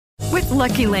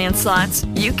Lucky Land Slots,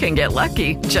 you can get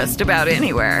lucky just about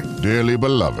anywhere. Dearly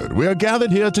beloved, we are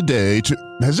gathered here today to...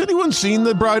 Has anyone seen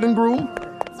the bride and groom?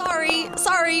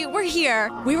 Sorry, we're here.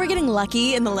 We were getting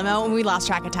lucky in the limo and we lost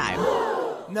track of time.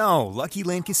 No, Lucky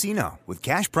Land Casino, with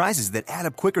cash prizes that add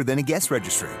up quicker than a guest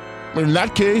registry. In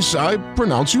that case, I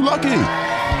pronounce you lucky.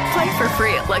 Play for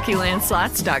free at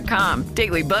LuckyLandSlots.com.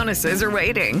 Daily bonuses are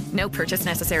waiting. No purchase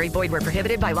necessary. Void where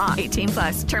prohibited by law.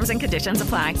 18+. Terms and conditions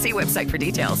apply. See website for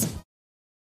details.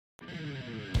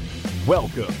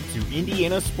 Welcome to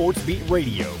Indiana Sports Beat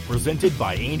Radio, presented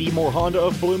by Andy Moore Honda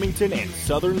of Bloomington and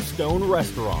Southern Stone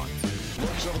Restaurant.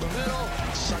 Looks over the middle,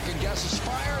 second guesses,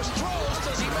 fires, throws.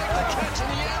 Does he make the catch in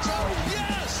the end zone?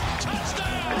 Yes!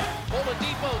 Touchdown!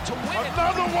 Oladipo to win it.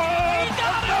 Another one!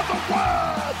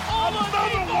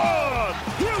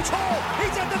 Huge hole!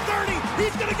 He's at the 30!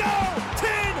 He's gonna go!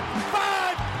 10,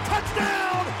 5,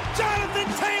 touchdown! Jonathan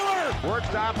Taylor!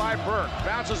 Worked down by Burke,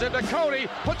 bounces into Cody,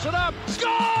 puts it up,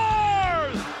 scores!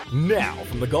 Now,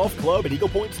 from the Golf Club at Eagle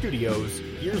Point Studios,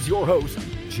 here's your host,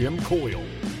 Jim Coyle.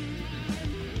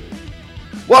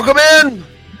 Welcome in!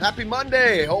 Happy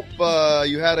Monday! Hope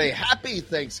you had a happy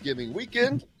Thanksgiving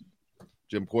weekend.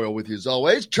 Jim Coyle with you as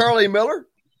always. Charlie Miller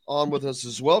on with us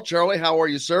as well. Charlie, how are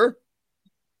you, sir?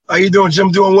 How you doing,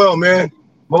 Jim? Doing well, man.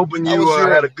 I'm hoping you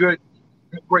had a good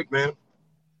break, man.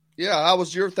 Yeah, how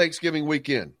was your Thanksgiving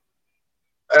weekend?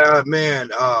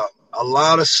 Man, a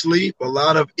lot of sleep, a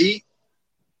lot of eat,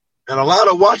 and a lot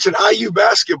of watching IU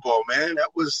basketball, man.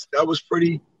 That's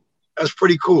pretty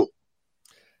cool.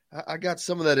 I got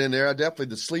some of that in there. Definitely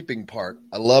the sleeping part.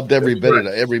 I loved every minute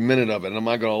of it. And I'm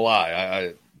not going to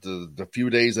lie. The few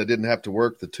days I didn't have to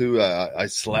work, the two I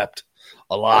slept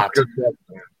a lot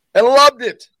and loved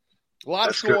it.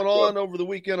 Lots going on over the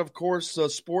weekend. Of course,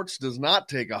 sports does not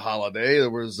take a holiday.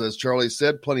 There was, as Charlie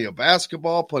said, plenty of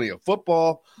basketball, plenty of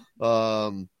football.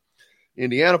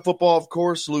 Indiana football, of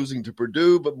course, losing to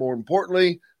Purdue. But more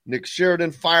importantly, Nick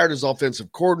Sheridan fired as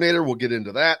offensive coordinator. We'll get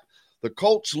into that. The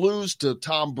Colts lose to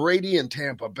Tom Brady in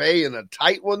Tampa Bay in a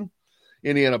tight one.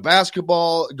 Indiana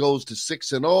basketball goes to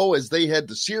 6-0 as they head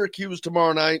to Syracuse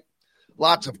tomorrow night.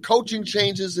 Lots of coaching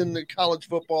changes in the college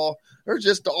football. There's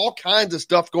just all kinds of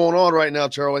stuff going on right now,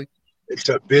 Charlie. It's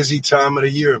a busy time of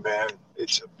the year, man.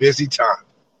 It's a busy time.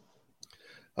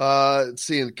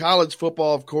 In college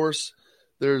football, of course,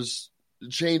 there's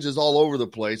changes all over the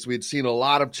place. We'd seen a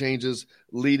lot of changes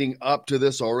leading up to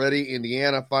this already.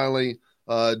 Indiana finally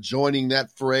joining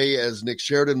that fray as Nick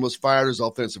Sheridan was fired as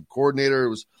offensive coordinator. It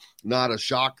was not a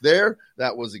shock there.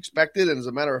 That was expected. And as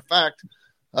a matter of fact,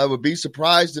 I would be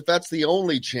surprised if that's the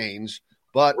only change.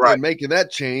 But in making that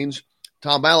change,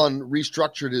 Tom Allen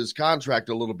restructured his contract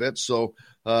a little bit. So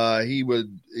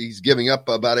he's giving up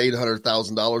about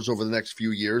 $800,000 over the next few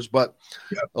years. But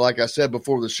like I said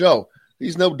before the show,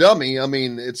 he's no dummy. I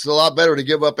mean, it's a lot better to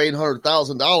give up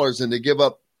 $800,000 than to give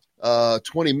up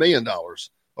 $20 million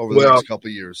over the next couple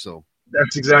of years. So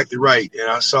that's exactly right. And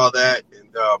I saw that, and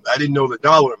I didn't know the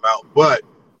dollar amount, but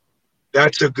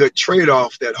that's a good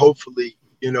trade-off that hopefully,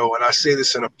 and I say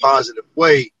this in a positive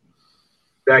way,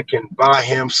 that can buy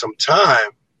him some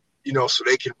time, so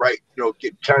they can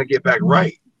get back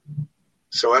right.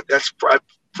 So that's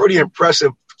pretty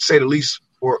impressive, to say the least,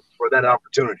 for that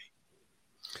opportunity.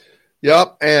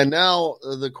 Yep. And now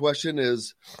the question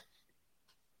is,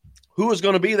 who is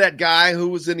going to be that guy?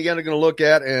 Who is Indiana going to look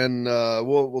at? And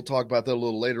we'll talk about that a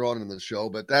little later on in the show.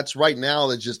 But that's right now.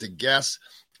 That's just a guess.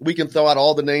 We can throw out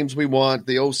all the names we want.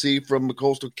 The OC from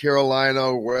Coastal Carolina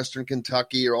or Western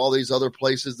Kentucky or all these other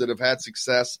places that have had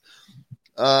success.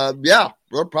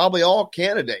 They're probably all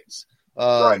candidates.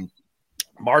 Right.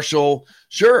 Marshall,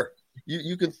 sure,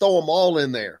 you can throw them all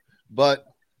in there. But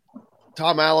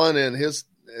Tom Allen and his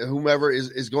whomever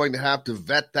is going to have to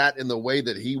vet that in the way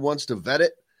that he wants to vet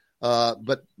it.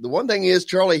 But the one thing is,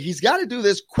 Charlie, he's got to do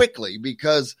this quickly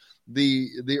because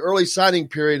the early signing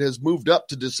period has moved up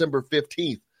to December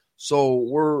 15th. So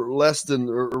we're less than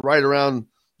right around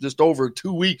just over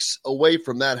 2 weeks away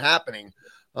from that happening.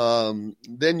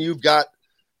 Then you've got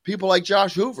people like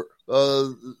Josh Hoover,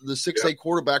 the 6'8"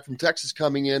 quarterback from Texas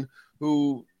coming in,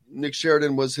 who Nick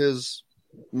Sheridan was his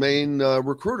main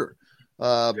recruiter.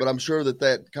 But I'm sure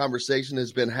that conversation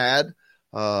has been had.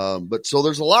 But so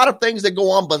there's a lot of things that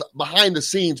go on behind the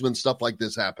scenes when stuff like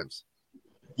this happens.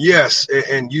 Yes,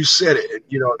 and you said it.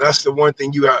 That's the one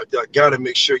thing you got to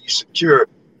make sure you secure,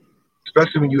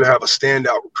 especially when you have a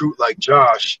standout recruit like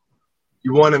Josh.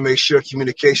 You want to make sure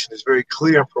communication is very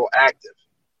clear and proactive.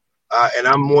 And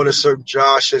I'm more than certain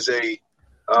Josh is a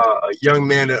young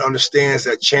man that understands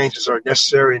that changes are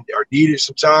necessary and are needed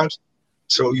sometimes.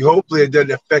 So hopefully it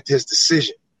doesn't affect his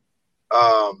decision.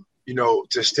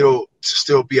 to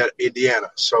still be at Indiana.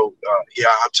 So,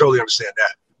 I totally understand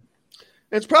that.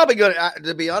 It's probably going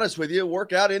to be honest with you,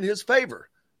 work out in his favor.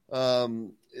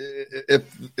 If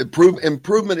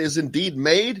improvement is indeed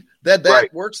made, that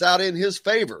right. works out in his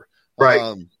favor.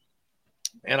 Right.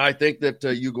 And I think that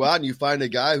you go out and you find a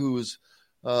guy who's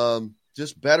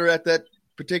just better at that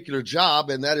particular job,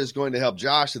 and that is going to help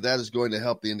Josh, and that is going to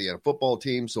help the Indiana football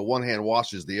team. So one hand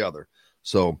washes the other.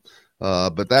 So,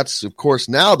 but that's, of course,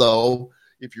 now, though,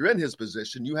 if you're in his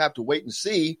position, you have to wait and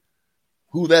see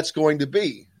who that's going to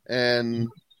be. And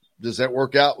does that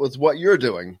work out with what you're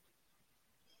doing?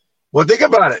 Well, think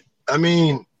about it. I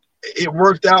mean, it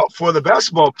worked out for the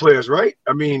basketball players, right?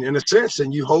 I mean, in a sense,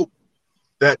 and you hope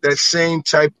that same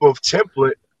type of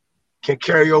template can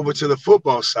carry over to the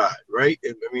football side, right?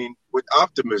 I mean, with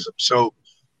optimism. So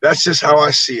that's just how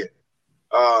I see it.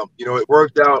 It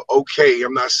worked out okay.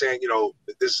 I'm not saying,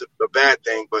 that this is a bad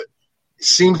thing, but it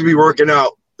seems to be working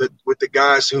out with the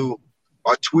guys who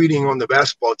are tweeting on the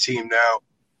basketball team now,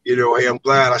 hey, I'm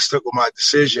glad I stuck with my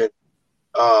decision,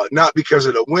 not because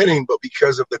of the winning, but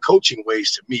because of the coaching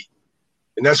ways to me.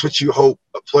 And that's what you hope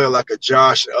a player like a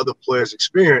Josh and other players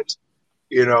experience,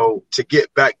 to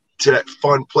get back to that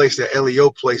fun place, that LEO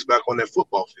place back on that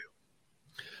football field.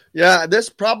 Yeah, this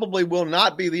probably will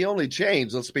not be the only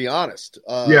change, let's be honest.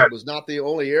 It was not the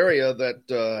only area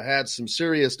that had some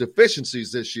serious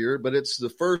deficiencies this year, but it's the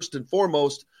first and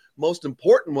foremost, most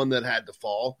important one that had to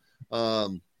fall. I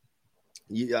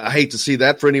hate to see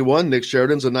that for anyone. Nick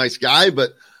Sheridan's a nice guy,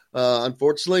 but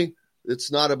unfortunately,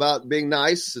 it's not about being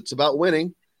nice. It's about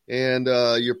winning, and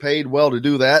you're paid well to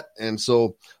do that. And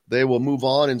so they will move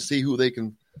on and see who they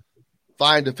can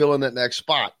find to fill in that next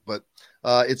spot. But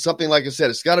it's something, like I said,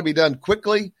 it's got to be done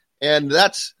quickly, and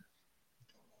that's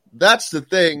the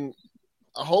thing.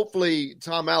 Hopefully,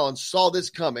 Tom Allen saw this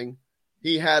coming.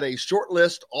 He had a short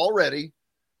list already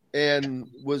and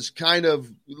was kind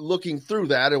of looking through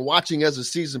that and watching as the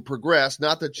season progressed.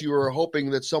 Not that you are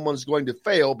hoping that someone's going to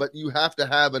fail, but you have to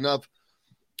have enough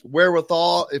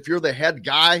wherewithal, if you're the head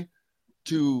guy,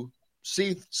 to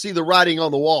see the writing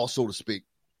on the wall, so to speak.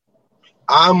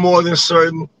 I'm more than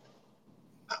certain.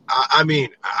 I mean,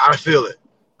 I feel it.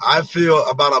 I feel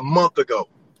about a month ago,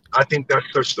 I think that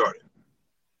search started.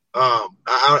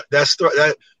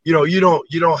 You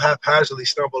don't haphazardly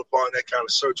stumble upon that kind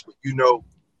of search, but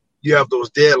you have those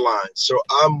deadlines. So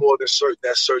I'm more than certain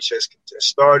that search has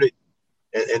started,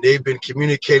 and they've been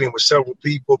communicating with several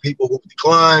people who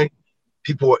declined,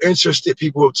 people who are interested,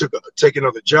 people who have taken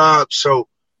other jobs. So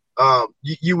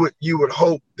you would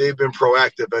hope they've been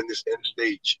proactive in this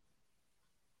stage.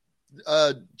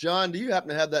 John, do you happen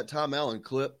to have that Tom Allen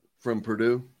clip from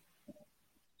Purdue?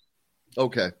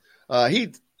 Okay.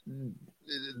 He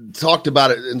talked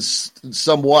about it in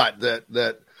somewhat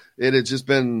that it had just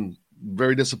been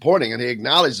very disappointing, and he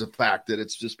acknowledged the fact that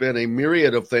it's just been a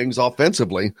myriad of things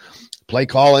offensively, play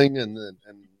calling and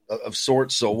of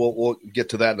sorts. So we'll get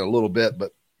to that in a little bit,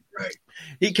 but right.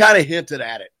 He kind of hinted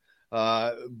at it.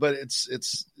 But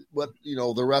it's what,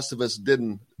 the rest of us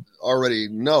didn't already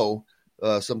know,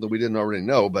 something we didn't already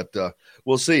know, but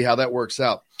we'll see how that works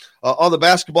out. On the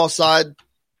basketball side,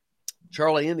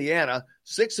 Charlie, Indiana,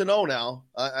 6-0 now,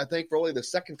 I think for only the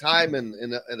second time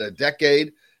in a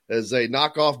decade, as they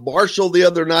knock off Marshall the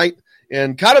other night,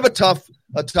 and kind of a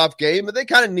tough game, but they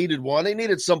kind of needed one. They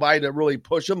needed somebody to really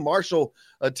push them. Marshall,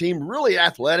 a team really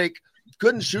athletic,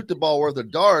 couldn't shoot the ball worth a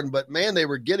darn, but man, they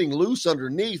were getting loose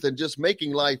underneath and just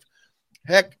making life.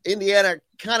 Heck, Indiana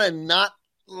kind of not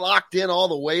locked in all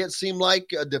the way, it seemed like,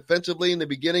 defensively in the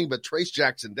beginning, but Trace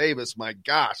Jackson Davis, my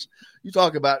gosh, you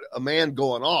talk about a man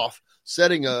going off,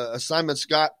 setting a Simon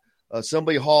Scott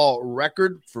Assembly Hall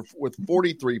record with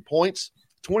 43 points,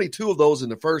 22 of those in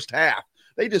the first half.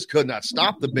 They just could not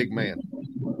stop the big man.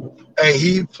 Hey,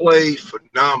 he played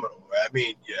phenomenal. I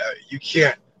mean,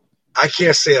 I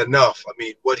can't say enough. I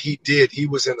mean, what he did, he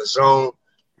was in the zone.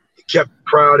 He kept the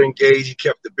crowd engaged. He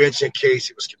kept the bench engaged.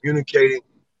 He was communicating.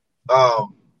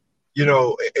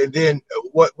 And then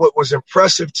what was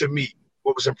impressive to me,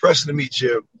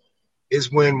 Jim,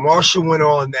 is when Marshall went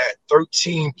on that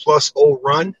 13+0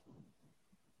 run,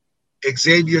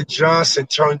 Xavier Johnson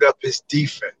turned up his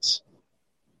defense.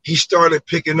 He started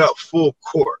picking up full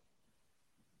court.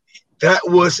 That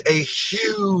was a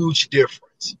huge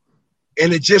difference.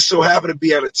 And it just so happened to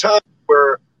be at a time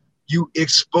where you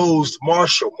exposed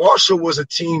Marshall. Marshall was a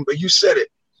team, but you said it,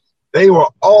 they were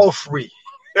all free.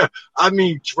 I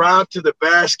mean, drive to the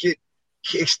basket,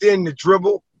 extend the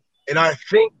dribble. And I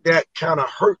think that kind of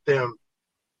hurt them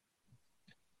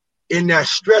in that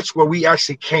stretch where we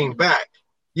actually came back.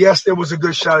 Yes, there was a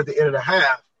good shot at the end of the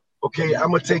half. Okay, I'm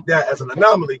going to take that as an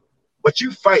anomaly. but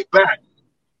you fight back,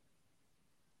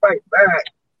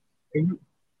 and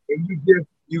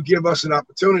you give us an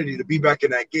opportunity to be back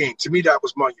in that game. To me, that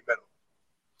was monumental,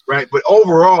 right? But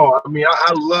overall, I mean,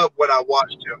 I love what I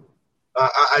watched him.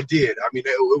 I did. I mean,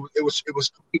 it was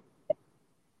great.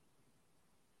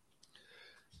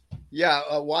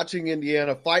 Yeah, watching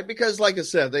Indiana fight because, like I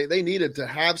said, they needed to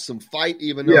have some fight,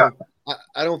 even though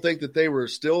I don't think that they were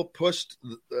still pushed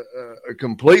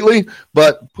completely,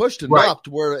 but pushed enough to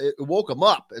where it woke them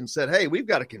up and said, hey, we've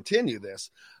got to continue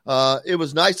this. It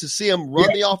was nice to see them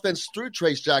run the offense through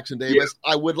Trace Jackson Davis.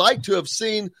 I would like to have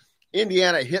seen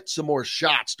Indiana hit some more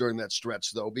shots during that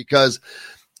stretch, though, because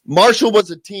Marshall was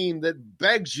a team that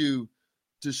begs you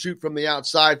to shoot from the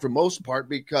outside for most part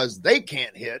because they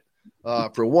can't hit.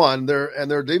 For one, their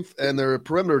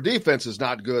perimeter defense is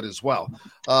not good as well.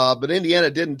 But Indiana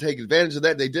didn't take advantage of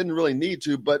that. They didn't really need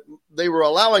to, but they were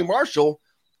allowing Marshall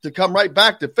to come right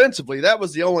back defensively. That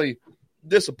was the only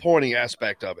disappointing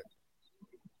aspect of it.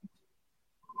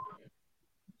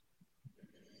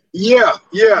 Yeah,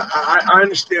 I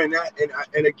understand that.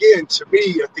 And again, to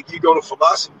me, I think you go to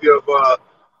philosophy of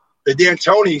the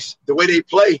D'Antonis, the way they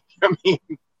play. I mean,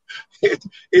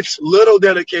 it's little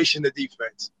dedication to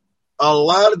defense. A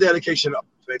lot of dedication to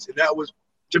offense, and that was,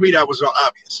 to me, that was real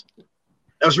obvious.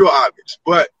 That was real obvious.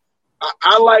 But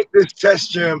I like this test,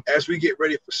 Jim, as we get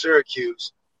ready for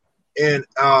Syracuse. And,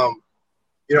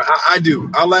 I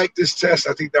do. I like this test.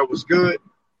 I think that was good.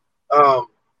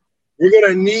 We're going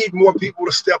to need more people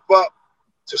to step up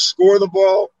to score the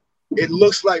ball. It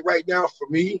looks like right now for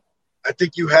me, I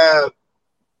think you have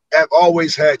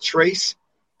always had Trace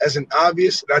as an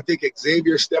obvious, and I think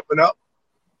Xavier stepping up.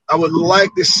 I would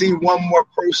like to see one more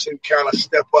person kind of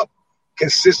step up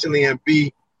consistently and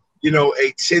be, a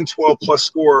 10, 12-plus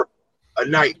scorer a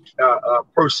night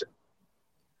person.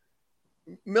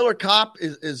 Miller Kopp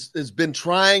has been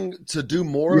trying to do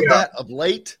more of that of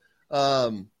late.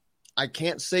 I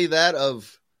can't say that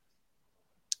of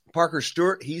Parker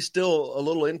Stewart. He's still a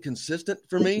little inconsistent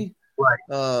for me.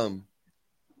 Right.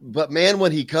 But, man,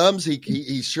 when he comes, he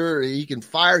can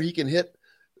fire. He can hit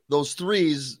those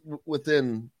threes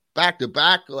within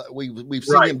back-to-back. We've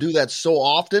seen him do that so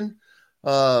often.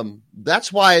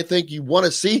 That's why I think you want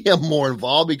to see him more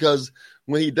involved, because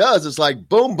when he does, it's like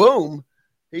boom, boom.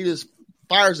 He just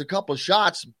fires a couple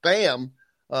shots, bam.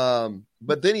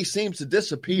 But then he seems to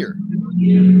disappear.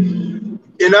 And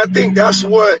I think that's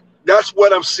what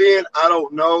I'm seeing. I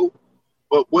don't know.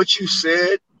 But what you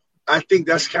said, I think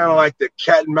that's kind of like the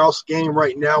cat and mouse game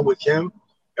right now with him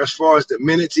as far as the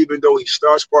minutes, even though he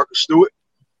starts Parker Stewart.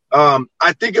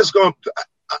 I think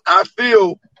I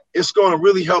feel it's going to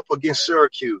really help against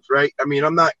Syracuse, right? I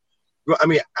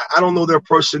don't know their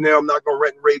personnel. I'm not going to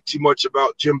rant and rave too much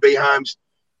about Jim Boeheim's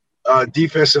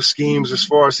defensive schemes as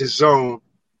far as his zone.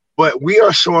 But we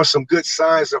are showing some good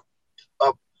signs of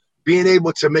being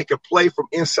able to make a play from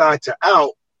inside to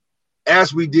out,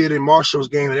 as we did in Marshall's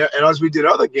game and as we did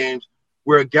other games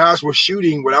where guys were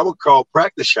shooting what I would call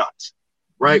practice shots,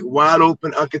 right? Wide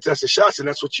open, uncontested shots, and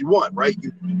that's what you want, right?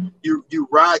 You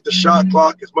ride the shot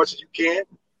clock as much as you can.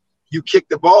 You kick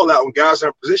the ball out when guys are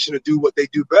in position to do what they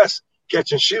do best,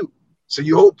 catch and shoot. So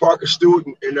you hope Parker Stewart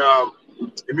and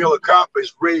Miller Kopp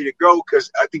is ready to go,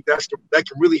 because I think that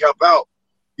can really help out,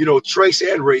 Trace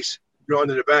and Race,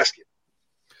 under the basket.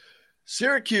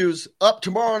 Syracuse up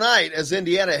tomorrow night as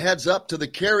Indiana heads up to the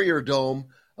Carrier Dome.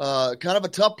 Kind of a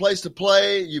tough place to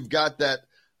play. You've got that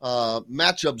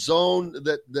matchup zone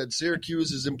that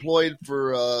Syracuse has employed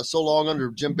for so long under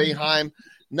Jim Boeheim,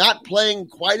 not playing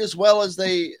quite as well as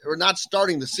or not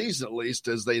starting the season at least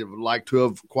as they would like to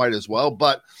have quite as well,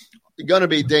 but going to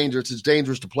be dangerous. It's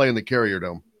dangerous to play in the Carrier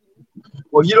Dome.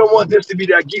 Well, you don't want this to be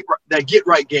that get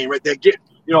right game, right? That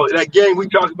game we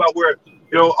talked about where,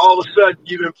 all of a sudden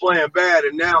you've been playing bad,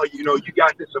 and now, you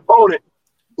got this opponent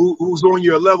who's on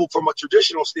your level from a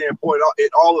traditional standpoint.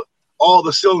 All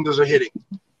the cylinders are hitting.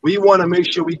 We want to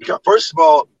make sure first of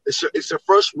all, it's their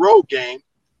first road game.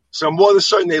 So I'm more than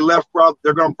certain they're going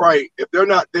to probably, if they're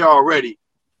not there already,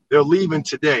 they're leaving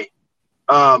today.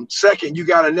 Second, you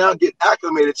got to now get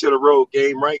acclimated to the road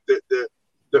game, right?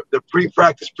 The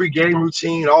pre-practice, pre-game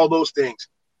routine, all those things.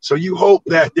 So you hope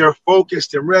that they're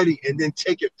focused and ready, and then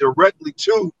take it directly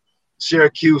to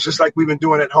Syracuse, just like we've been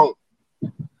doing at home.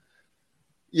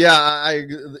 Yeah,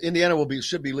 Indiana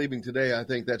should be leaving today. I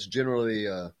think that's generally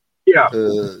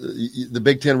the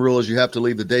Big Ten rule is you have to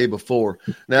leave the day before.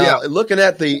 Now, looking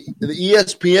at the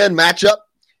ESPN matchup,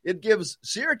 it gives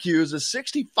Syracuse a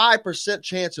 65%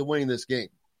 chance of winning this game.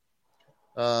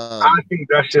 I think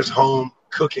that's just home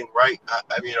cooking, right?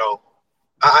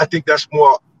 I think that's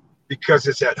more because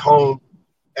it's at home.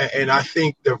 and I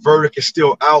think the verdict is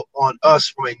still out on us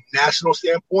from a national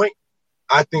standpoint.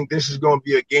 I think this is going to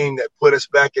be a game that put us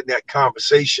back in that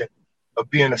conversation of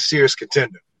being a serious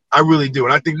contender. I really do.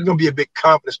 And I think it's going to be a big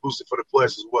confidence booster for the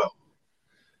players as well.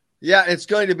 Yeah, it's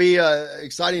going to be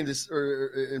exciting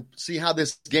to see how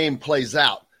this game plays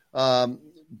out.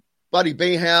 Buddy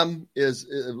Boeheim is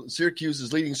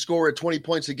Syracuse's leading scorer at 20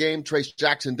 points a game. Trace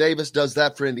Jackson Davis does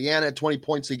that for Indiana at 20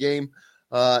 points a game.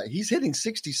 He's hitting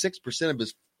 66% of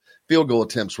his field goal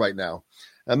attempts right now.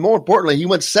 And more importantly, he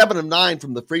went 7 of 9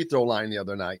 from the free throw line the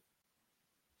other night.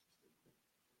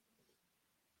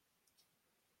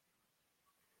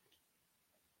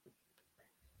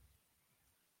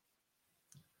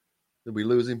 Did we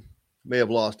lose him? May have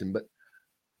lost him, but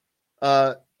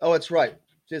it's right.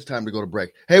 It's time to go to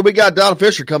break. Hey, we got Don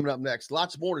Fisher coming up next.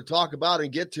 Lots more to talk about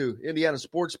and get to. Indiana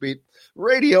Sports Beat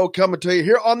Radio coming to you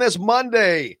here on this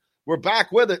Monday. We're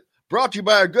back with it. Brought to you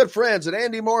by our good friends at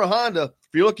Andy Moore Honda. If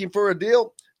you're looking for a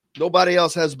deal, nobody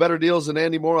else has better deals than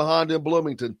Andy Moore Honda in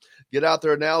Bloomington. Get out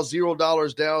there now.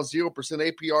 $0 down, 0%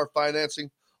 APR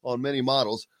financing on many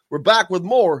models. We're back with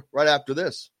more right after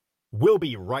this. We'll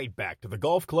be right back to the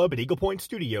Golf Club at Eagle Point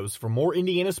Studios for more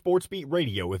Indiana Sports Beat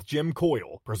Radio with Jim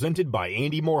Coyle, presented by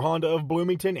Andy Moore Honda of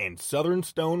Bloomington and Southern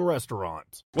Stone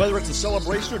Restaurant. Whether it's a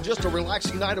celebration or just a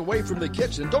relaxing night away from the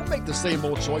kitchen, don't make the same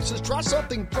old choices. Try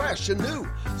something fresh and new.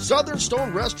 Southern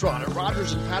Stone Restaurant at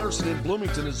Rogers and Patterson in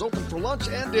Bloomington is open for lunch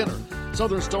and dinner.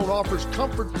 Southern Stone offers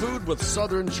comfort food with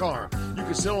Southern charm. You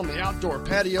can sit on the outdoor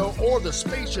patio or the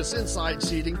spacious inside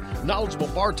seating, knowledgeable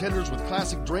bartenders with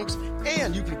classic drinks,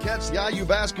 and you can catch the IU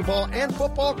basketball and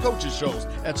football coaches shows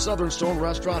at Southern Stone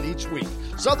Restaurant each week.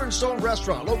 Southern Stone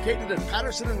Restaurant, located at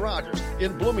Patterson and Rogers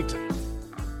in Bloomington.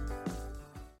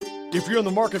 If you're in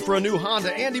the market for a new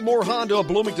Honda, Andy Moore Honda of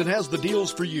Bloomington has the deals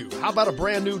for you. How about a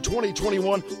brand new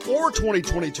 2021 or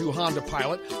 2022 Honda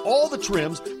Pilot? All the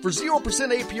trims for 0%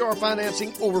 APR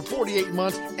financing over 48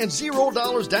 months and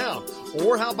 $0 down.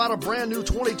 Or how about a brand new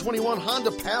 2021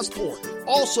 Honda Passport?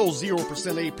 Also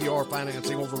 0% APR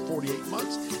financing over 48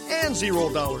 months and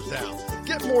 $0 down.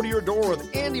 Get more to your door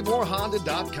with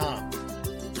AndyMooreHonda.com.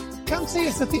 Come see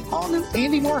us at the all-new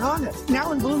Andy Moore Honda,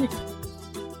 now in Bloomington.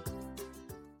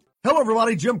 Hello,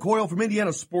 everybody. Jim Coyle from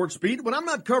Indiana Sports Beat. When I'm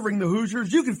not covering the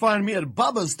Hoosiers, you can find me at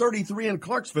Bubba's 33 in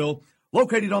Clarksville,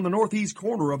 located on the northeast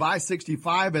corner of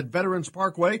I-65 at Veterans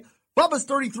Parkway. Bubba's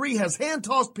 33 has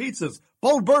hand-tossed pizzas,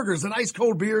 bold burgers, and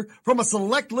ice-cold beer from a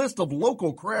select list of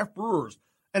local craft brewers.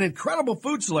 An incredible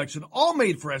food selection, all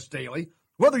made fresh daily.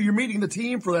 Whether you're meeting the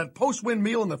team for that post-win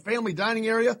meal in the family dining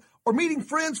area or meeting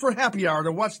friends for happy hour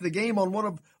to watch the game on one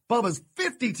of Bubba's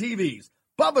 50 TVs.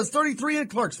 Bubba's 33 in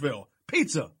Clarksville.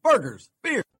 Pizza, burgers,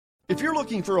 beer. If you're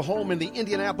looking for a home in the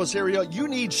Indianapolis area, you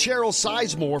need Cheryl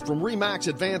Sizemore from RE/MAX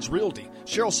Advanced Realty.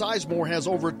 Cheryl Sizemore has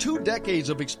over 2 decades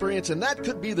of experience, and that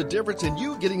could be the difference in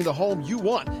you getting the home you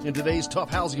want in today's tough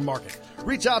housing market.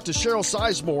 Reach out to Cheryl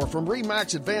Sizemore from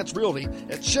RE/MAX Advanced Realty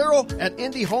at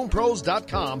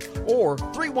Cheryl@IndyHomePros.com or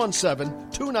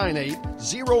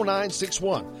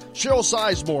 317-298-0961. Cheryl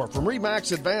Sizemore from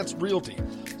RE/MAX Advanced Realty.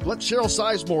 Let Cheryl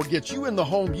Sizemore get you in the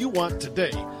home you want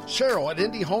today.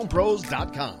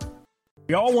 Cheryl@IndyHomePros.com.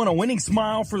 We all want a winning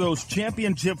smile for those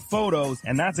championship photos,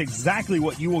 and that's exactly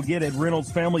what you will get at Reynolds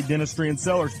Family Dentistry in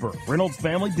Sellersburg. Reynolds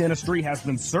Family Dentistry has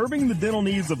been serving the dental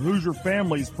needs of Hoosier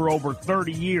families for over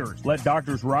 30 years. Let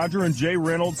Doctors Roger and Jay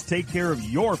Reynolds take care of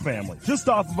your family. Just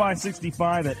off of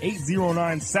I-65 at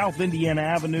 809 South Indiana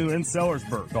Avenue in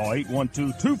Sellersburg. Call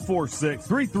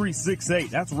 812-246-3368.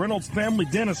 That's Reynolds Family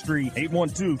Dentistry,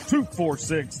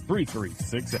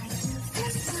 812-246-3368.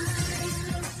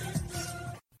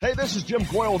 Hey, this is Jim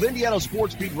Coyle with Indiana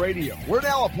Sports Beat Radio. We're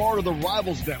now a part of the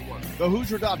Rivals Network.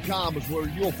 TheHoosier.com is where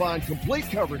you'll find complete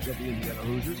coverage of the Indiana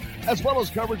Hoosiers, as well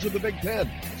as coverage of the Big Ten.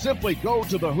 Simply go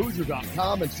to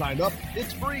TheHoosier.com and sign up.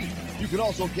 It's free. You can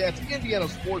also catch Indiana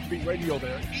Sports Beat Radio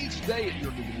there each day at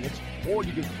your convenience, or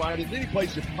you can find it any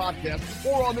place you podcast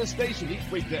or on this station each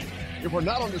weekday. If we're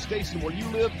not on the station where you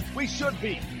live, we should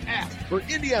be. Ask for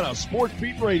Indiana Sports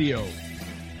Beat Radio.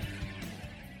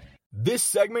 This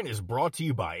segment is brought to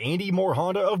you by Andy Moore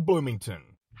Honda of Bloomington.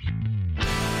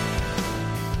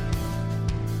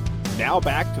 Now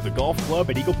back to the Golf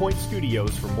Club at Eagle Point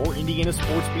Studios for more Indiana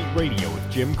Sports Beat Radio with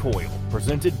Jim Coyle,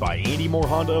 presented by Andy Moore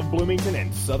Honda of Bloomington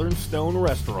and Southern Stone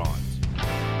Restaurant.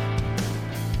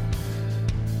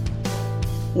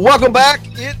 Welcome back.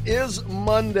 It is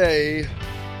Monday.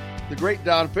 The great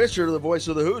Don Fisher, the voice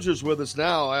of the Hoosiers, with us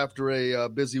now after a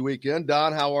busy weekend.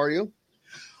 Don, how are you?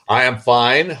 I am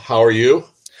fine. How are you?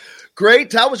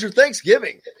 Great. How was your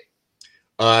Thanksgiving?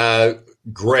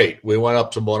 great. We went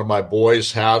up to one of my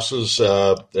boys' houses.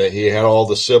 He had all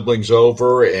the siblings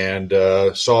over and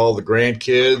saw all the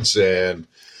grandkids and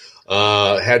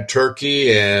had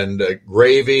turkey and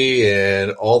gravy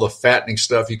and all the fattening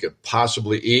stuff you could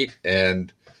possibly eat.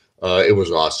 And it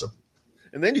was awesome.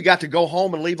 And then you got to go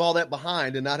home and leave all that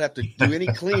behind and not have to do any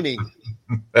cleaning.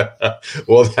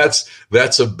 Well,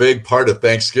 that's a big part of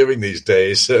Thanksgiving these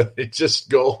days. Just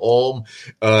go home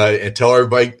and tell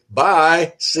everybody,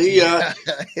 bye, see ya.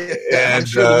 I'm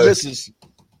sure the missus,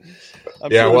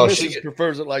 she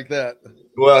prefers it like that.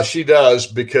 Well, she does,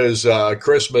 because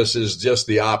Christmas is just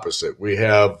the opposite. We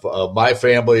have my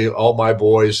family, all my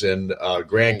boys and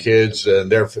grandkids,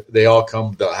 and they all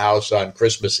come to the house on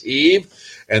Christmas Eve.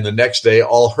 And the next day,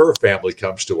 all her family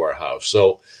comes to our house.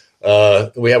 So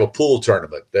we have a pool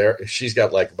tournament there. She's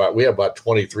got we have about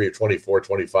 23 or 24,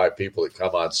 25 people that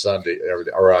come on Sunday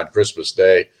or on Christmas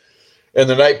Day. And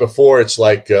the night before, it's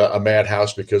like a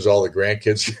madhouse because all the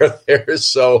grandkids are there.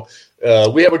 So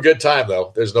we have a good time,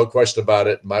 though. There's no question about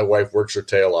it. My wife works her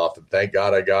tail off, and thank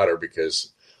God I got her,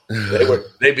 because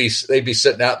they'd be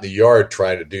sitting out in the yard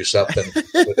trying to do something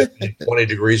with it 20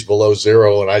 degrees below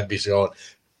zero, and I'd be going,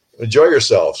 enjoy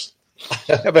yourselves.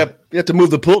 But you have to move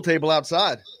the pool table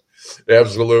outside.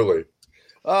 Absolutely.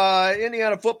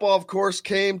 Indiana football, of course,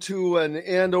 came to an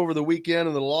end over the weekend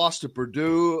in the loss to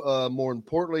Purdue. More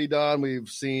importantly, Don, we've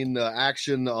seen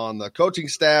action on the coaching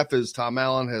staff as Tom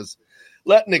Allen has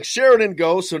let Nick Sheridan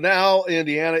go. So now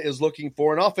Indiana is looking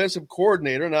for an offensive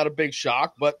coordinator. Not a big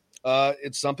shock, but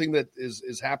it's something that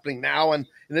is happening now. And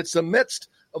it's amidst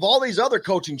of all these other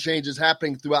coaching changes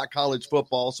happening throughout college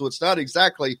football. So it's not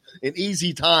exactly an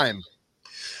easy time.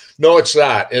 No, it's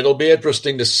not. It'll be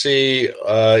interesting to see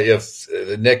if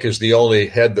Nick is the only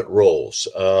head that rolls.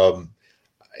 And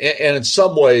in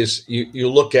some ways, you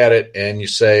look at it and you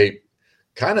say,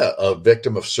 kind of a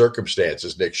victim of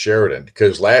circumstances, Nick Sheridan,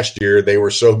 because last year they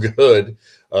were so good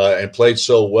and played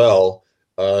so well.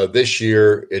 This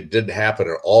year, it didn't happen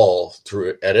at all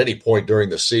at any point during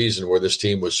the season where this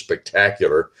team was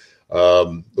spectacular.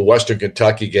 The Western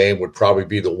Kentucky game would probably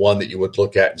be the one that you would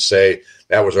look at and say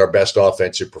that was our best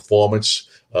offensive performance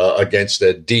against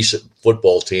a decent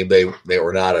football team. They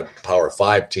were not a Power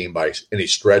 5 team by any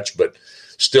stretch, but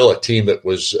still a team that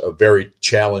was very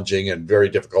challenging and very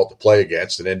difficult to play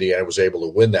against, and Indiana was able to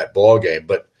win that ball game.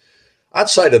 But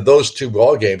outside of those two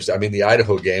ball games, I mean, the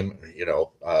Idaho game,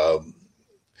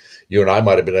 you and I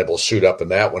might have been able to suit up in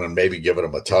that one and maybe given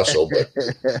them a tussle, but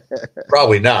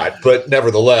probably not. But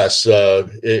nevertheless,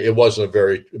 it wasn't a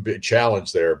very big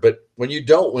challenge there. But when you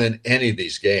don't win any of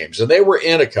these games, and they were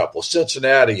in a couple,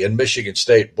 Cincinnati and Michigan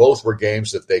State, both were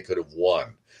games that they could have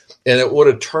won. And it would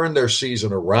have turned their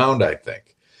season around, I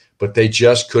think. But they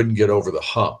just couldn't get over the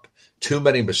hump. Too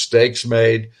many mistakes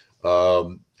made.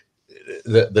 The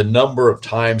number of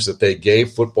times that they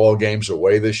gave football games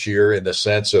away this year in the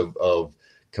sense of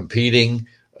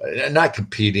not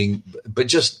competing, but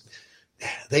just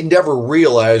they never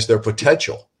realized their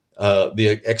potential,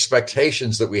 the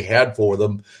expectations that we had for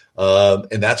them.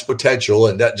 And that's potential.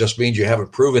 And that just means you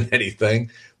haven't proven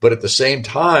anything. But at the same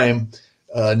time,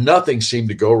 nothing seemed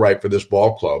to go right for this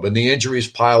ball club. And the injuries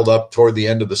piled up toward the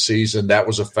end of the season. That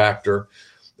was a factor.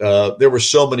 There were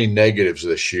so many negatives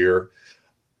this year.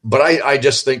 But I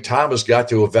just think Tom has got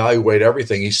to evaluate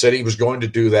everything. He said he was going to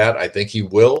do that. I think he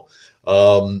will.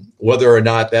 Whether or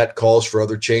not that calls for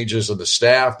other changes in the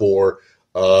staff or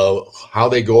how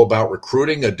they go about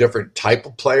recruiting a different type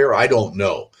of player, I don't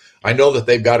know. I know that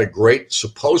they've got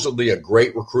supposedly a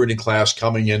great recruiting class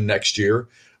coming in next year.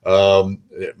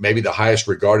 Maybe the highest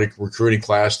regarded recruiting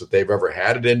class that they've ever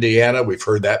had at Indiana. We've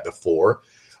heard that before.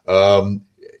 And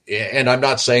I'm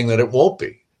not saying that it won't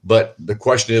be. But the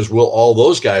question is, will all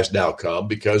those guys now come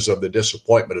because of the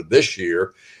disappointment of this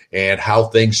year and how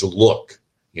things look?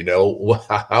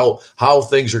 How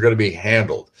things are going to be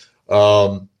handled.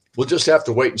 We'll just have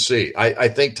to wait and see. I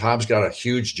think Tom's got a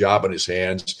huge job in his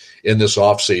hands in this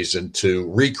offseason to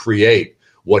recreate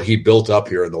what he built up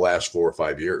here in the last 4 or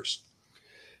 5 years.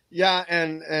 Yeah,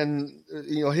 and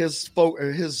his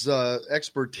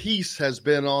expertise has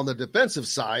been on the defensive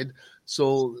side.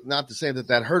 So not to say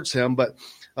that hurts him, but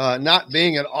not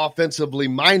being an offensively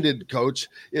minded coach,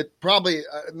 it probably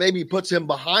maybe puts him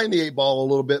behind the 8 ball a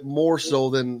little bit more so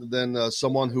than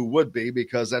someone who would be,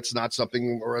 because that's not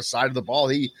something or a side of the ball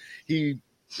he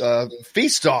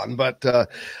feasts on. But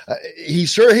he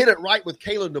sure hit it right with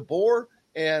Kalen DeBoer,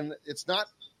 and it's not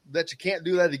that you can't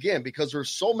do that again because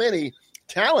there's so many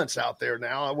talents out there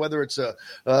now, whether it's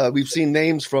we've seen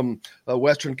names from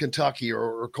Western Kentucky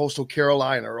or Coastal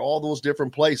Carolina or all those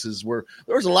different places where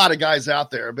there's a lot of guys out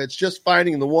there, but it's just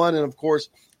finding the one. And of course,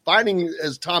 finding,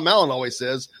 as Tom Allen always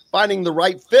says, finding the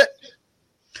right fit.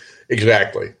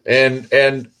 Exactly.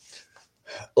 And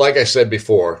like I said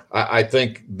before, I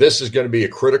think this is going to be a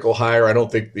critical hire. I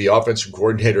don't think the offensive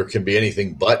coordinator can be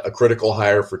anything but a critical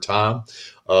hire for Tom.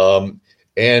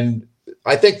 And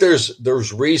I think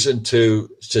there's reason to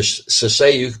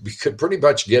say you could pretty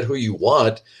much get who you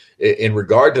want in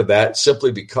regard to that,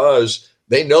 simply because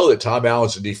they know that Tom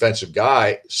Allen's a defensive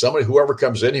guy. Whoever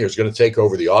comes in here is going to take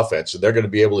over the offense, and they're going to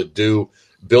be able to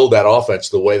build that offense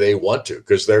the way they want to,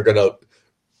 because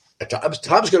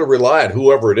Tom's going to rely on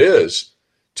whoever it is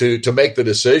to make the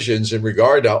decisions in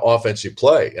regard to offensive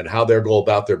play and how they're going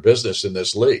about their business in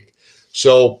this league.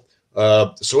 So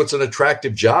it's an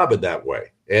attractive job in that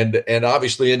way. And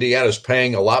obviously Indiana's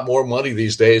paying a lot more money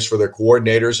these days for their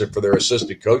coordinators and for their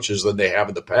assistant coaches than they have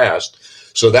in the past.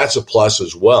 So that's a plus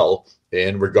as well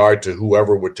in regard to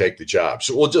whoever would take the job.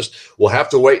 So we'll have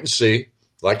to wait and see.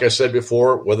 Like I said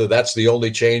before, whether that's the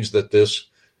only change that this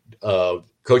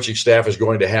coaching staff is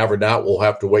going to have or not, we'll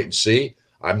have to wait and see.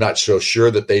 I'm not so sure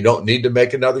that they don't need to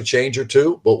make another change or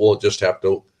two, but we'll just have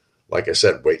to, like I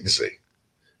said, wait and see.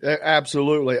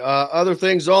 Absolutely. Other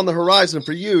things on the horizon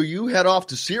for you. You head off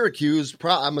to Syracuse.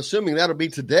 I'm assuming that'll be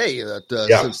today,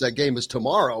 since that game is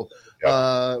tomorrow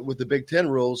with the Big Ten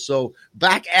rules. So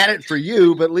back at it for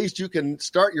you, but at least you can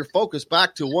start your focus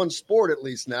back to one sport at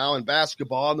least now in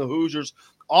basketball. And the Hoosiers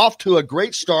off to a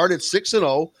great start at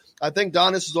 6-0. I think,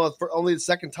 Don, this is only the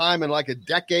second time in like a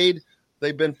decade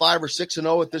they've been 5 or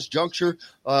 6-0 at this juncture.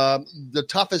 The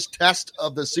toughest test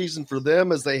of the season for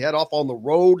them as they head off on the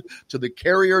road to the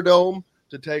Carrier Dome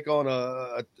to take on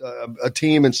a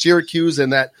team in Syracuse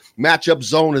in that matchup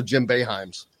zone of Jim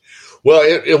Boeheim's. Well,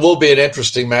 it will be an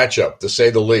interesting matchup, to say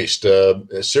the least.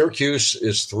 Syracuse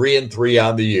is 3-3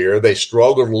 on the year. They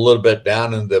struggled a little bit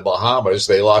down in the Bahamas.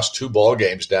 They lost 2 ball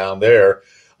games down there.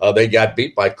 They got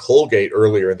beat by Colgate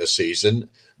earlier in the season.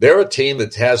 They're a team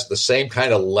that has the same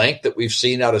kind of length that we've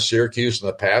seen out of Syracuse in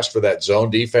the past for that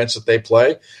zone defense that they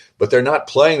play, but they're not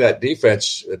playing that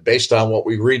defense based on what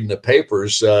we read in the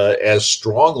papers as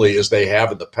strongly as they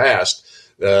have in the past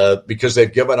because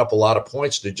they've given up a lot of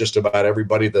points to just about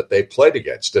everybody that they played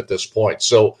against at this point.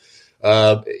 So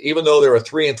even though they're a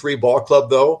 3-3 ball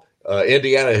club, though,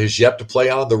 Indiana has yet to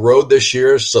play on the road this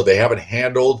year, so they haven't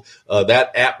handled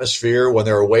that atmosphere when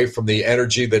they're away from the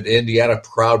energy that Indiana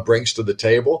crowd brings to the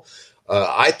table.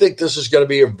 I think this is going to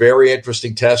be a very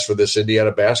interesting test for this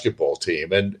Indiana basketball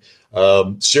team.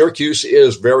 And Syracuse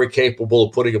is very capable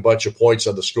of putting a bunch of points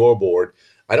on the scoreboard.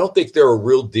 I don't think they're a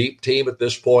real deep team at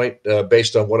this point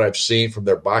based on what I've seen from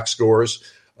their box scores.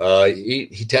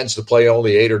 He tends to play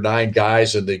only 8 or 9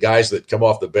 guys, and the guys that come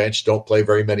off the bench don't play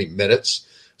very many minutes.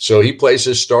 So he plays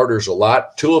his starters a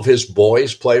lot. 2 of his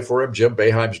boys play for him, Jim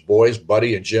Boeheim's boys,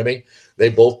 Buddy and Jimmy. They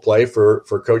both play for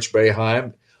Coach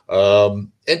Boeheim.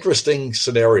 Interesting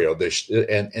scenario in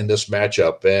this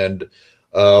matchup. And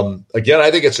again, I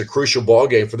think it's a crucial ball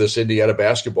game for this Indiana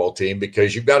basketball team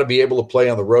because you've got to be able to play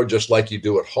on the road just like you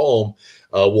do at home.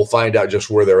 We'll find out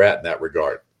just where they're at in that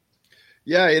regard.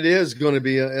 Yeah, it is going to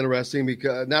be interesting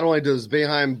because not only does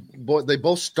Boeheim, they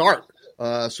both start.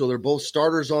 So they're both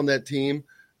starters on that team.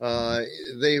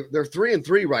 They're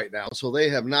 3-3 right now, so they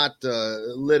have not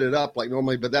lit it up like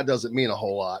normally, but that doesn't mean a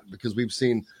whole lot because we've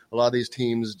seen a lot of these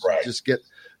teams just get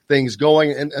things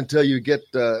going until you get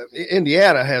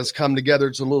Indiana has come together.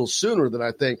 It's a little sooner than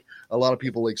I think a lot of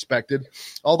people expected.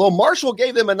 Although Marshall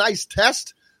gave them a nice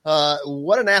test.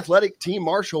 What an athletic team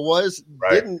Marshall was.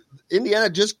 Right. Indiana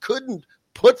just couldn't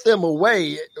put them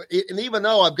away. And even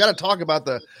though I've got to talk about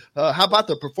how about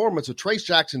the performance of Trace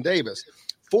Jackson Davis?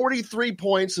 43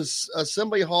 points,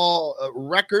 Assembly Hall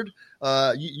record.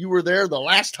 You were there the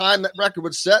last time that record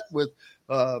was set with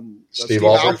Steve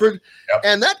Alford. Yep.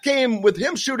 And that came with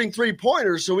him shooting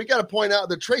 3-pointers. So we got to point out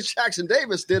that Trace Jackson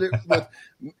Davis did it with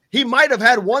 – he might have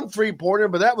had 1 3-pointer,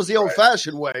 but that was the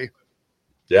old-fashioned way.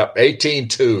 Yep, 18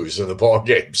 twos in the ball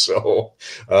game. So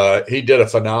he did a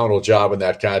phenomenal job in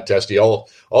that contest. He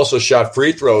also shot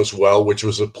free throws well, which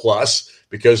was a plus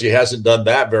because he hasn't done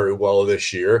that very well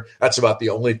this year. That's about the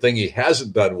only thing he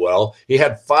hasn't done well. He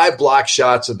had 5 block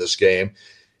shots in this game.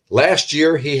 Last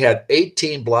year, he had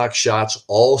 18 block shots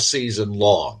all season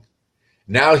long.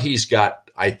 Now he's got,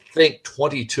 I think,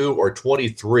 22 or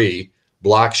 23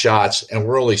 block shots, and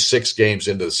we're only 6 games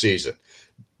into the season.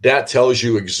 That tells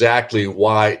you exactly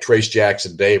why Trace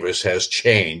Jackson Davis has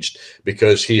changed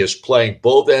because he is playing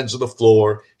both ends of the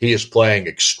floor. He is playing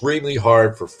extremely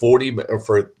hard for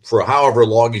for however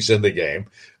long he's in the game,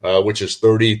 which is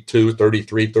 32,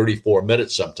 33, 34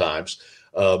 minutes sometimes.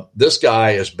 This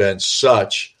guy has been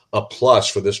such a plus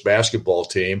for this basketball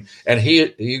team. And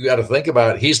you got to think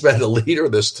about it. He's been the leader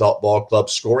of this ball club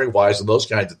scoring wise and those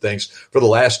kinds of things for the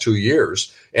last 2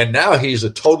 years. And now he's a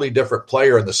totally different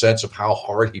player in the sense of how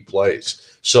hard he plays.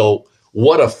 So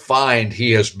what a find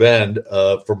he has been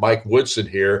for Mike Woodson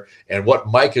here, and what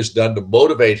Mike has done to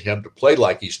motivate him to play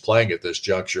like he's playing at this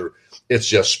juncture. It's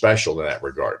just special in that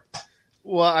regard.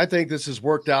 Well, I think this has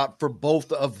worked out for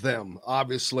both of them.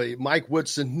 Obviously, Mike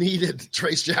Woodson needed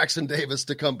Trayce Jackson-Davis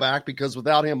to come back because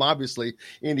without him, obviously,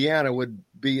 Indiana would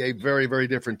be a very, very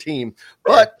different team.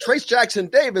 But Trayce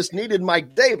Jackson-Davis needed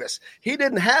Mike Davis. He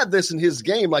didn't have this in his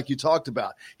game like you talked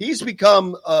about. He's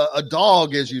become a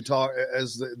dog, as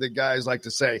the guys like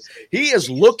to say. He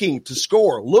is looking to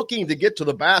score, looking to get to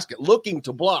the basket, looking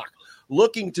to block,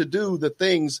 looking to do the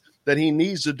things that he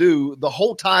needs to do the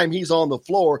whole time he's on the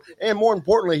floor. And more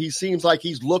importantly, he seems like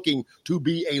he's looking to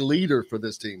be a leader for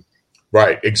this team.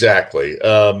 Right, exactly.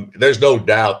 There's no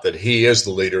doubt that he is the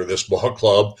leader of this ball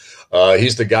club.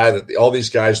 He's the guy that all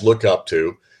these guys look up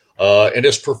to. And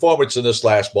his performance in this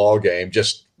last ball game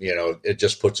it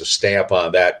just puts a stamp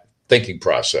on that thinking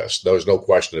process. There's no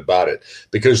question about it,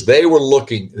 because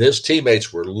his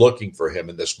teammates were looking for him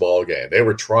in this ball game. They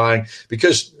were trying,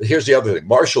 because here's the other thing.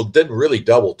 Marshall didn't really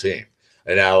double team.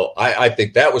 And now I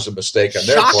think that was a mistake on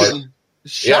their part.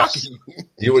 Shocking. Yes.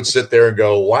 You would sit there and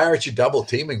go, why aren't you double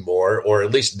teaming more, or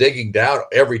at least digging down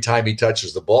every time he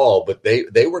touches the ball? But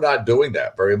they were not doing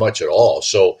that very much at all.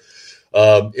 So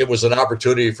it was an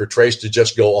opportunity for Trayce to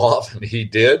just go off, and he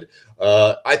did.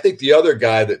 I think the other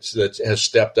guy that has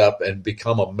stepped up and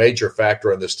become a major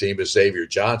factor on this team is Xavier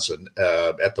Johnson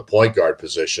at the point guard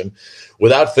position.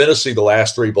 Without finishing the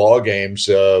last 3 ball games,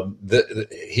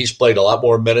 he's played a lot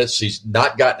more minutes. He's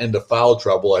not gotten into foul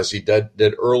trouble as he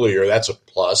did earlier. That's a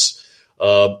plus.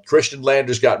 Christian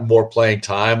Lander's gotten more playing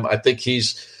time. I think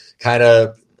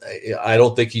I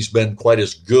don't think he's been quite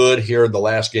as good here in the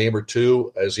last game or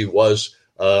two as he was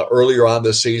earlier on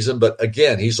this season. But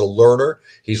again, he's a learner.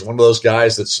 He's one of those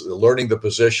guys that's learning the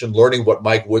position, learning what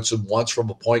Mike Woodson wants from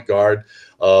a point guard.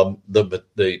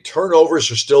 The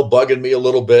turnovers are still bugging me a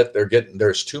little bit.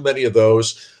 There's too many of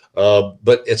those.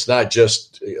 But it's not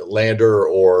just Lander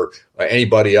or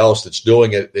anybody else that's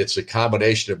doing it. It's a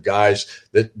combination of guys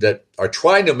that are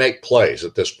trying to make plays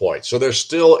at this point. So they're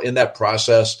still in that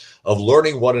process of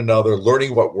learning one another,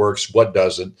 learning what works, what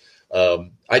doesn't.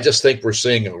 I just think we're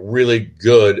seeing a really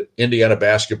good Indiana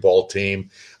basketball team,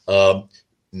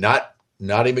 not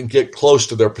even get close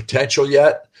to their potential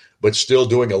yet, but still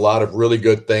doing a lot of really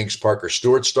good things. Parker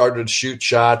Stewart started to shoot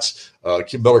shots.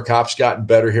 Miller Kopp's gotten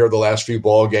better here the last few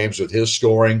ball games with his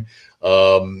scoring.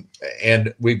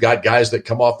 And we've got guys that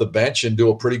come off the bench and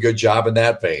do a pretty good job in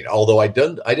that vein. Although I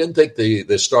didn't think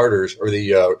the starters or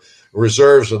the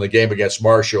reserves in the game against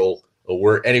Marshall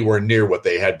were anywhere near what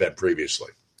they had been previously.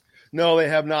 No, they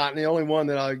have not. And the only one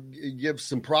that I give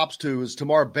some props to is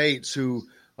Tamar Bates, who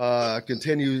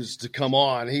continues to come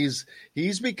on. He's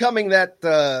becoming that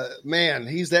man.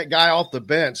 He's that guy off the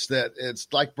bench that it's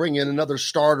like bringing another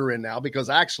starter in now, because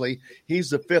actually he's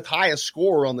the 5th highest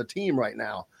scorer on the team right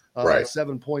now, right.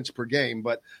 7 points per game.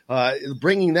 But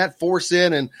bringing that force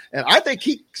in, and I think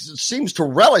he seems to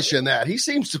relish in that. He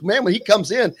seems to, man, when he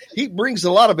comes in, he brings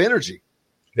a lot of energy.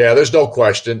 Yeah, there's no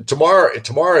question. Tamar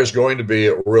is going to be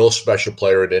a real special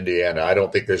player at Indiana. I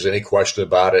don't think there's any question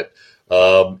about it.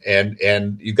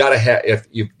 And you've got to have, if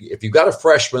you've got a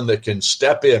freshman that can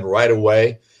step in right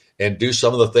away and do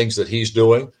some of the things that he's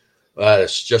doing,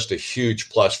 it's just a huge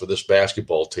plus for this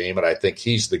basketball team. And I think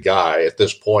he's the guy at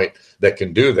this point that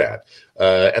can do that.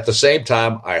 At the same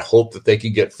time, I hope that they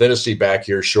can get Finney back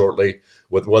here shortly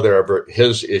with whatever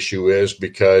his issue is,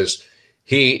 because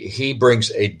he brings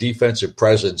a defensive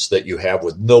presence that you have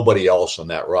with nobody else on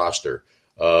that roster.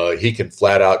 He can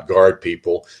flat out guard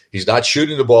people. He's not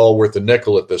shooting the ball worth a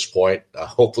nickel at this point.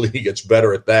 Hopefully he gets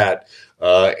better at that.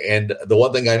 And the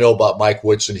one thing I know about Mike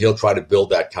Woodson, he'll try to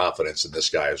build that confidence in this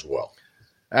guy as well.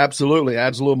 Absolutely.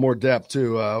 Adds a little more depth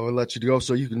too. We'll let you go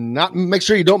so you can not make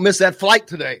sure you don't miss that flight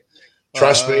today.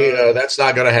 Trust me, that's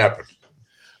not going to happen.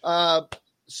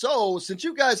 So since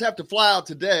you guys have to fly out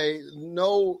today,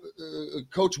 no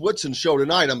Coach Woodson show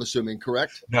tonight, I'm assuming,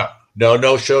 correct?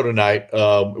 No show tonight.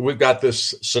 We've got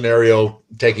this scenario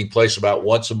taking place about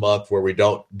once a month where we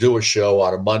don't do a show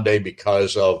on a Monday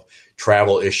because of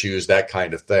travel issues, that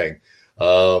kind of thing.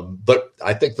 But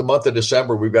I think the month of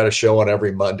December, we've got a show on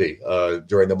every Monday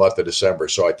during the month of December.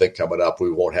 So I think coming up,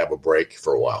 we won't have a break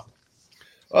for a while.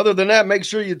 Other than that, make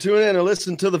sure you tune in and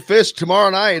listen to The Fish tomorrow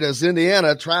night as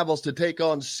Indiana travels to take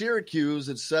on Syracuse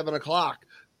at 7 o'clock.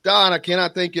 Don, I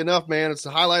cannot thank you enough, man. It's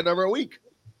the highlight of our week.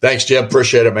 Thanks, Jim.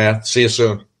 Appreciate it, man. See you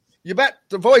soon. You bet.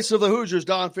 The voice of the Hoosiers,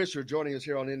 Don Fisher, joining us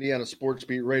here on Indiana Sports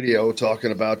Beat Radio,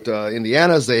 talking about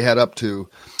Indiana as they head up to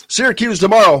Syracuse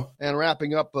tomorrow and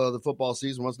wrapping up the football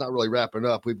season. Well, it's not really wrapping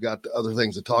up. We've got other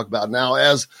things to talk about now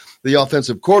as the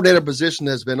offensive coordinator position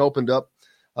has been opened up.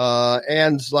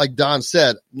 And like Don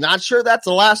said, not sure that's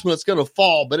the last one that's going to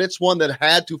fall, but it's one that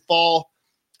had to fall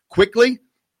quickly.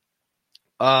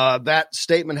 That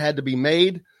statement had to be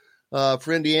made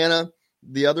for Indiana.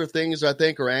 The other things I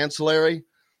think are ancillary.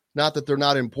 Not that they're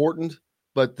not important,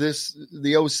 but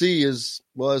the OC is,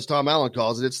 well, as Tom Allen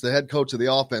calls it, it's the head coach of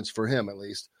the offense for him at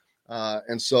least.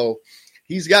 And so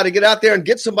he's got to get out there and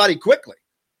get somebody quickly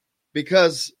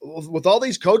because with all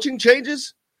these coaching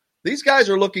changes, these guys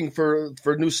are looking for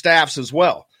new staffs as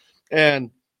well.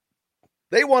 And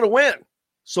they want to win.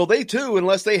 So they too,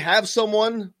 unless they have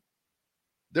someone,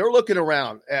 they're looking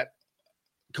around at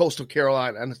Coastal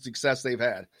Carolina and the success they've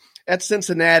had, at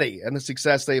Cincinnati and the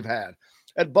success they've had,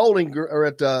 at Bowling or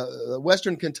at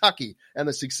Western Kentucky and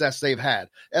the success they've had,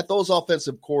 at those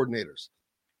offensive coordinators.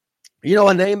 You know,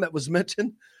 a name that was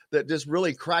mentioned that just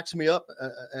really cracks me up,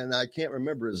 and I can't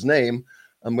remember his name.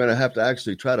 I'm going to have to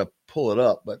actually try to pull it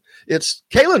up, but it's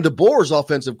Kalen DeBoer's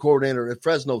offensive coordinator at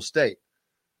Fresno State.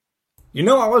 You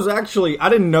know, I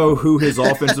didn't know who his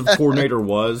offensive coordinator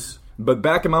was, but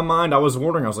back in my mind, I was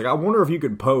wondering, I wonder if you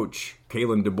could poach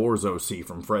Kalen DeBoer's OC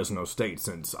from Fresno State,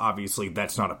 since obviously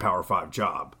that's not a Power 5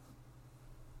 job.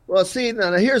 Well, see,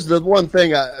 now here's the one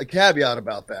thing, a caveat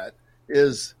about that,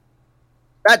 is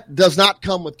that does not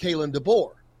come with Kalen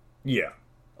DeBoer. Yeah.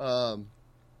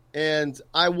 And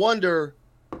I wonder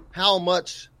how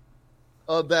much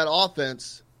of that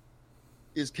offense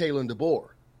is Kalen DeBoer.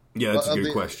 Yeah, that's a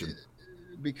good question.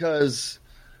 Because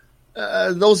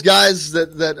those guys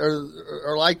that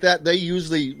are like that, they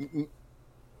usually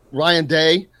Ryan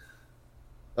Day,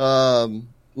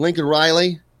 Lincoln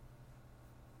Riley.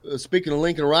 Speaking of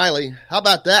Lincoln Riley, how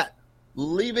about that?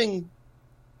 Leaving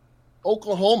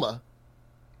Oklahoma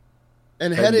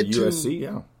and headed to USC.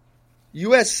 Yeah,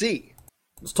 USC.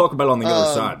 Let's talk about it on the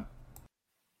other side.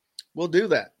 We'll do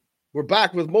that. We're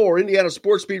back with more Indiana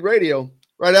Sports Beat Radio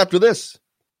right after this.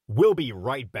 We'll be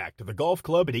right back to the Golf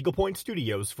Club at Eagle Point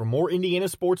Studios for more Indiana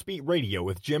Sports Beat Radio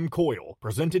with Jim Coyle,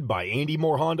 presented by Andy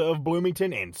Moore Honda of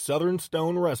Bloomington and Southern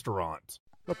Stone Restaurant.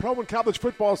 The pro and college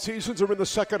football seasons are in the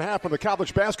second half, and the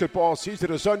college basketball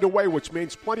season is underway, which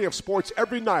means plenty of sports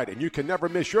every night, and you can never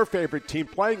miss your favorite team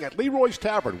playing at Leroy's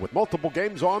Tavern with multiple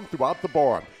games on throughout the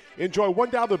bar. Enjoy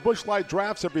 $1 Busch Light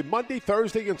drafts every Monday,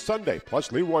 Thursday, and Sunday.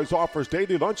 Plus, Leroy's offers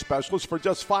daily lunch specials for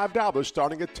just $5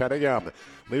 starting at 10 a.m.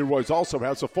 Leroy's also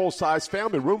has a full-size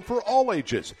family room for all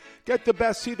ages. Get the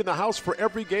best seat in the house for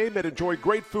every game and enjoy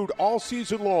great food all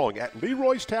season long at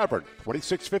Leroy's Tavern,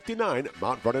 2659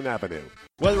 Mount Vernon Avenue.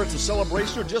 Whether it's a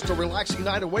celebration or just a relaxing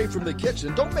night away from the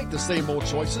kitchen, don't make the same old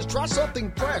choices. Try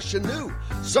something fresh and new.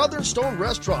 Southern Stone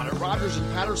Restaurant at Rogers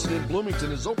and Patterson in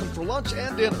Bloomington is open for lunch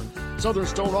and dinner. Southern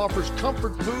Stone offers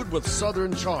comfort food with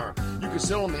Southern charm. You can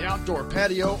sit on the outdoor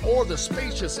patio or the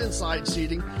spacious inside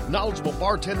seating, knowledgeable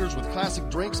bartenders with classic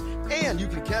drinks, and you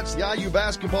can catch the IU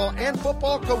basketball and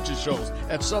football coaches shows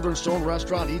at Southern Stone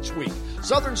Restaurant each week.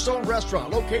 Southern Stone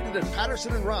Restaurant, located at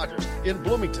Patterson and Rogers in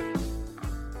Bloomington.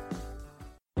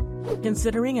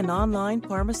 Considering an online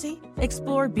pharmacy?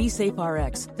 Explore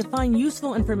BeSafeRx to find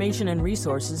useful information and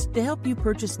resources to help you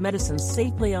purchase medicines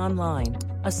safely online.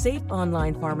 A safe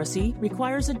online pharmacy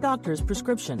requires a doctor's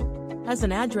prescription, has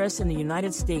an address in the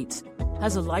United States,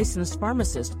 has a licensed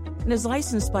pharmacist, and is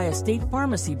licensed by a state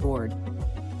pharmacy board.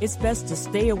 It's best to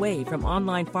stay away from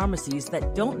online pharmacies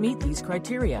that don't meet these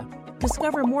criteria.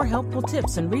 Discover more helpful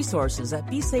tips and resources at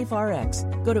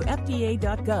BeSafeRx. Go to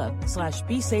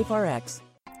fda.gov/BeSafeRx.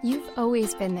 You've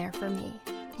always been there for me.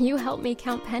 You helped me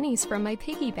count pennies from my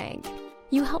piggy bank.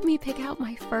 You helped me pick out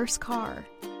my first car.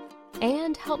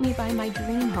 And helped me buy my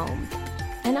dream home.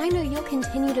 And I know you'll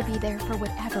continue to be there for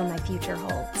whatever my future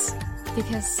holds.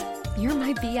 Because you're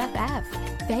my BFF.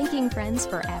 Banking friends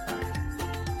forever.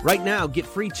 Right now, get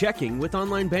free checking with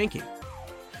online banking.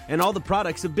 And all the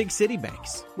products of big city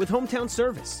banks with hometown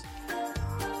service.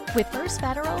 With First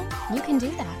Federal, you can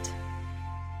do that.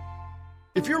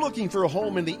 If you're looking for a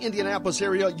home in the Indianapolis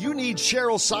area, you need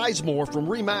Cheryl Sizemore from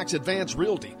RE/MAX Advanced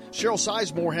Realty. Cheryl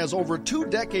Sizemore has over 2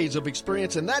 decades of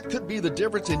experience, and that could be the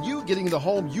difference in you getting the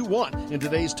home you want in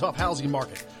today's tough housing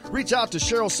market. Reach out to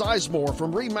Cheryl Sizemore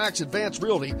from RE/MAX Advanced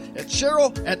Realty at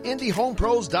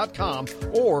Cheryl@IndyHomePros.com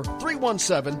or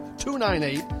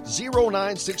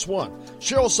 317-298-0961.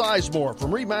 Cheryl Sizemore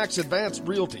from RE/MAX Advanced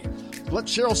Realty. Let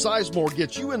Cheryl Sizemore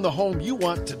get you in the home you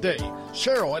want today.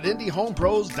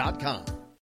 Cheryl@IndyHomePros.com.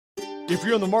 If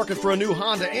you're in the market for a new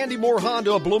Honda, Andy Moore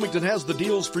Honda of Bloomington has the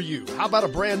deals for you. How about a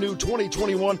brand new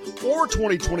 2021 or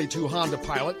 2022 Honda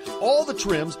Pilot? All the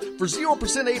trims for 0%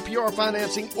 APR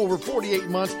financing over 48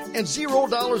 months and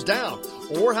 $0 down.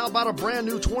 Or how about a brand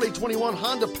new 2021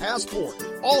 Honda Passport?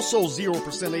 Also 0%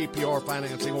 APR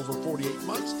financing over 48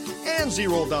 months and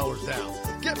 $0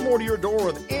 down. Get more to your door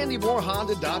with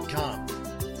AndyMooreHonda.com.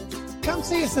 Come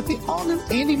see us at the all-new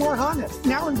Andy Moore Honda,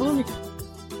 now in Bloomington.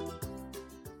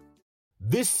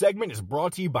 This segment is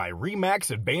brought to you by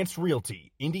RE/MAX Advanced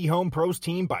Realty, Indy Home Pros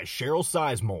team by Cheryl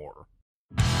Sizemore.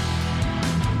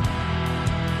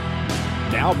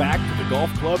 Now back to the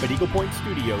Golf Club at Eagle Point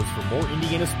Studios for more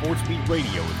Indiana Sports Beat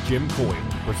Radio with Jim Coyle,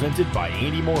 presented by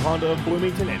Andy Moore Honda of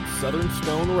Bloomington and Southern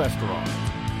Stone Restaurant.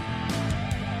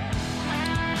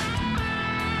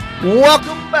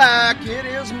 Welcome back. It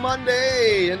is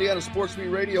Monday. Indiana Sports Beat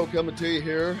Radio coming to you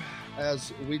here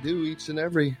as we do each and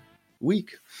every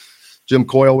week. Jim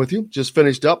Coyle with you. Just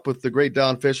finished up with the great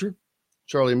Don Fisher.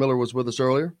 Charlie Miller was with us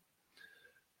earlier.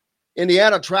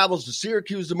 Indiana travels to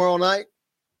Syracuse tomorrow night.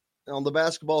 On the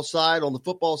basketball side, on the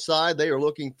football side, they are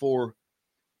looking for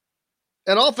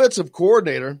an offensive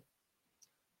coordinator.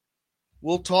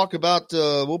 We'll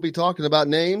be talking about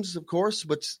names, of course,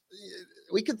 but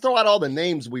we can throw out all the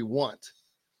names we want.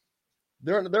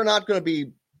 They're not going to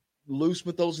be loose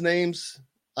with those names,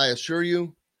 I assure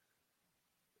you.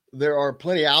 There are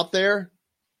plenty out there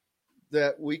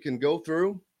that we can go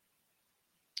through.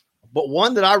 But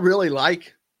one that I really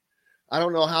like, I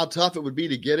don't know how tough it would be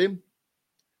to get him,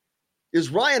 is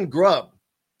Ryan Grubb.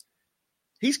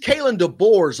 He's Kalen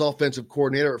DeBoer's offensive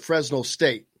coordinator at Fresno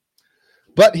State.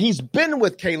 But he's been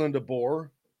with Kalen DeBoer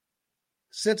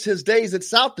since his days at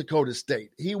South Dakota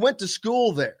State. He went to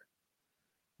school there.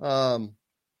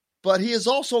 But he has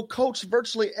also coached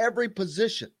virtually every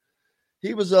position.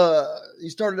 He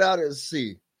started out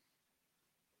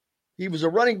he was a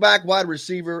running back, wide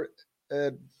receiver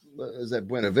at,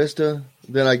 Buena Vista?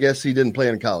 Then I guess he didn't play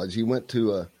in college. He went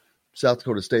to South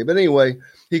Dakota State. But anyway,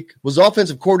 he was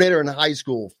offensive coordinator in high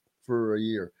school for a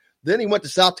year. Then he went to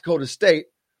South Dakota State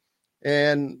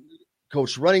and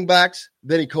coached running backs.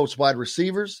 Then he coached wide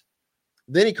receivers.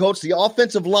 Then he coached the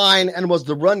offensive line and was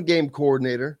the run game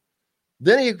coordinator.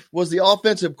 Then he was the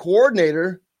offensive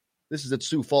coordinator. This is at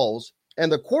Sioux Falls. And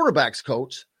the quarterback's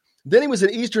coach. Then he was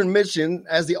at Eastern Michigan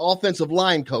as the offensive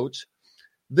line coach.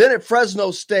 Then at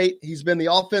Fresno State, he's been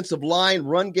the offensive line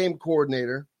run game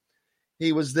coordinator.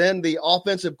 He was then the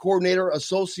offensive coordinator,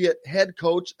 associate head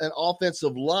coach, and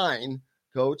offensive line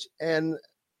coach. And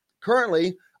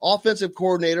currently, offensive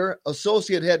coordinator,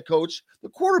 associate head coach, the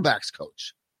quarterback's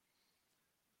coach.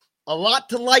 A lot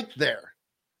to like there.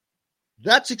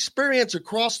 That's experience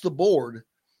across the board.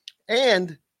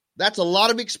 And that's a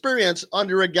lot of experience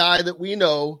under a guy that we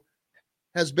know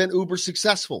has been uber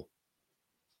successful.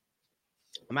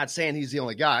 I'm not saying he's the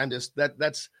only guy. I'm just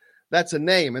that's a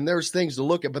name, and there's things to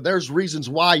look at, but there's reasons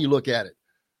why you look at it.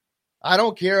 I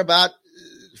don't care about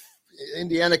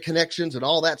Indiana connections and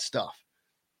all that stuff.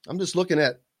 I'm just looking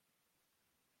at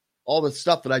all the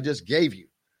stuff that I just gave you,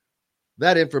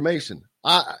 that information.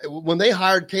 When they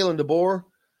hired Kalen DeBoer,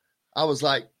 I was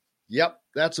like, yep,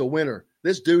 that's a winner.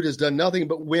 This dude has done nothing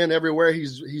but win everywhere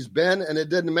he's been, and it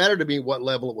didn't matter to me what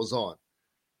level it was on.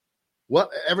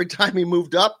 Every time he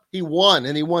moved up, he won,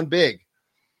 and he won big.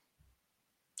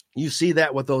 You see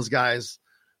that with those guys,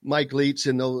 Mike Leach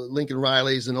and those Lincoln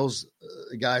Rileys and those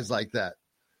guys like that.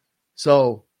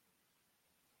 So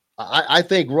I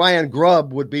think Ryan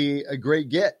Grubb would be a great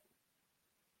get.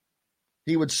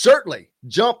 He would certainly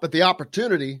jump at the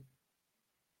opportunity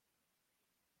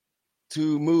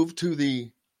to move to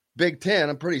the Big Ten.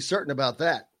 I'm pretty certain about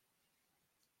that.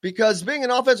 Because being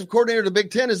an offensive coordinator of the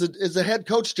Big Ten is a head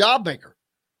coach job maker.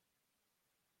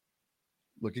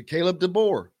 Look at Caleb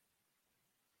DeBoer.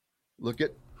 Look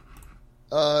at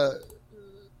Mr.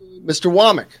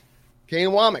 Womack, Kane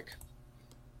Womack.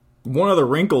 One other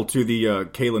wrinkle to the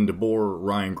Kalen DeBoer,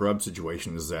 Ryan Grubb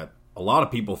situation is that a lot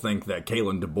of people think that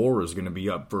Kalen DeBoer is going to be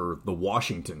up for the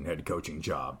Washington head coaching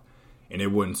job. And it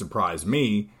wouldn't surprise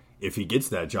me if he gets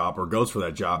that job or goes for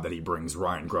that job that he brings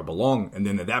Ryan Grubb along. And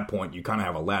then at that point, you kind of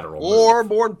have a lateral Or,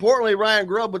 move. more importantly, Ryan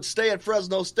Grubb would stay at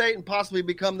Fresno State and possibly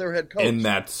become their head coach. And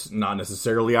that's not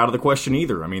necessarily out of the question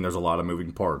either. I mean, there's a lot of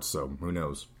moving parts, so who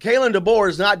knows? Kalen DeBoer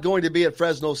is not going to be at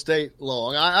Fresno State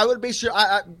long. I would be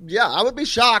I would be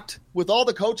shocked with all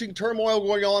the coaching turmoil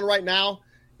going on right now.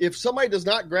 If somebody does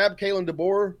not grab Kalen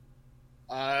DeBoer,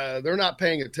 they're not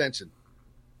paying attention.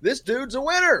 This dude's a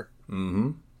winner.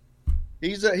 Mm-hmm.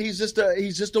 He's just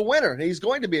a winner. He's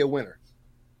going to be a winner.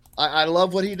 I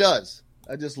love what he does.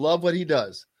 I just love what he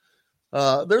does.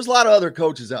 There's a lot of other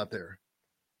coaches out there,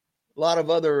 a lot of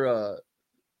other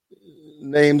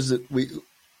names that we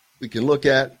can look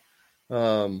at.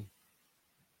 I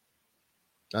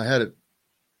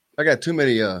got too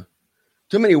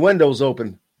many windows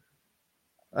open.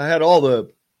 I had all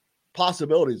the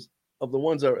possibilities of the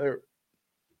ones that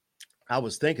I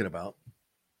was thinking about,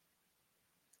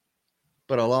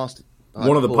 but I lost it.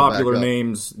 One of the popular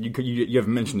names, you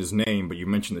haven't mentioned his name, but you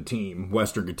mentioned the team,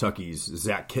 Western Kentucky's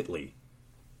Zach Kittley.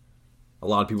 A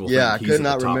lot of people think he's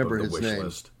at the top of the wish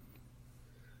list.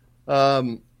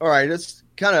 All right, it's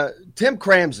kind of Tim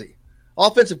Cramsey,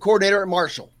 offensive coordinator at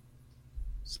Marshall.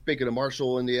 Speaking of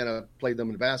Marshall, Indiana played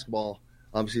them in basketball,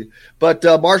 obviously. But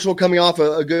Marshall coming off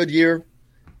a good year.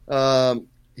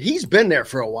 He's been there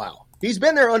for a while. He's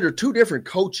been there under two different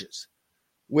coaches,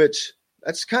 which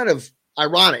that's kind of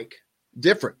ironic,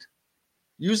 different.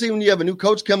 Usually when you have a new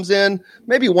coach comes in,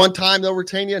 maybe one time they'll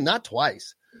retain you, not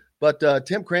twice. But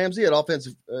Tim Cramsey at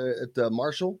offensive at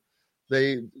Marshall,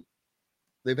 they've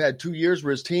had 2 years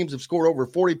where his teams have scored over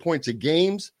 40 points a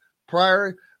game.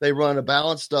 Prior, they run a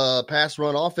balanced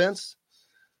pass-run offense.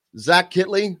 Zach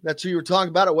Kittley, that's who you were talking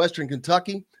about at Western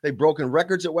Kentucky. They've broken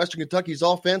records at Western Kentucky's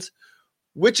offense,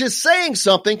 which is saying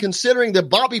something considering that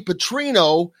Bobby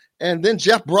Petrino and then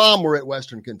Jeff Brom were at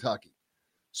Western Kentucky.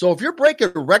 So if you're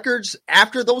breaking records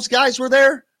after those guys were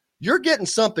there, you're getting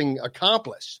something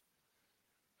accomplished.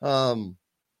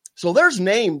 So there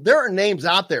are names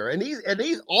out there, and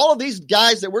all of these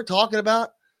guys that we're talking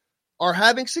about are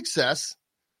having success,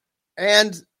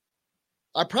 and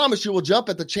I promise you will jump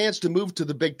at the chance to move to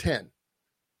the Big Ten.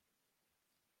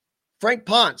 Frank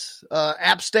Ponce,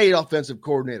 App State offensive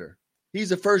coordinator.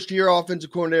 He's a first-year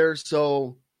offensive coordinator,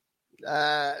 so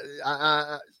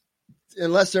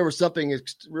unless there was something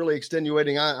really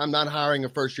extenuating, I'm not hiring a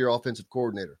first-year offensive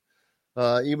coordinator,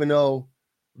 even though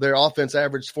their offense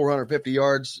averaged 450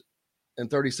 yards and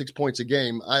 36 points a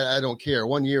game. I don't care.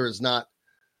 1 year is not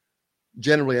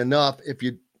generally enough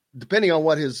depending on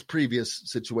what his previous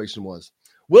situation was.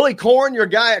 Willie Korn, your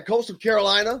guy at Coastal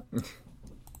Carolina,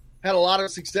 had a lot of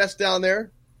success down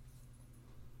there.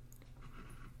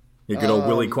 Yeah, good old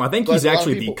Willie Korn. I think he's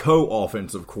actually the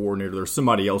co-offensive coordinator. There's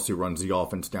somebody else who runs the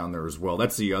offense down there as well.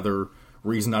 That's the other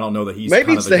reason I don't know that he's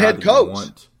maybe it's the head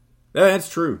coach. Yeah, that's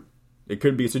true. It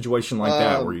could be a situation like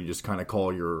that where you just kind of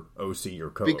call your OC your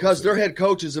coach. Because their head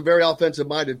coach is a very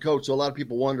offensive-minded coach, so a lot of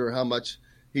people wonder how much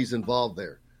he's involved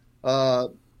there.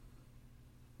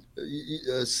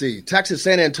 Let's see. Texas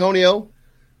San Antonio,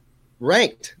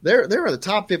 ranked. They're in the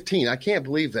top 15. I can't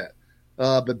believe that.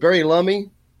 But Barry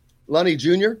Lunny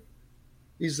Jr.,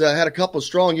 he's had a couple of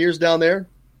strong years down there.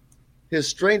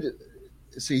 He's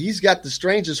got the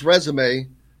strangest resume.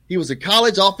 He was a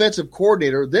college offensive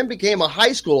coordinator, then became a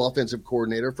high school offensive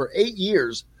coordinator for 8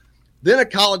 years, then a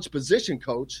college position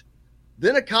coach,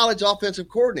 then a college offensive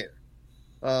coordinator.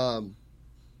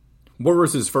 Where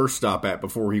was his first stop at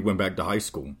before he went back to high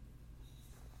school?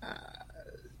 I'd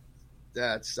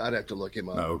have to look him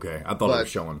up. Oh, okay. I thought it was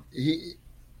showing.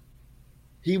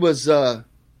 He was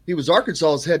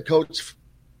Arkansas's head coach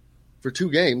for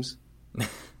 2 games.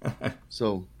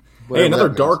 So, hey, another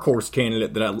dark horse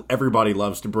candidate that everybody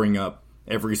loves to bring up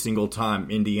every single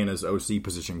time Indiana's OC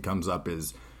position comes up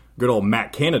is good old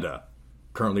Matt Canada,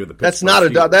 currently with the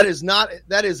Pittsburgh Steelers.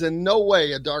 That is in no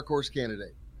way a dark horse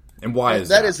candidate. And why is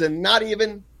that? That is not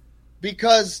even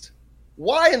because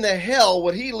why in the hell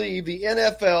would he leave the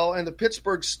NFL and the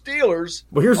Pittsburgh Steelers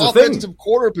offensive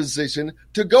coordinator position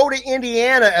to go to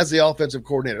Indiana as the offensive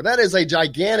coordinator? That is a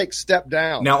gigantic step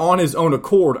down. Now, on his own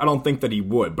accord, I don't think that he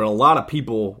would, but a lot of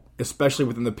people, especially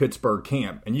within the Pittsburgh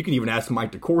camp, and you can even ask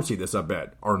Mike DeCourcy this, I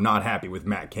bet, are not happy with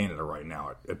Matt Canada right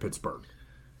now at Pittsburgh.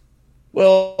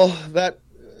 Well, that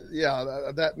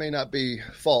may not be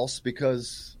false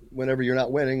because whenever you're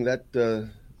not winning,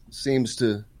 that seems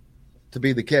to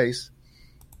be the case.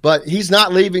 But he's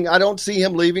not leaving. I don't see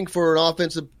him leaving for an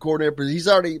offensive coordinator. He's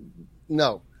already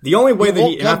no. The only way that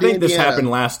and I think this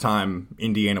happened last time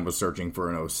Indiana was searching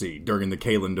for an OC during the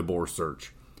Kalen DeBoer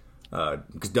search,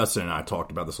 because Dustin and I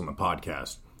talked about this on the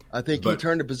podcast. I think he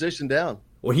turned the position down.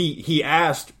 Well, he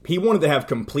wanted to have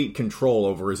complete control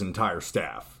over his entire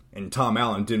staff, and Tom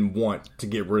Allen didn't want to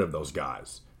get rid of those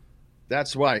guys.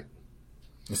 That's right.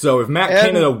 So if Matt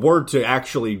Canada were to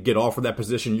actually get offered that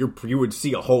position, you would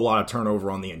see a whole lot of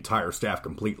turnover on the entire staff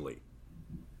completely.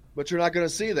 But you're not going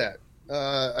to see that.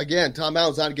 Again, Tom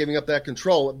Allen's not giving up that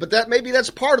control. But maybe that's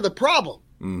part of the problem.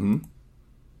 Mm-hmm.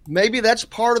 Maybe that's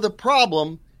part of the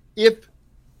problem. If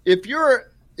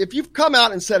you've come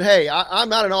out and said, hey, I'm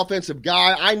not an offensive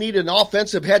guy, I need an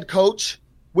offensive head coach,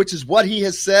 which is what he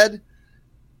has said,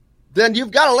 then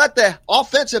you've got to let the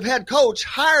offensive head coach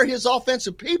hire his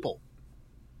offensive people.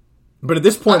 But at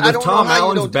this point, with Tom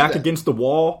Allen's back against the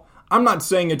wall, I'm not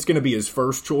saying it's going to be his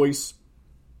first choice,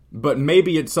 but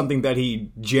maybe it's something that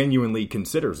he genuinely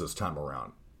considers this time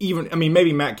around.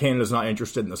 Maybe Matt Canada's not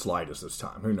interested in the slightest this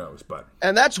time. Who knows?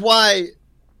 And that's why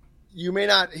you may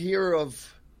not hear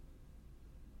of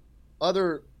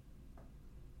other,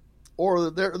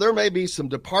 or there may be some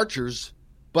departures,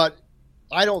 but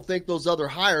I don't think those other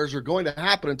hires are going to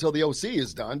happen until the OC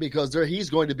is done, because he's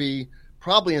going to be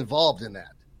probably involved in that.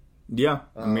 Yeah,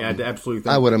 I absolutely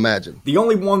think. I would imagine. The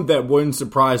only one that wouldn't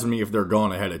surprise me if they're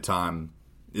gone ahead of time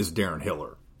is Darren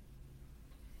Hiller.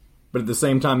 But at the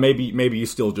same time, maybe you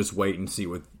still just wait and see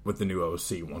what the new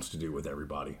OC wants to do with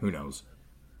everybody. Who knows?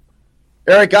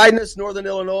 Eric Idness, Northern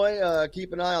Illinois.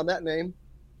 Keep an eye on that name.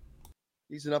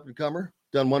 He's an up-and-comer.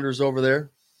 Done wonders over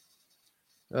there.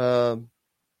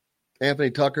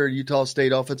 Anthony Tucker, Utah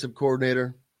State offensive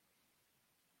coordinator.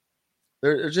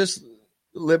 They're just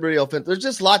Liberty offense. There's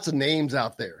just lots of names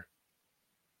out there.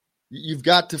 You've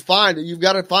got to find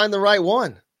the right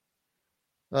one.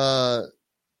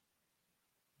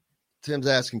 Tim's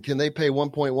asking, can they pay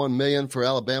 $1.1 million for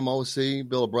Alabama OC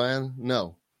Bill O'Brien?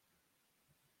 No.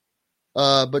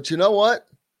 But you know what?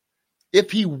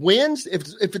 If he wins,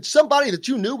 if it's somebody that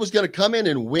you knew was going to come in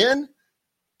and win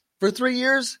for 3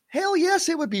 years, hell yes,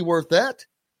 it would be worth that.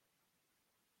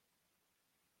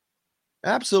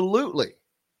 Absolutely.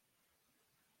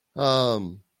 Yeah,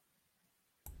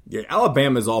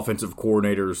 Alabama's offensive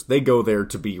coordinators, they go there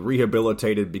to be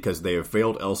rehabilitated because they have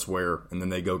failed elsewhere, and then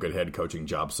they go get head coaching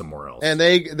jobs somewhere else. And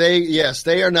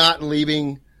they are not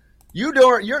leaving.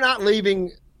 You're not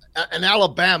leaving an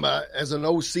Alabama as an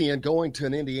OC and going to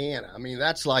an Indiana. I mean,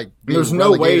 that's like there's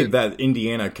no way that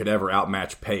Indiana could ever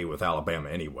outmatch pay with Alabama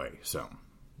anyway. So,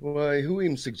 well, who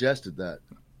even suggested that?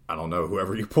 I don't know.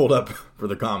 Whoever you pulled up for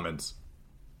the comments.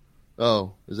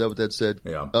 Oh, is that what that said?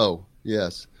 Yeah. Oh,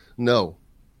 yes. No.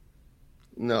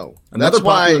 Another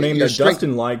popular name that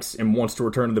Dustin likes and wants to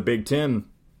return to the Big Ten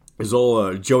is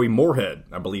old Joey Moorhead.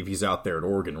 I believe he's out there at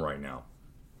Oregon right now.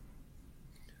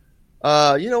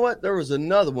 You know what? There was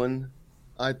another one,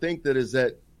 I think, that is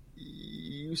at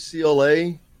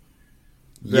UCLA.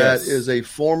 That is a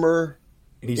former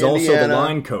He's Indiana also the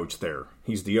line coach there.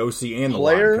 He's the OC and the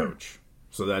line coach.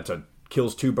 So that's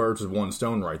kills two birds with one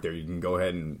stone right there. You can go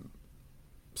ahead and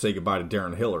say goodbye to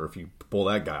Darren Hiller if you pull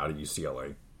that guy out of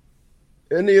UCLA.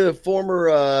 Isn't he a former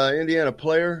Indiana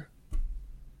player?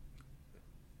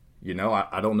 You know,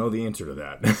 I don't know the answer to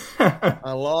that.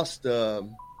 I lost the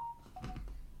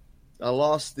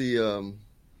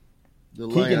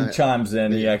Keegan chimes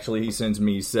in. He sends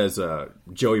me. He says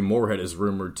Joey Moorhead is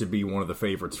rumored to be one of the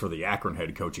favorites for the Akron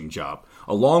head coaching job,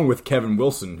 along with Kevin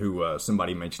Wilson, who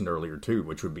somebody mentioned earlier too,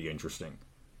 which would be interesting.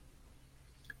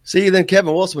 See, then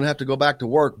Kevin Wilson would have to go back to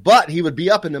work, but he would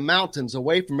be up in the mountains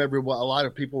away from a lot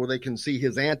of people where they can see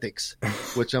his antics,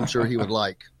 which I'm sure he would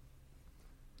like.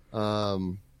 I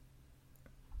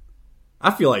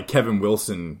feel like Kevin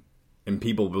Wilson, and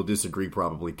people will disagree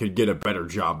probably, could get a better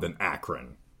job than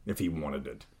Akron if he wanted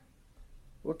it.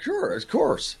 Well, sure, of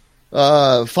course.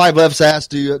 Five Left's asked,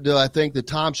 do I think that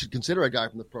Tom should consider a guy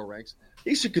from the pro ranks?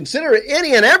 He should consider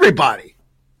any and everybody.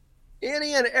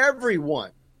 Any and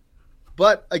everyone.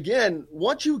 But again,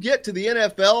 once you get to the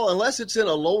NFL, unless it's in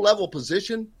a low-level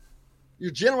position,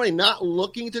 you're generally not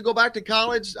looking to go back to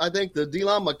college. I think the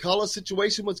Delon McCullough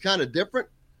situation was kind of different.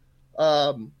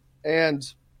 And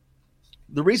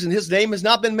the reason his name has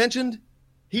not been mentioned,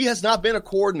 he has not been a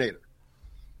coordinator.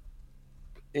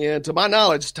 And to my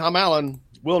knowledge, Tom Allen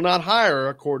will not hire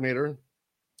a coordinator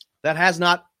that has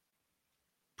not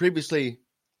previously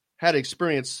had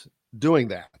experience doing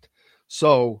that.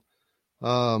 So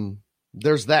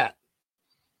there's that.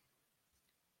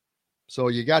 So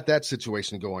you got that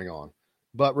situation going on.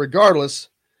 But regardless,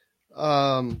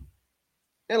 and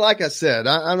like I said,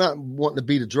 I'm not wanting to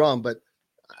beat a drum, but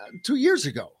 2 years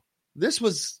ago, this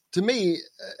was, to me,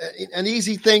 an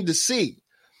easy thing to see.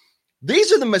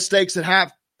 These are the mistakes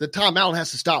that Tom Allen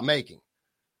has to stop making.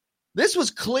 This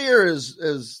was clear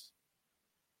as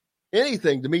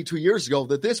anything to me 2 years ago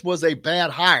that this was a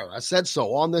bad hire. I said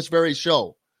so on this very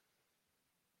show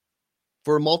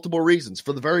for multiple reasons,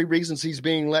 for the very reasons he's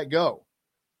being let go.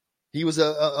 He was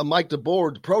a Mike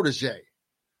DeBoer protege.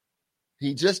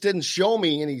 He just didn't show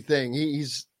me anything.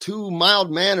 He's too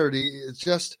mild-mannered. It's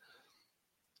just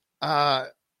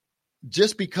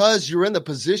because you're in the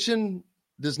position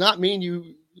does not mean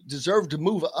you deserve to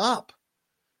move up.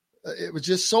 It was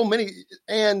just so many.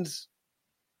 And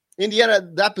Indiana,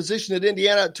 that position at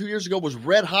Indiana 2 years ago was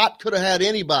red hot, could have had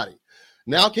anybody.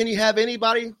 Now, can you have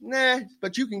anybody? Nah,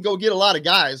 but you can go get a lot of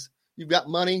guys. You've got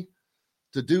money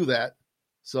to do that.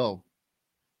 So,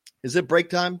 is it break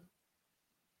time,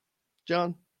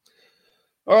 John?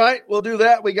 All right, we'll do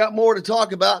that. We got more to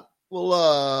talk about.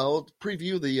 We'll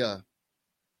preview the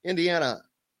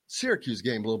Indiana-Syracuse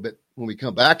game a little bit when we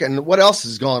come back. And what else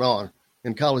has gone on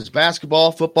in college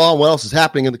basketball, football, and what else is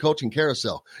happening in the coaching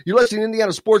carousel? You're listening to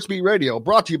Indiana Sports Beat Radio,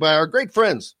 brought to you by our great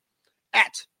friends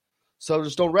at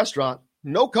Southern Stone Restaurant.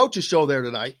 No coaches show there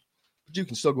tonight, but you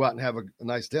can still go out and have a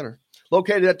nice dinner.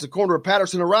 Located at the corner of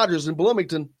Patterson and Rogers in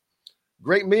Bloomington.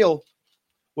 Great meal.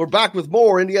 We're back with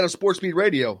more Indiana Sports Beat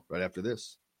Radio right after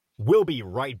this. We'll be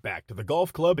right back to the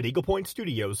Golf Club at Eagle Point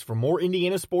Studios for more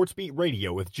Indiana Sports Beat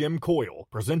Radio with Jim Coyle,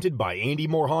 presented by Andy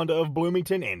Moore Honda of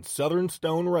Bloomington and Southern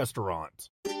Stone Restaurant.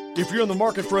 If you're in the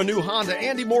market for a new Honda,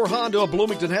 Andy Moore Honda of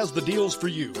Bloomington has the deals for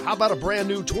you. How about a brand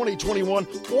new 2021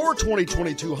 or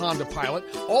 2022 Honda Pilot?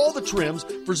 All the trims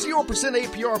for 0%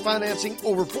 APR financing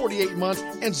over 48 months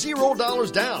and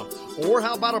 $0 down. Or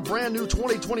how about a brand new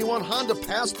 2021 Honda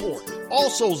Passport?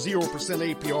 Also 0%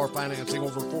 APR financing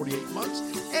over 48 months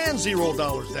and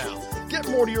 $0 down. Get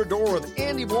more to your door with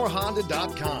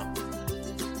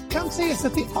AndyMooreHonda.com. Come see us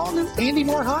at the all-new Andy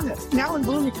Moore Honda, now in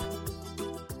Bloomington.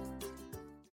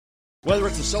 Whether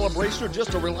it's a celebration or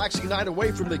just a relaxing night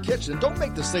away from the kitchen, don't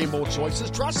make the same old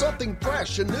choices. Try something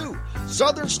fresh and new.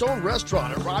 Southern Stone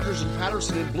Restaurant at Rogers and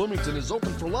Patterson in Bloomington is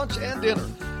open for lunch and dinner.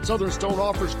 Southern Stone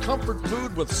offers comfort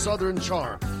food with Southern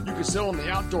charm. You can sit on the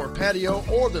outdoor patio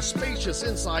or the spacious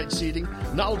inside seating,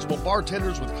 knowledgeable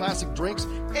bartenders with classic drinks,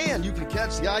 and you can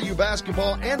catch the IU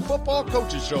basketball and football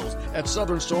coaches shows at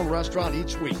Southern Stone Restaurant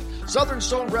each week. Southern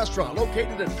Stone Restaurant,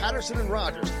 located at Patterson and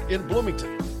Rogers in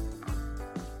Bloomington.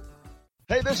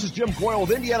 Hey, this is Jim Coyle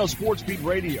with Indiana Sports Beat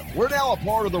Radio. We're now a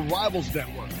part of the Rivals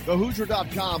Network.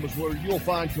 TheHoosier.com is where you'll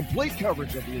find complete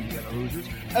coverage of the Indiana Hoosiers,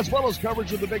 as well as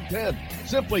coverage of the Big Ten.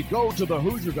 Simply go to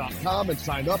TheHoosier.com and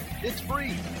sign up. It's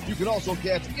free. You can also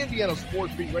catch Indiana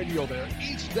Sports Beat Radio there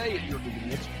each day at your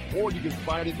convenience, or you can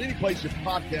find it any place you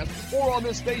podcast or on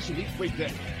this station each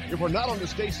weekday. If we're not on the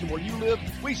station where you live,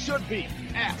 we should be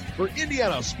for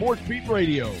Indiana Sports Beat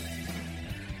Radio.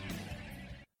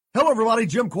 Hello, everybody.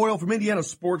 Jim Coyle from Indiana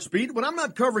Sports Beat. When I'm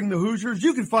not covering the Hoosiers,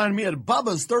 you can find me at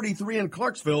Bubba's 33 in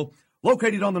Clarksville,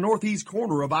 located on the northeast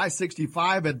corner of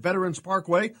I-65 at Veterans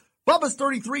Parkway. Bubba's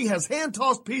 33 has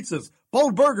hand-tossed pizzas,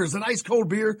 bold burgers, and ice-cold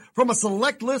beer from a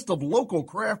select list of local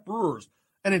craft brewers.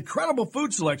 An incredible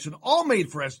food selection, all made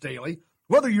fresh daily.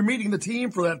 Whether you're meeting the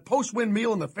team for that post-win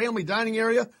meal in the family dining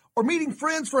area or meeting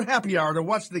friends for happy hour to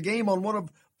watch the game on one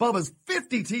of Bubba's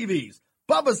 50 TVs.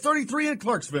 Bubba's 33 in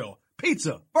Clarksville.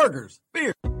 Pizza, burgers,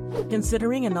 beer.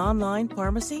 Considering an online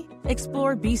pharmacy?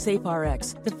 Explore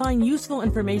BeSafeRx to find useful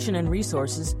information and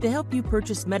resources to help you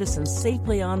purchase medicines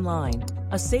safely online.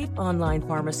 A safe online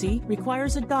pharmacy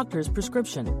requires a doctor's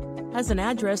prescription, has an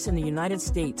address in the United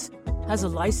States, has a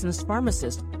licensed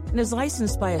pharmacist, and is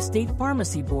licensed by a state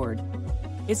pharmacy board.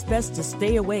 It's best to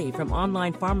stay away from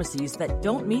online pharmacies that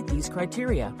don't meet these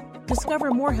criteria. Discover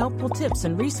more helpful tips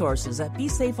and resources at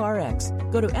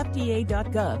BeSafeRx. Go to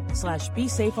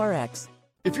fda.gov/BeSafeRx.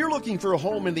 If you're looking for a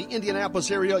home in the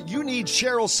Indianapolis area, you need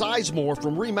Cheryl Sizemore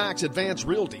from RE/MAX Advanced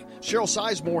Realty. Cheryl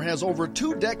Sizemore has over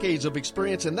 2 decades of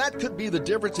experience, and that could be the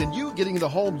difference in you getting the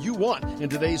home you want in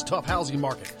today's tough housing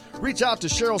market. Reach out to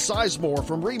Cheryl Sizemore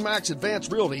from RE/MAX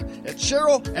Advanced Realty at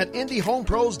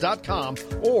Cheryl@IndyHomePros.com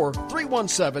or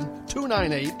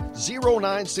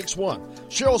 317-298-0961.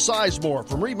 Cheryl Sizemore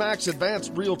from RE/MAX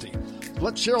Advanced Realty.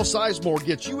 Let Cheryl Sizemore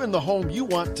get you in the home you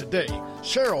want today.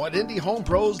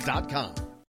 Cheryl@IndyHomePros.com.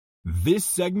 This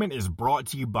segment is brought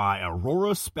to you by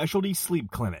Aurora Specialty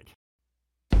Sleep Clinic.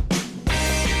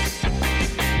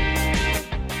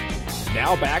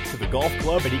 Now back to the Golf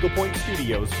Club at Eagle Point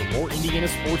Studios for more Indiana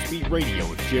Sports Beat Radio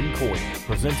with Jim Coyle,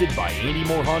 presented by Andy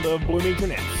Moore Honda of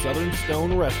Bloomington and Southern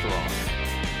Stone Restaurant.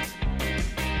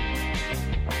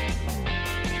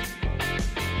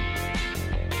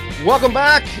 Welcome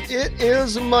back. It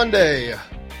is Monday.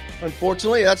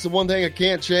 Unfortunately, that's the one thing I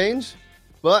can't change,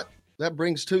 but that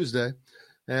brings Tuesday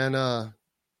and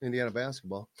Indiana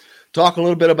basketball. Talk a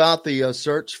little bit about the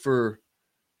search for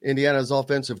Indiana's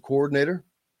offensive coordinator,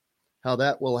 how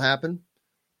that will happen.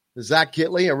 Zach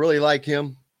Kittley, I really like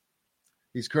him.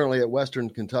 He's currently at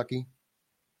Western Kentucky.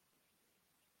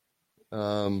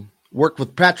 Worked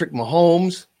with Patrick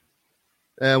Mahomes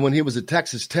when he was at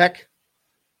Texas Tech.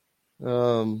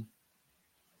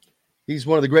 He's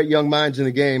one of the great young minds in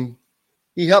the game.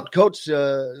 He helped coach,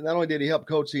 not only did he help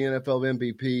coach the NFL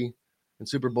MVP and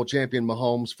Super Bowl champion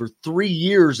Mahomes for 3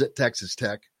 years at Texas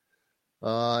Tech,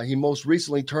 he most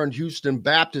recently turned Houston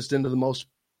Baptist into the most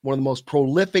one of the most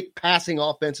prolific passing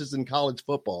offenses in college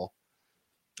football.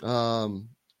 In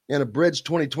a bridge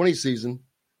 2020 season,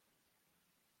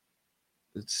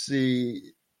 let's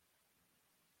see,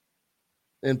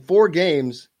 in 4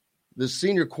 games, the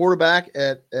senior quarterback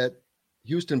at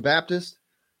Houston Baptist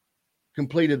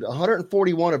completed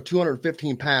 141 of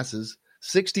 215 passes,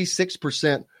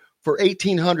 66% for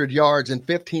 1,800 yards and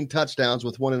 15 touchdowns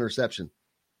with 1 interception.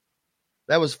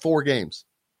 That was 4 games.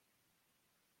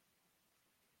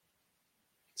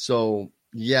 So,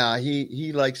 yeah,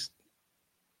 he likes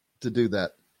to do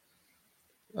that.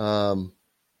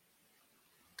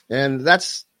 And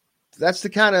that's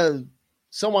the kind of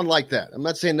someone like that. I'm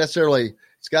not saying necessarily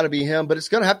it's got to be him, but it's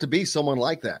going to have to be someone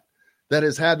like that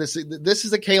has had this. This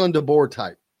is a Kalen DeBoer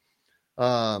type,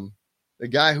 a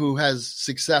guy who has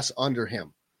success under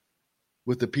him,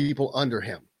 with the people under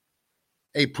him,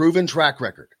 a proven track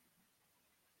record,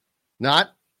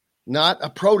 not a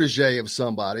protege of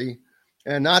somebody,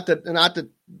 and not that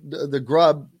the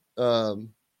grub out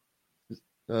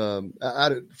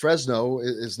at Fresno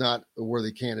is not a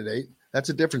worthy candidate. That's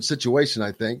a different situation,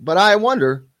 I think. But I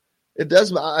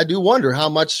do wonder how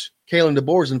much Kalen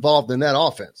DeBoer is involved in that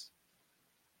offense.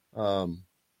 So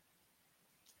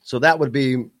that would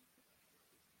be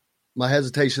my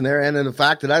hesitation there. And then the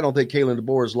fact that I don't think Kalen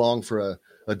DeBoer is long for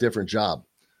a different job,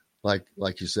 like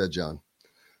you said, John.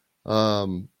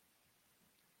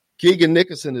 Keegan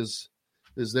Nickerson is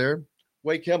there.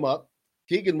 Wake him up.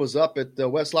 Keegan was up at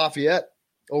West Lafayette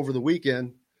over the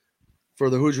weekend for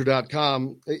the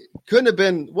Hoosier.com. It couldn't have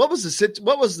been. What was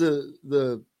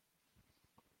the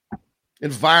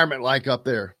environment like up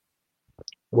there?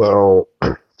 Well,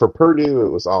 for Purdue, it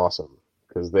was awesome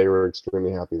because they were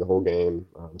extremely happy the whole game.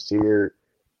 Senior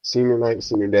night,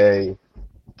 senior day.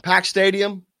 Packed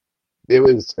stadium? It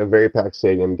was a very packed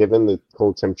stadium. Given the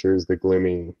cold temperatures, the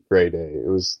gloomy gray day,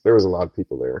 there was a lot of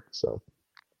people there. So,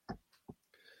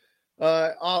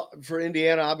 for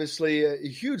Indiana, obviously a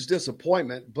huge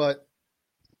disappointment, but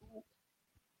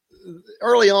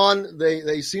early on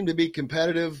they seemed to be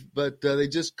competitive, but they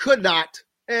just could not,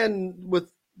 and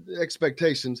with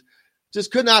expectations,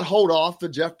 just could not hold off the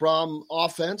Jeff Brom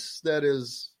offense that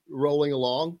is rolling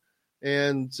along,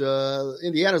 and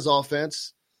Indiana's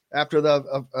offense after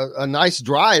a nice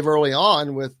drive early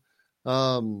on with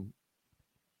why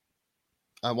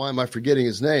am I forgetting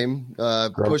his name?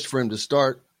 Push for him to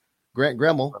start, Grant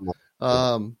Gremmel.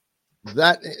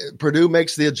 That Purdue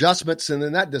makes the adjustments, and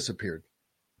then that disappeared.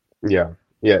 Yeah,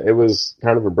 it was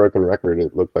kind of a broken record.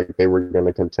 It looked like they were going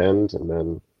to contend, and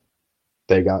then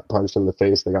they got punched in the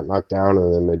face, they got knocked down,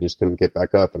 and then they just couldn't get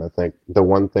back up. And I think the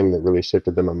one thing that really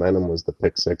shifted the momentum was the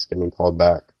pick six getting called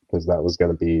back, because that was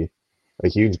going to be a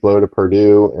huge blow to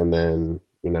Purdue. And then,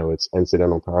 it's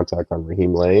incidental contact on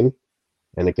Raheem Lane,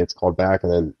 and it gets called back.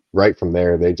 And then right from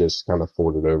there, they just kind of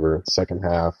folded over. Second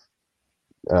half,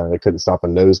 they couldn't stop a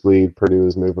nosebleed. Purdue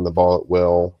was moving the ball at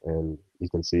will, and you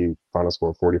can see final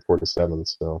score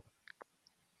 44-7. So.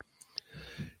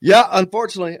 Yeah,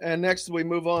 unfortunately. And next we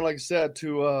move on, like I said,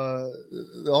 to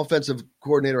the offensive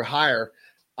coordinator hire.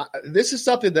 This is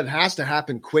something that has to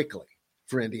happen quickly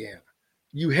for Indiana.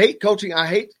 You hate coaching. I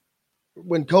hate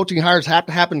when coaching hires have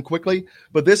to happen quickly,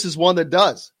 but this is one that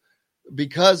does,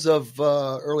 because of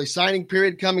early signing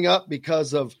period coming up,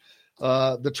 because of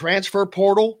the transfer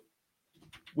portal.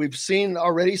 We've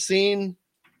already seen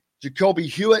Jacoby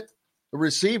Hewitt, the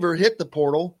receiver, hit the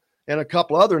portal, and a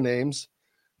couple other names.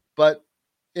 But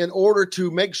in order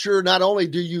to make sure not only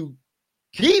do you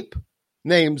keep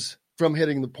names from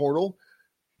hitting the portal,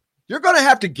 you're going to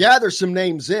have to gather some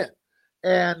names in.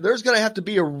 And there's going to have to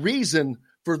be a reason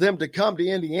for them to come to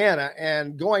Indiana,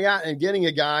 and going out and getting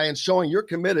a guy and showing you're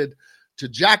committed to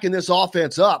jacking this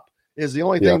offense up is the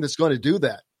only thing that's going to do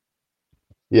that.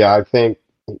 Yeah, I think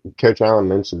Coach Allen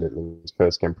mentioned it in his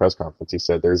post-game press conference. He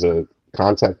said there's a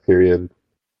contact period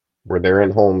where they're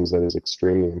in homes that is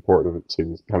extremely important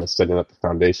to kind of setting up the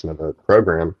foundation of a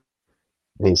program.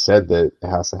 And he said that it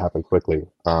has to happen quickly.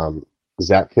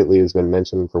 Zach Kitley has been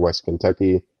mentioned for West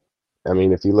Kentucky. I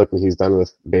mean, if you look what he's done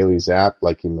with Bailey Zapp,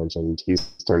 like you mentioned, he's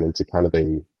turned into kind of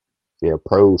a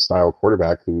pro-style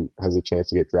quarterback who has a chance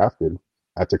to get drafted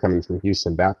after coming from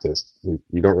Houston Baptist.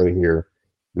 You don't really hear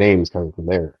names coming from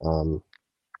there.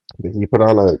 He put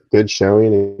on a good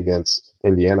showing against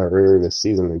Indiana earlier this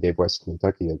season and gave West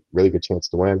Kentucky a really good chance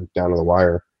to win down to the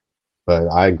wire. But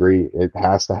I agree, it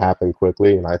has to happen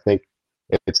quickly, and I think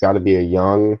it's got to be a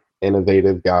young,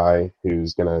 innovative guy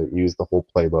who's going to use the whole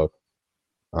playbook.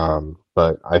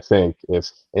 But I think if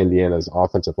Indiana's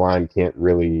offensive line can't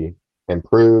really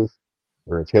improve,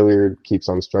 or if Hilliard keeps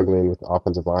on struggling with the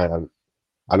offensive line,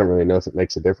 I don't really know if it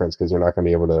makes a difference because you're not going to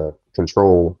be able to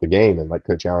control the game. And like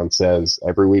Coach Allen says,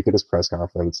 every week at his press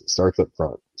conference, it starts up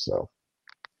front. So,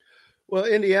 well,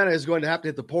 Indiana is going to have to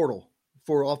hit the portal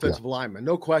for offensive linemen,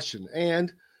 no question.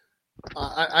 And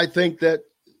I think that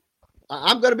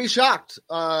I'm going to be shocked.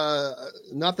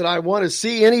 Not that I want to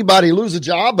see anybody lose a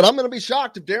job, but I'm going to be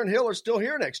shocked if Darren Hiller is still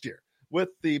here next year with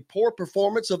the poor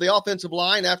performance of the offensive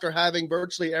line after having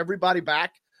virtually everybody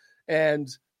back. And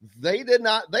they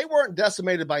weren't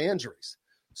decimated by injuries.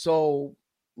 So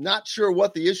not sure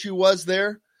what the issue was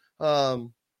there. But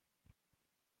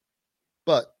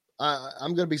I'm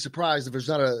going to be surprised if there's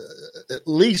not at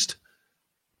least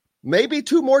maybe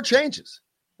 2 more changes.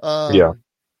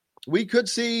 We could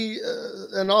see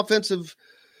the offensive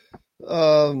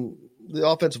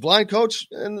line coach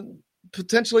and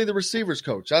potentially the receivers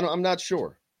coach. I'm not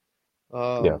sure.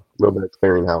 A little bit of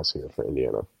clearinghouse here for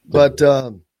Indiana. But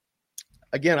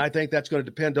again, I think that's going to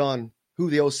depend on who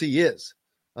the OC is.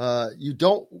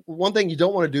 One thing you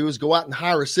don't want to do is go out and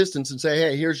hire assistants and say,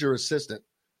 hey, here's your assistant,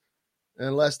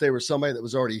 unless they were somebody that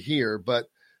was already here. But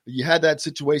you had that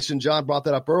situation. John brought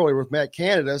that up earlier with Matt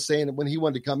Canada saying that when he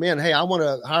wanted to come in, hey, I want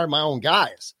to hire my own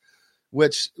guys,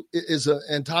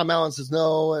 and Tom Allen says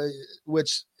no,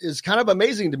 which is kind of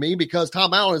amazing to me because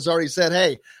Tom Allen has already said,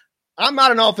 hey, I'm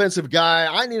not an offensive guy.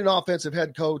 I need an offensive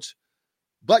head coach,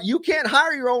 but you can't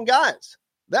hire your own guys.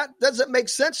 That doesn't make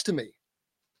sense to me.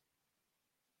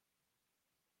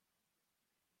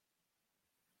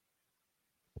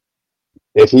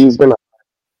 If he's going to,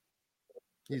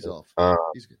 he's off.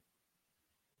 He's good.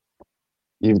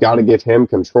 You've got to give him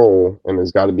control, and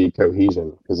there's got to be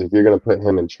cohesion. Because if you're going to put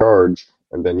him in charge,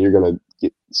 and then you're going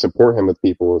to support him with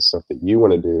people with stuff that you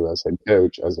want to do as head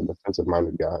coach, as a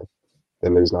defensive-minded guy,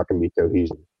 then there's not going to be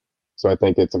cohesion. So I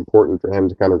think it's important for him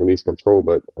to kind of release control,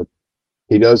 but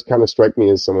he does kind of strike me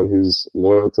as someone who's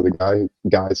loyal to the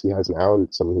guys he has now,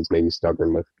 and someone who's maybe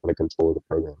stubborn with kind of control of the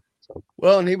program. So.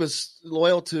 Well, and he was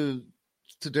loyal to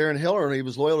Darren Hiller, and he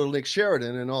was loyal to Nick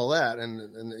Sheridan and all that,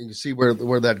 and you see where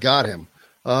that got him.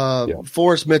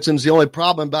 Forrest mentions the only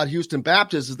problem about Houston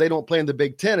Baptist is they don't play in the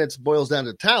Big Ten. It boils down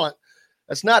to talent.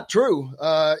 That's not true.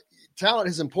 Talent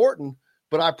is important,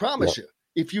 but I promise you,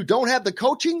 if you don't have the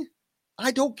coaching,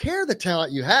 I don't care the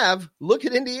talent you have. Look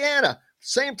at Indiana.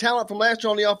 Same talent from last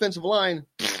year on the offensive line.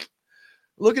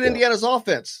 Look at Indiana's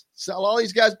offense. Sell all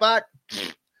these guys back.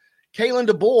 Kalen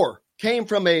DeBoer came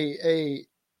from a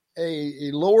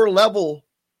lower level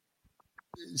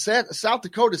South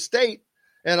Dakota State,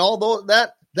 and although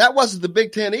that wasn't the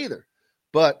Big Ten either,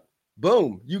 but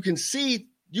boom, you can see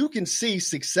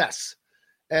success,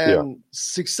 and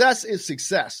success is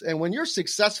success. And when you're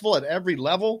successful at every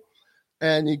level,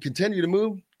 and you continue to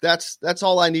move, that's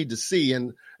all I need to see.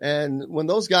 And when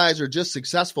those guys are just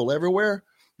successful everywhere,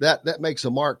 that makes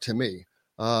a mark to me.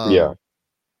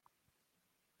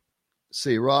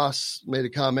 See, Ross made a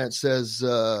comment, says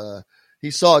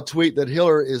he saw a tweet that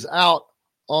Hiller is out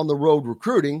on the road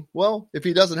recruiting. Well, if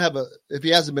he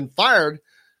hasn't been fired,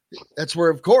 that's where,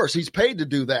 of course, he's paid to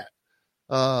do that.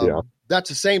 That's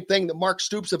the same thing that Mark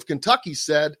Stoops of Kentucky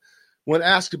said when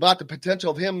asked about the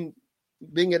potential of him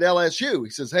being at LSU.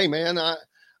 He says, hey, man,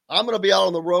 I'm going to be out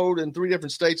on the road in 3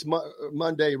 different states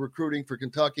Monday recruiting for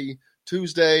Kentucky,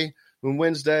 Tuesday and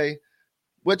Wednesday,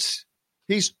 which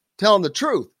he's telling the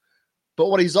truth. But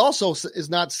what he's also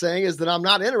is not saying is that I'm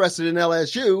not interested in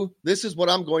LSU. This is what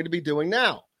I'm going to be doing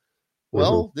now.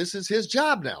 Well, this is his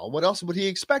job now. What else would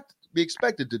he be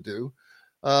expected to do?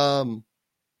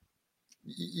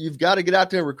 You've got to get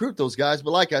out there and recruit those guys. But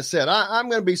like I said, I'm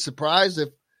going to be surprised if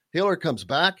Hiller comes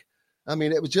back. I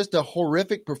mean, it was just a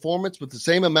horrific performance with the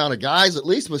same amount of guys. At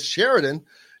least with Sheridan,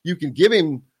 you can give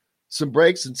him some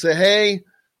breaks and say, hey,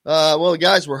 the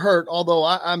guys were hurt. Although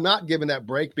I'm not giving that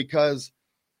break because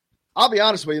I'll be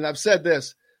honest with you, and I've said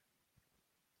this,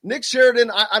 Nick Sheridan,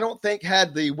 I don't think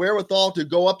had the wherewithal to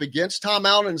go up against Tom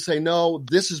Allen and say, no,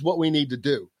 this is what we need to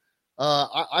do.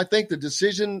 I think the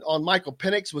decision on Michael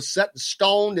Penix was set in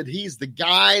stone that he's the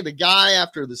guy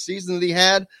after the season that he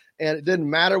had, and it didn't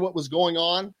matter what was going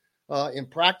on in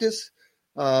practice.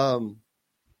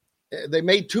 They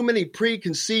made too many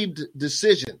preconceived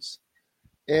decisions,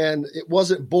 and it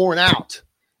wasn't borne out,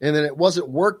 and then it wasn't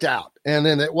worked out, and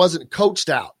then it wasn't coached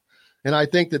out. And I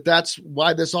think that's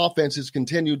why this offense has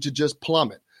continued to just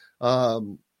plummet. I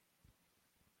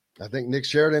think Nick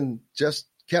Sheridan just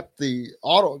kept the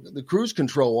cruise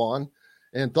control on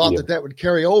and thought that would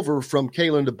carry over from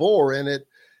Kalen DeBoer. And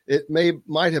it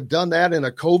might have done that in a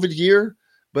COVID year,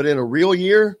 but in a real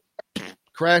year,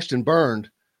 crashed and burned.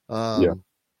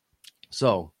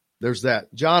 So there's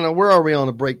that. John, where are we on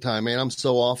a break time, man? I'm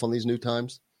so off on these new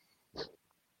times.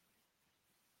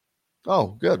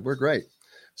 Oh, good. We're great.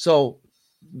 So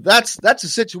that's the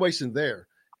situation there.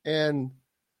 And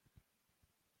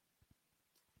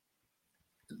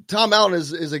Tom Allen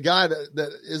is a guy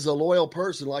that is a loyal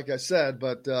person, like I said,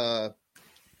 but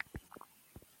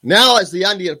now as the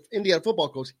Indiana football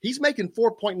coach, he's making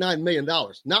 $4.9 million,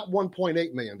 not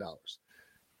 $1.8 million.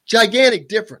 Gigantic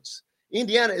difference.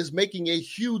 Indiana is making a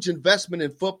huge investment in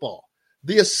football.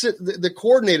 The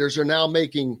coordinators are now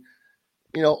making,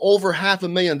 over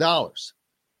 $500,000.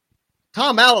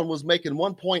 Tom Allen was making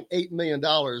 $1.8 million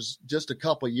just a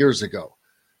couple of years ago.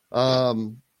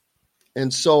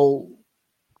 And so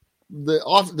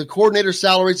the coordinator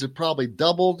salaries have probably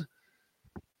doubled.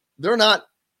 They're not.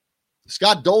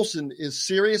 Scott Dolson is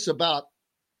serious about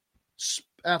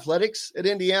athletics at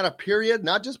Indiana, period,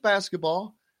 not just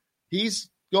basketball. He's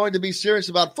going to be serious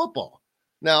about football.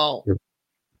 Now,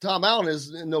 Tom Allen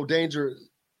is in no danger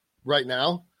right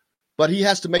now, but he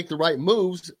has to make the right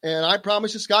moves. And I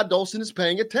promise you, Scott Dolson is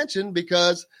paying attention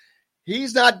because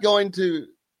Scott Dolson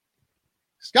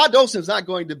is not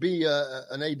going to be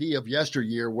an AD of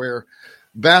yesteryear where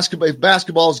if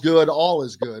basketball is good, all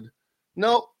is good.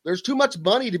 No, there's too much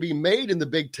money to be made in the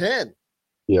Big Ten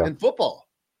in football.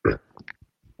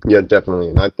 Yeah, definitely.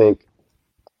 And I think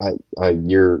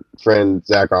your friend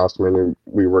Zach Osterman, who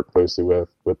we work closely with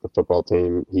the football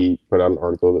team, he put out an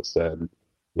article that said,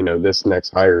 this next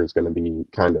hire is going to be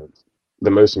kind of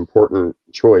the most important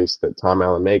choice that Tom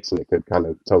Allen makes, and it could kind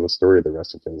of tell the story of the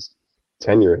rest of his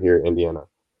tenure here at Indiana.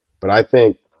 But I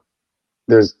think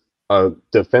there's a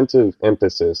defensive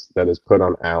emphasis that is put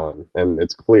on Allen, and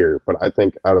it's clear. But I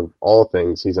think out of all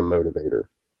things, he's a motivator,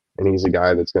 and he's a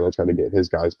guy that's going to try to get his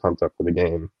guys pumped up for the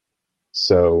game.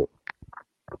 So,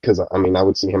 because, I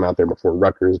would see him out there before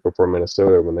Rutgers, before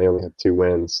Minnesota, when they only had 2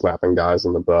 wins, slapping guys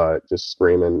in the butt, just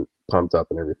screaming, pumped up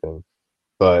and everything.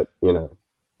 But,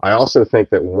 I also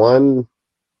think that one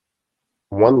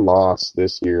loss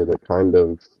this year that kind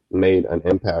of made an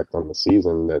impact on the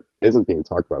season that isn't being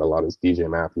talked about a lot is DJ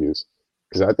Matthews,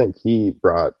 because I think he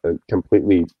brought a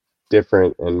completely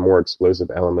different and more explosive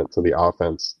element to the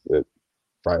offense that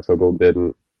Freifogel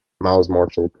didn't, Miles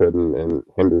Marshall couldn't, and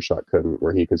Hendershot couldn't,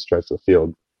 where he could stretch the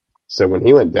field. So when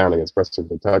he went down against Western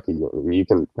Kentucky, you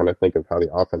can kind of think of how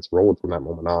the offense rolled from that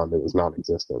moment on. It was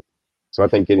non-existent. So I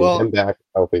think getting him back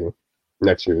healthy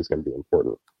next year is going to be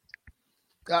important.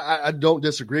 I don't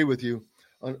disagree with you.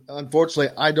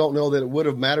 Unfortunately, I don't know that it would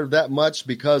have mattered that much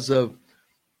because of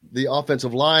the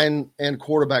offensive line and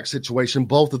quarterback situation,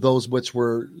 both of those which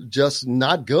were just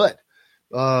not good.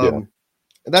 And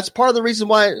that's part of the reason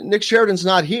why Nick Sheridan's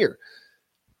not here.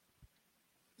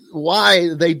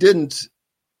 Why they didn't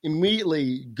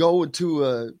immediately go into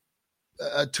a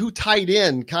too tight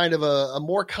end, kind of a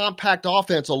more compact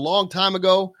offense a long time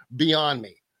ago, beyond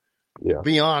me. Yeah.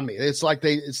 Beyond me. It's like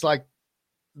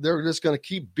they're just going to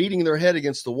keep beating their head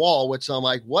against the wall, which I'm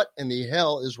like, what in the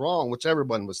hell is wrong? Which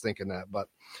everyone was thinking that. But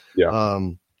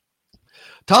Tom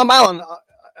Allen,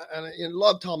 and I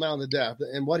love Tom Allen to death,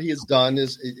 and what he has done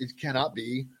it cannot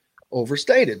be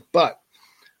overstated. But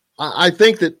I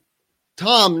think that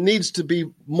Tom needs to be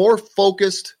more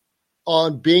focused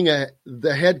on being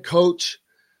the head coach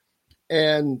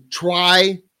and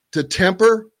try to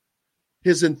temper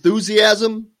his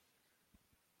enthusiasm.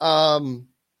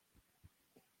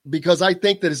 Because I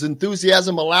think that his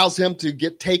enthusiasm allows him to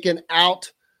get taken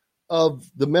out of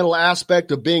the mental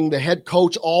aspect of being the head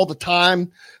coach all the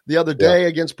time. The other day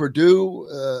against Purdue,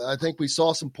 I think we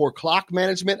saw some poor clock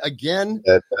management again.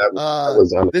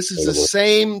 This is the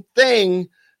same thing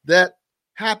that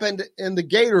happened in the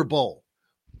Gator Bowl.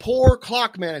 Poor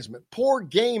clock management, poor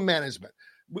game management.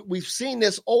 We've seen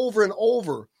this over and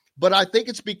over, but I think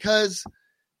it's because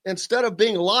instead of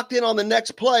being locked in on the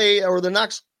next play or the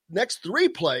next 3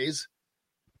 plays,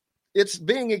 it's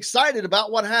being excited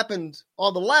about what happened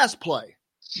on the last play.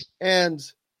 And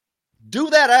do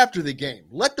that after the game.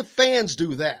 Let the fans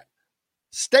do that.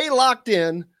 Stay locked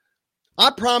in.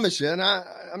 I promise you, and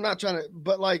I'm not trying to,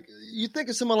 but like you think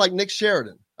of someone like Nick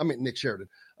Sheridan.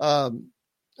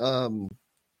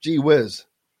 Gee whiz.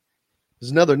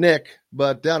 There's another Nick,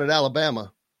 but down at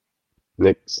Alabama.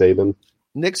 Nick Saban.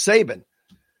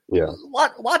 Yeah.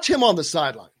 Watch him on the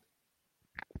sideline.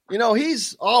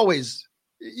 He's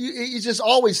just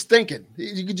always thinking.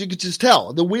 You could just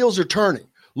tell the wheels are turning,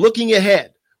 looking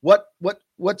ahead.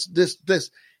 What's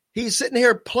this? He's sitting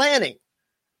here planning.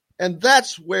 And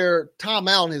that's where Tom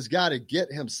Allen has got to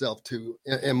get himself to,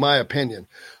 in my opinion.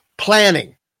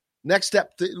 Planning. Next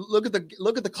step, look at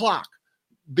the clock.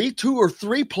 Be 2 or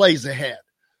 3 plays ahead.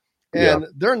 And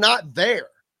they're not there.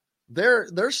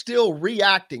 They're still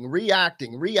reacting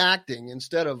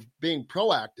instead of being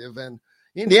proactive. And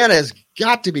Indiana has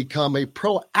got to become a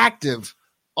proactive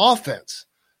offense.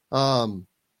 And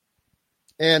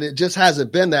it just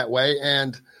hasn't been that way.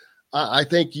 And I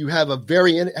think you have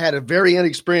had a very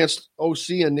inexperienced OC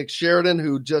in Nick Sheridan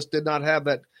who just did not have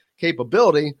that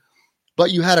capability.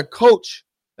 But you had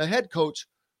a head coach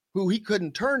who he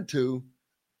couldn't turn to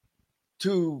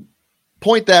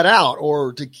point that out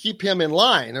or to keep him in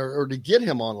line or to get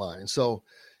him online. So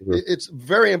it's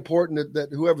very important that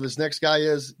whoever this next guy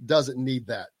is doesn't need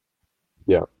that.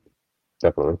 Yeah,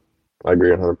 definitely. I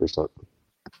agree 100%.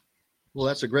 Well,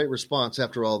 that's a great response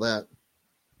after all that.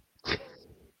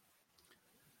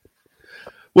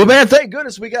 Well, man, thank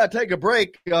goodness we got to take a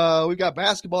break. We got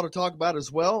basketball to talk about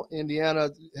as well.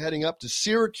 Indiana heading up to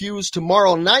Syracuse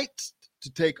tomorrow night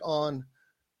to take on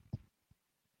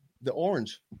the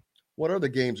Orange. What other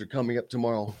games are coming up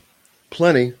tomorrow?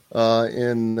 Plenty.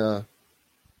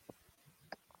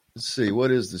 Let's see,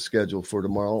 what is the schedule for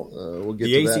tomorrow? We'll get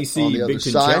to that on the ACC other Big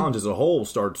Ten side. Challenge as a whole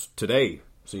starts today,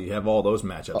 so you have all those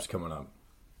matchups coming up.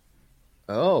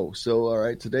 Oh, so all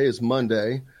right, today is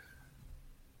Monday.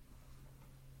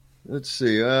 Let's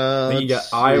see. Then you got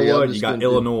Iowa, you got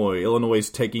Illinois. Illinois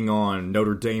is taking on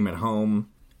Notre Dame at home.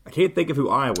 I can't think of who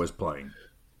Iowa's playing.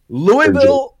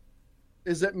 Louisville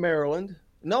is at Maryland.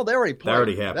 No, they already played. That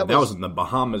already happened. That was in the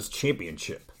Bahamas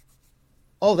Championship.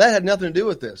 Oh, that had nothing to do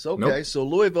with this. Okay, Nope. So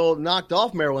Louisville knocked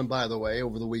off Maryland, by the way,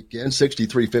 over the weekend,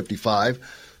 63-55.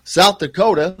 South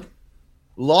Dakota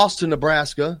lost to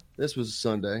Nebraska. This was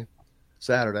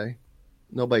Saturday.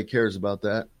 Nobody cares about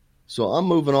that. So I'm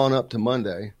moving on up to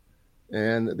Monday.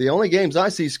 And the only games I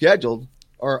see scheduled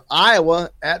are Iowa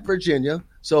at Virginia.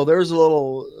 So there's a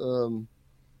little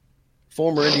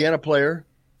former Indiana player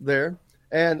there.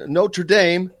 And Notre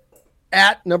Dame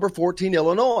at number 14,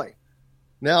 Illinois.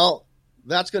 Now,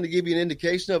 that's going to give you an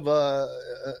indication of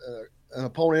an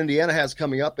opponent Indiana has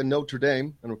coming up in Notre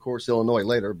Dame, and, of course, Illinois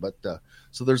later. But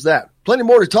so there's that. Plenty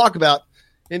more to talk about.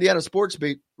 Indiana Sports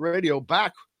Beat Radio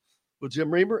back with Jim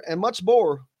Reamer and much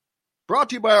more. Brought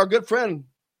to you by our good friend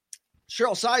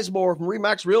Cheryl Sizemore from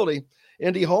Remax Realty,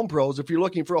 Indy Home Pros. If you're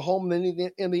looking for a home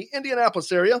in the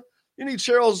Indianapolis area, you need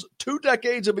Cheryl's 2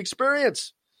 decades of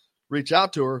experience. Reach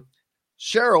out to her,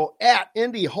 Cheryl at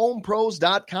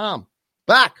IndyHomePros.com.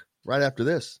 Back right after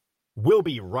this. We'll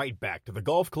be right back to the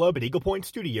Golf Club at Eagle Point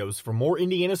Studios for more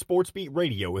Indiana Sports Beat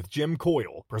Radio with Jim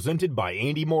Coyle, presented by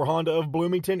Andy Moore Honda of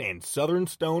Bloomington and Southern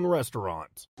Stone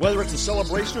Restaurant. Whether it's a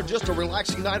celebration or just a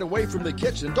relaxing night away from the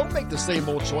kitchen, don't make the same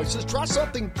old choices. Try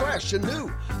something fresh and new.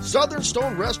 Southern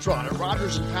Stone Restaurant at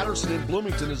Rogers and Patterson in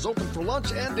Bloomington is open for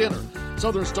lunch and dinner.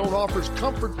 Southern Stone offers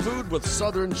comfort food with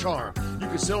Southern charm. You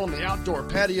can sit on the outdoor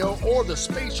patio or the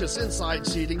spacious inside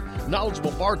seating,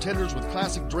 knowledgeable bartenders with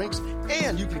classic drinks,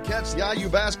 and you can catch the IU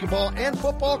basketball and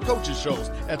football coaches shows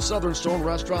at Southern Stone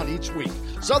Restaurant each week.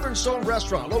 Southern Stone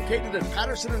Restaurant, located at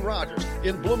Patterson and Rogers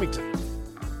in Bloomington.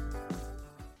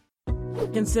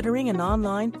 Considering an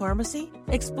online pharmacy?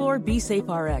 Explore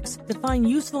BeSafeRx to find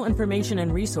useful information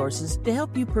and resources to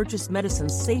help you purchase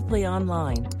medicines safely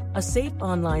online. A safe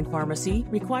online pharmacy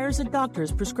requires a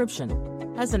doctor's prescription,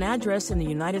 has an address in the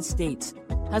United States,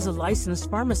 has a licensed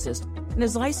pharmacist, and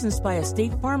is licensed by a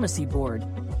state pharmacy board.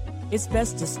 It's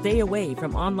best to stay away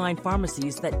from online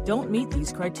pharmacies that don't meet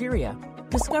these criteria.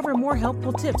 Discover more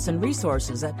helpful tips and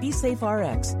resources at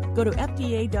BeSafeRx. Go to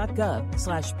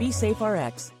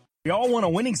fda.gov/BeSafeRx. We all want a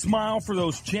winning smile for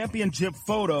those championship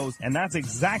photos, and that's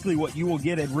exactly what you will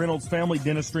get at Reynolds Family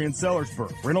Dentistry in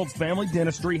Sellersburg. Reynolds Family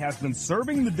Dentistry has been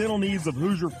serving the dental needs of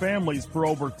Hoosier families for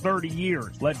over 30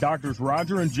 years. Let Doctors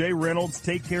Roger and Jay Reynolds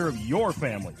take care of your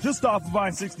family. Just off of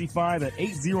I-65 at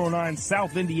 809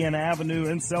 South Indiana Avenue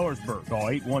in Sellersburg.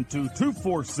 Call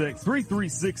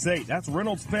 812-246-3368. That's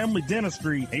Reynolds Family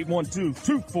Dentistry,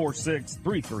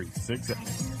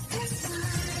 812-246-3368.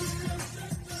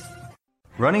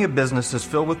 Running a business is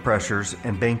filled with pressures,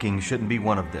 and banking shouldn't be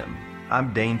one of them.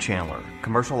 I'm Dane Chandler,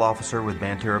 commercial officer with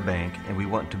Banterra Bank, and we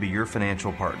want to be your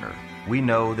financial partner. We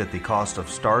know that the cost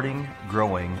of starting,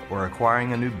 growing, or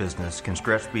acquiring a new business can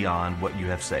stretch beyond what you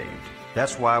have saved.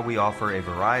 That's why we offer a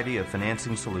variety of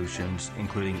financing solutions,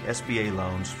 including SBA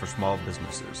loans for small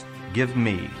businesses. Give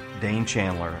me, Dane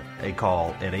Chandler, a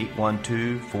call at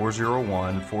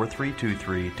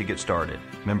 812-401-4323 to get started.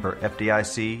 Member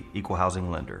FDIC, Equal Housing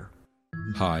Lender.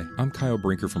 Hi, I'm Kyle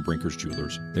Brinker from Brinker's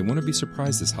Jewelers. They want to be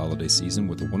surprised this holiday season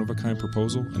with a one-of-a-kind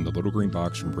proposal in the little green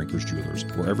box from Brinker's Jewelers,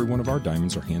 where every one of our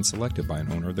diamonds are hand-selected by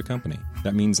an owner of the company.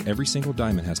 That means every single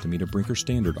diamond has to meet a Brinker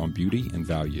standard on beauty and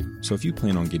value. So if you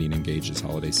plan on getting engaged this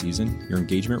holiday season, your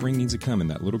engagement ring needs to come in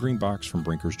that little green box from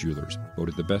Brinker's Jewelers,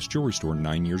 voted the best jewelry store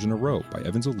 9 years in a row by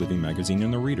Evansville Living Magazine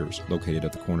and the Readers, located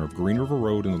at the corner of Green River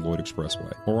Road and the Lloyd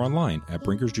Expressway, or online at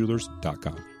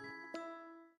brinkersjewelers.com.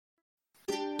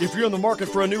 If you're in the market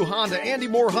for a new Honda, Andy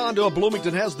Moore Honda of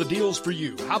Bloomington has the deals for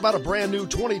you. How about a brand new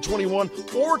 2021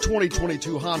 or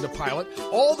 2022 Honda Pilot?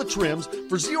 All the trims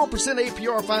for 0%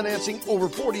 APR financing over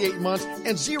 48 months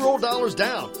and $0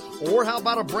 down. Or how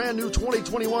about a brand new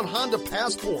 2021 Honda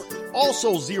Passport?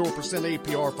 Also 0%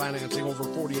 APR financing over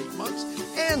 48 months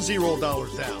and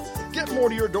 $0 down. Get more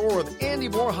to your door with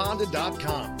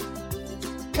AndyMooreHonda.com.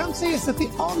 Come see us at the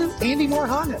all-new Andy Moore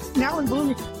Honda, now in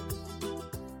Bloomington.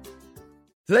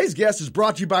 Today's guest is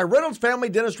brought to you by Reynolds Family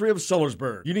Dentistry of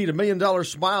Sellersburg. You need $1 million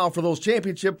smile for those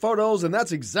championship photos, and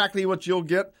that's exactly what you'll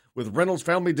get with Reynolds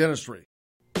Family Dentistry.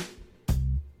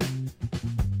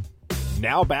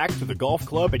 Now back to the Golf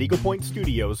Club at Eagle Point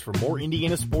Studios for more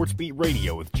Indiana Sports Beat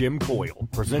Radio with Jim Coyle,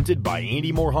 presented by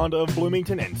Andy Moore Honda of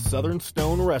Bloomington and Southern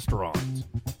Stone Restaurant.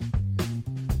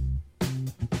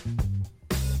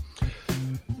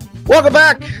 Welcome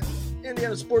back,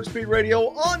 Indiana Sports Beat Radio.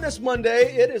 On this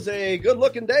Monday, it is a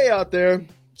good-looking day out there.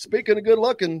 Speaking of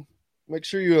good-looking, make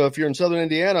sure you, if you're in Southern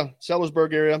Indiana,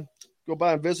 Sellersburg area, go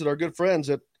by and visit our good friends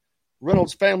at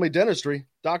Reynolds Family Dentistry.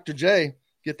 Dr. J,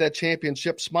 get that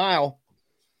championship smile.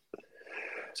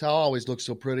 That's how I always look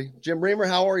so pretty. Jim Reamer,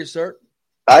 how are you, sir?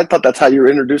 I thought that's how you were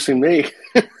introducing me.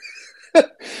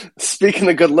 Speaking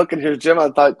of good-looking here, Jim,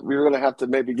 I thought we were going to have to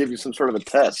maybe give you some sort of a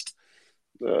test.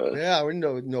 Yeah, we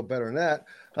know better than that.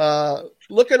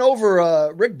 Looking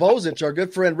over Rick Bozich, our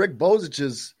good friend Rick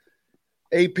Bozich's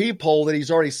AP poll that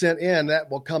he's already sent in, that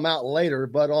will come out later.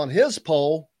 But on his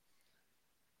poll,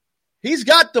 he's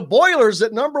got the Boilers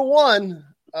at number 1,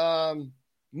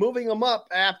 moving them up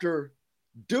after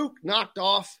Duke knocked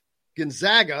off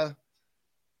Gonzaga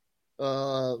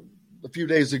a few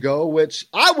days ago, which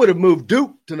I would have moved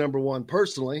Duke to number 1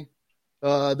 personally.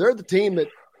 They're the team that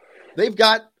they've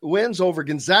got wins over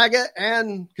Gonzaga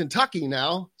and Kentucky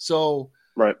now. So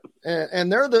right, and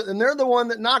they're the one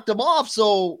that knocked them off.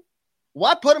 So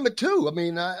why put them at 2? I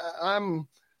mean,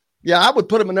 I would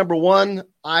put them at number 1.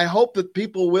 I hope that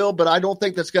people will, but I don't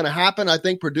think that's going to happen. I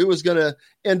think Purdue is going to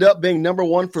end up being number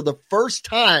 1 for the first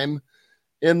time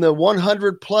in the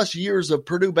 100 plus years of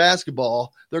Purdue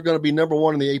basketball. They're going to be number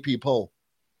 1 in the AP poll.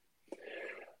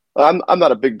 I'm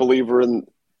not a big believer in.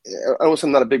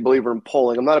 I'm not a big believer in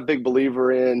polling. I'm not a big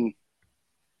believer in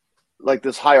like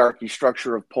this hierarchy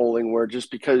structure of polling where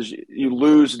just because you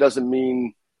lose doesn't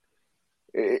mean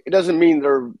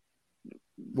they're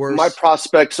worse. My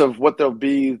prospects of what they'll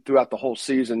be throughout the whole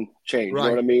season change. Right. You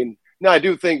know what I mean? Now, I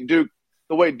do think Duke,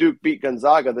 the way Duke beat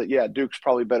Gonzaga, that, yeah, Duke's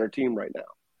probably a better team right now.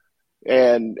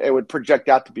 And it would project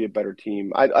out to be a better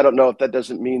team. I don't know if that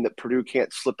doesn't mean that Purdue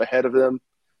can't slip ahead of them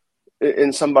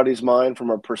in somebody's mind from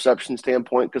a perception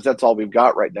standpoint, because that's all we've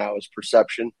got right now is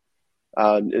perception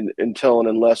until and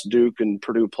unless Duke and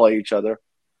Purdue play each other.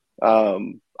 I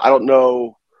don't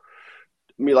know.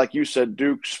 I mean, like you said,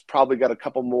 Duke's probably got a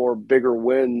couple more bigger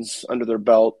wins under their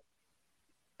belt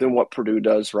than what Purdue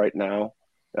does right now.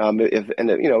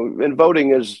 And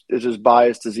voting is as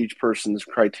biased as each person's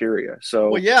criteria.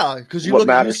 So, well, yeah, because you look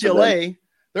at UCLA,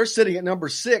 they're sitting at number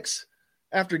 6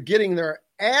 after getting their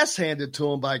ass handed to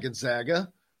them by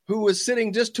Gonzaga, who was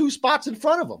sitting just 2 spots in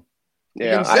front of them.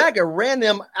 Yeah, Gonzaga ran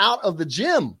them out of the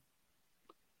gym.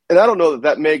 And I don't know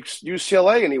that makes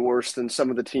UCLA any worse than some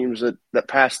of the teams that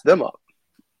passed them up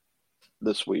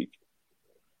this week.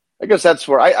 I guess that's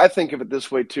where I think of it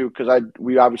this way too, because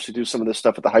we obviously do some of this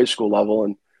stuff at the high school level,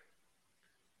 and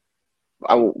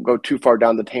I won't go too far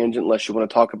down the tangent unless you want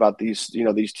to talk about these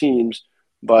teams.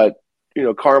 But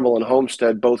Carmel and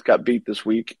Homestead both got beat this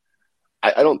week.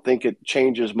 I don't think it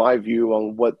changes my view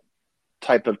on what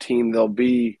type of team they'll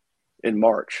be in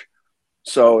March.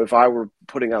 So if I were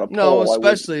putting out a poll,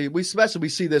 we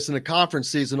see this in the conference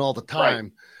season all the time.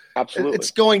 Right. Absolutely, it's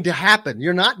going to happen.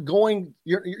 You're not going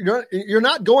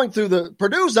through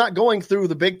Purdue's not going through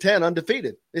the Big Ten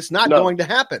undefeated. It's not going to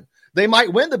happen. They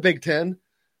might win the Big Ten,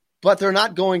 but they're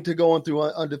not going to go on through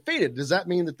undefeated. Does that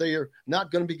mean that they are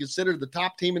not going to be considered the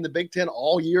top team in the Big Ten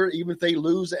all year, even if they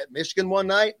lose at Michigan one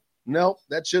night? No,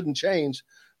 that shouldn't change.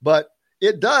 But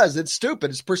it does. It's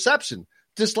stupid. It's perception.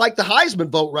 Just like the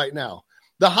Heisman vote right now.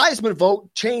 The Heisman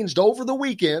vote changed over the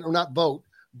weekend, or not vote,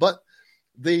 but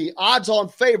the odds-on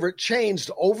favorite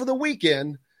changed over the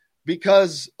weekend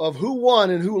because of who won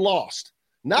and who lost,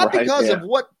 not because of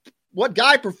what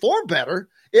guy performed better.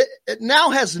 It now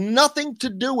has nothing to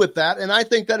do with that, and I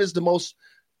think that is the most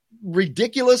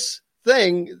ridiculous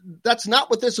thing. That's not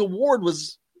what this award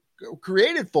was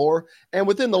created for, and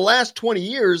within the last 20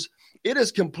 years, it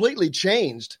has completely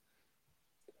changed.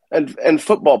 And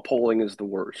football polling is the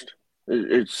worst.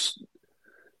 It's,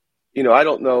 I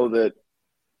don't know that,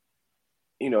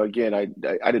 again, I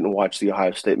didn't watch the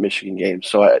Ohio State-Michigan game,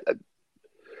 so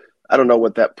I don't know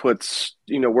what that puts,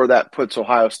 where that puts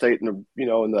Ohio State in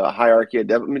the hierarchy. It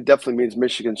definitely means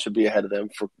Michigan should be ahead of them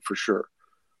for sure.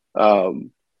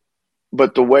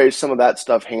 But the way some of that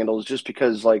stuff handles, just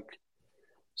because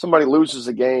somebody loses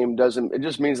a game it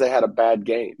just means they had a bad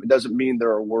game. It doesn't mean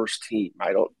they're a worse team.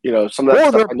 I don't, some of that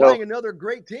stuff. They're playing another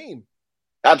great team.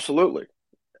 Absolutely.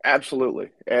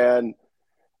 And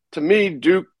to me,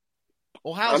 Duke,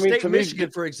 Ohio State,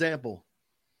 Michigan, for example.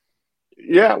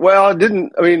 Yeah, well,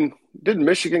 didn't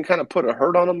Michigan kind of put a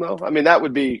hurt on them, though? That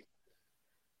would be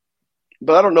 –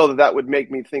 but I don't know that would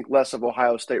make me think less of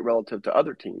Ohio State relative to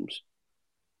other teams.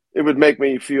 It would make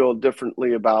me feel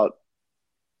differently about,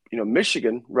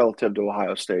 Michigan relative to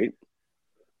Ohio State.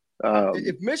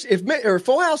 If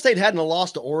Ohio State hadn't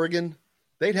lost to Oregon,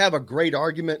 they'd have a great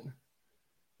argument.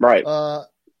 Right.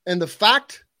 And the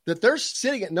fact that they're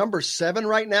sitting at number 7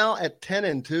 right now at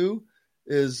 10-2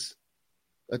 is –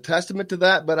 a testament to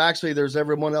that, but actually there's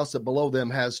everyone else that below them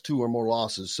has 2 or more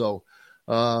losses. So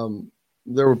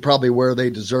they're probably where they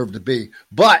deserve to be.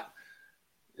 But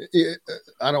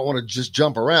I don't want to just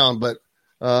jump around, but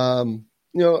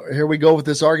here we go with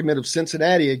this argument of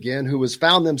Cincinnati again, who has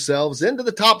found themselves into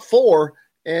the top 4,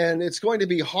 and it's going to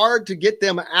be hard to get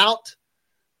them out.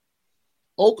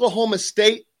 Oklahoma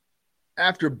State,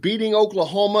 after beating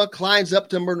Oklahoma, climbs up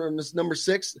to number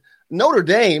 6. Notre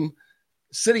Dame,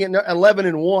 sitting at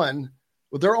 11-1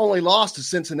 with their only loss to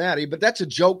Cincinnati, but that's a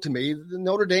joke to me.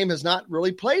 Notre Dame has not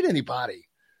really played anybody.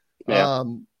 Yeah.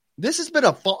 This has been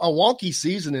a wonky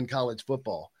season in college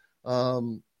football.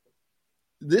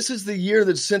 This is the year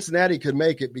that Cincinnati could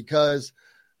make it because,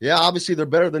 obviously they're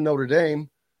better than Notre Dame,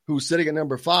 who's sitting at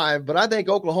number 5, but I think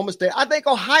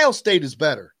Ohio State is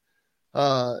better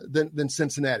than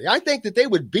Cincinnati. I think that they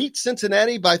would beat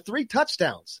Cincinnati by 3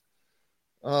 touchdowns.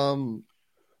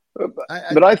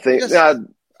 But I think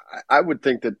I would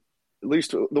think that at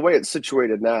least the way it's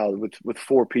situated now with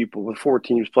 4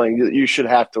 teams playing, you should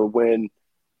have to win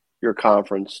your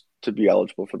conference to be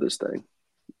eligible for this thing.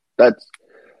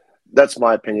 That's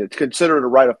my opinion. It's considered a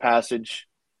rite of passage.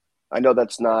 I know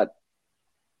that's not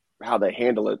how they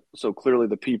handle it. So clearly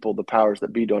the powers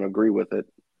that be don't agree with it.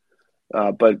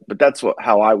 But that's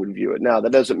how I would view it. Now,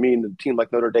 that doesn't mean a team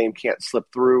like Notre Dame can't slip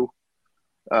through.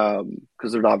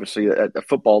 Because they're obviously at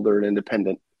football, they're an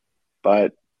independent,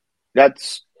 but I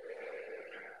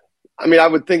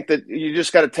would think that you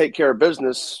just got to take care of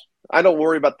business. I don't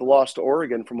worry about the loss to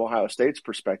Oregon from Ohio State's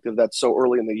perspective. That's so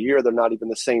early in the year. They're not even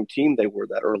the same team they were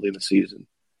that early in the season.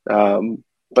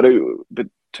 But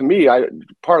to me,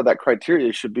 part of that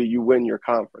criteria should be you win your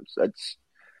conference.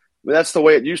 That's the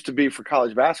way it used to be for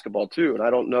college basketball too. And I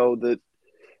don't know that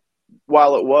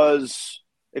while it was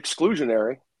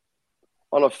exclusionary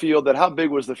on a field how big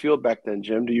was the field back then,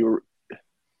 Jim? You're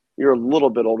a little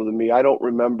bit older than me. I don't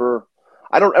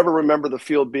ever remember the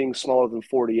field being smaller than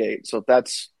 48. So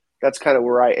that's kind of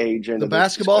where I age into the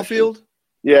basketball field.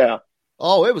 Yeah.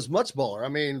 Oh, it was much smaller.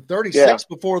 36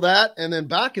 before that. And then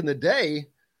back in the day,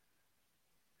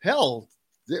 hell,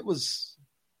 it was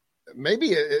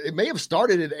it may have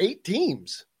started at 8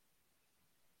 teams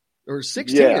or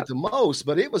 16 at the most,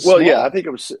 but it was small. Yeah, I think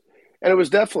it was. And it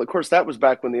was definitely, of course, that was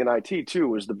back when the NIT too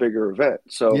was the bigger event.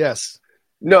 So yes,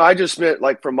 no, I just meant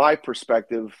from my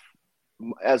perspective,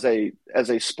 as a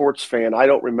sports fan, I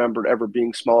don't remember it ever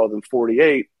being smaller than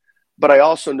 48. But I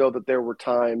also know that there were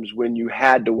times when you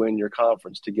had to win your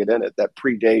conference to get in it that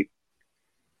predate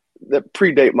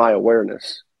my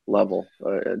awareness level,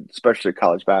 especially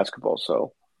college basketball.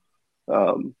 So,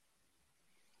 well,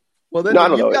 then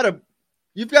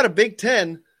you've got a Big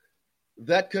Ten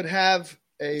that could have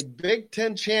a Big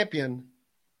Ten champion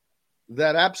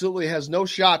that absolutely has no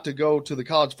shot to go to the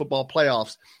college football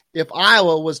playoffs. If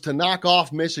Iowa was to knock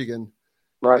off Michigan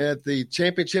at the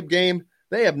championship game,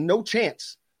 they have no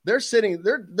chance. They're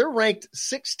ranked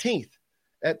 16th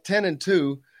at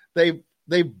 10-2. They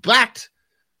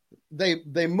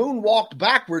moonwalked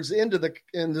backwards into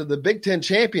the Big Ten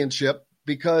championship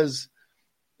because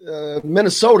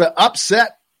Minnesota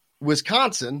upset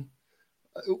Wisconsin.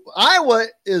 Iowa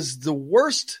is the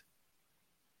worst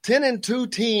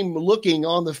 10-2 team looking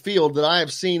on the field that I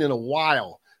have seen in a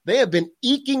while. They have been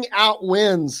eking out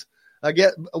wins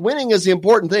winning is the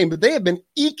important thing, but they have been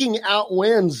eking out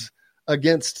wins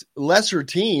against lesser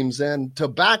teams, and to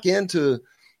back into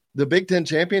the Big Ten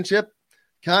championship,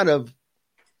 kind of,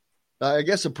 I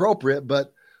guess, appropriate,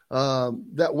 but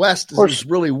that West is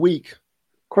really weak.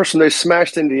 Of course, when they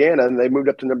smashed Indiana and they moved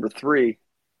up to number 3,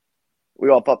 we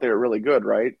all thought they were really good,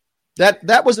 right?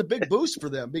 That was a big boost for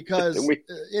them because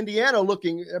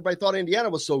everybody thought Indiana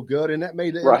was so good, and that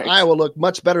made Iowa look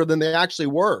much better than they actually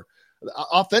were.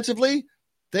 Offensively,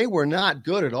 they were not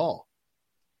good at all.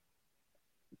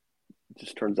 It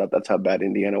just turns out that's how bad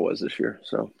Indiana was this year.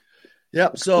 So, yeah.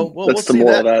 So we'll see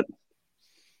more of that.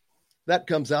 That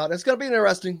comes out. It's going to be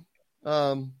interesting.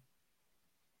 Oklahoma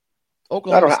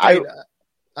State,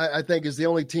 I think, is the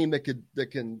only team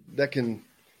that can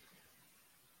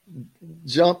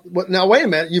jump. Now, wait a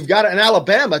minute. You've got an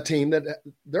Alabama team that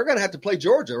they're going to have to play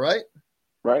Georgia, right?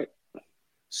 Right.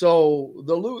 So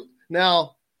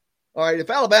now, all right. If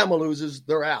Alabama loses,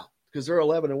 they're out because they're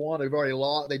 11-1. They've already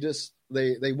lost.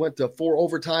 They went to 4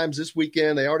 overtimes this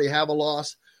weekend. They already have a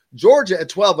loss. Georgia at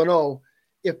 12-0.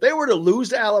 If they were to lose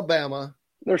to Alabama,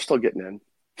 they're still getting in.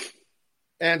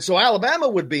 And so Alabama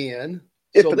would be in.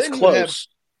 If it's close.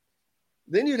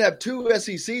 Then you'd have 2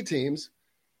 SEC teams.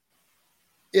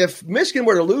 If Michigan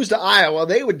were to lose to Iowa,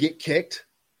 they would get kicked.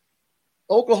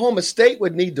 Oklahoma State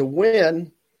would need to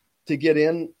win to get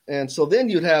in. And so then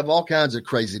you'd have all kinds of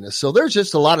craziness. So there's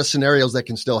just a lot of scenarios that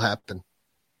can still happen.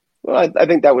 Well, I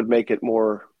think that would make it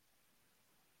more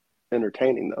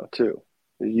entertaining, though, too.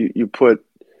 You put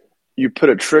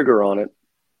a trigger on it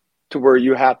to where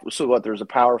you have – so what, there's a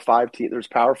Power 5 team – there's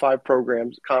Power 5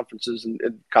 programs, conferences in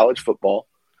college football.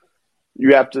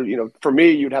 You have to, for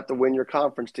me, you'd have to win your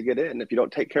conference to get in. If you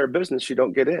don't take care of business, you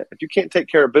don't get in. If you can't take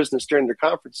care of business during your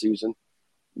conference season,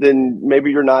 then maybe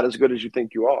you're not as good as you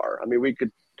think you are. I mean,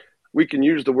 we can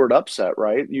use the word upset,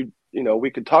 right?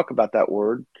 We could talk about that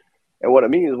word. And what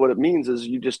it means is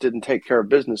you just didn't take care of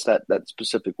business that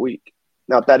specific week.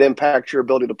 Now, if that impacts your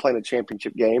ability to play in a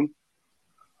championship game,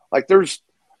 like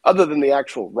other than the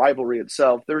actual rivalry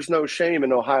itself, there's no shame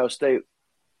in Ohio State.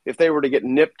 If they were to get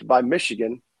nipped by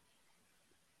Michigan,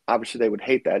 obviously they would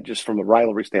hate that just from a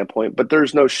rivalry standpoint, but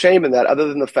there's no shame in that other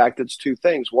than the fact that it's 2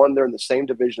 things. 1, they're in the same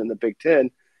division in the Big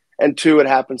Ten, and 2, it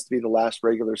happens to be the last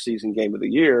regular season game of the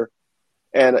year.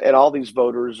 And all these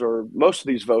voters, or most of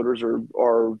these voters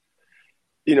are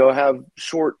have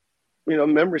short,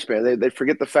 memory span. They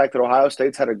forget the fact that Ohio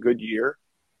State's had a good year,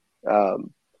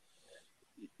 and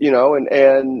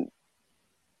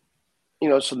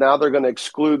so now they're going to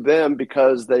exclude them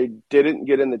because they didn't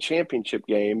get in the championship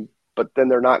game, but then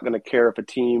they're not going to care if a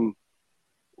team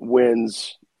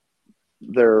wins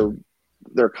their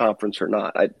conference or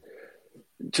not.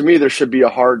 To me, there should be a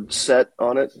hard set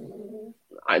on it.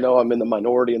 I know I'm in the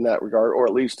minority in that regard, or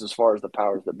at least as far as the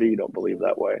powers that be don't believe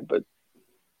that way,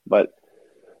 But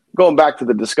going back to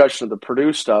the discussion of the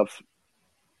Purdue stuff,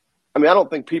 I mean, I don't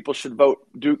think people should vote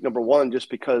Duke number 1 just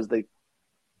because they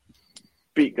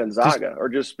beat Gonzaga or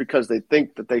just because they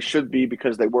think that they should be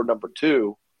because they were number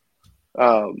 2.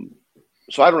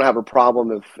 So I don't have a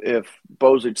problem if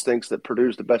Bozich thinks that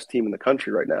Purdue's the best team in the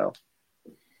country right now.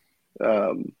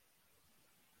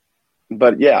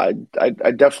 But yeah, I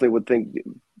definitely would think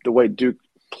the way Duke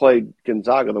played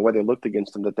Gonzaga, the way they looked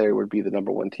against them, that they would be the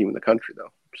number 1 team in the country,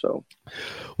 though. So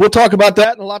we'll talk about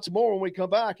that and lots more when we come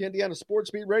back. Indiana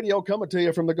Sports Beat Radio coming to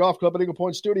you from the Golf Club at Eagle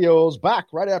Point Studios. Back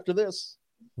right after this.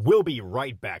 We'll be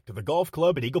right back to the Golf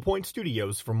Club at Eagle Point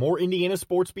Studios for more Indiana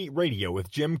Sports Beat Radio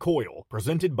with Jim Coyle,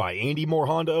 presented by Andy Moore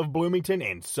Honda of Bloomington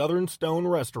and Southern Stone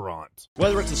Restaurant.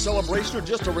 Whether it's a celebration or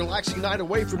just a relaxing night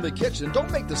away from the kitchen,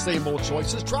 don't make the same old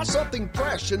choices. Try something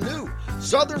fresh and new.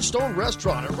 Southern Stone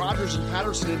Restaurant at Rogers and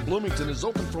Patterson in Bloomington is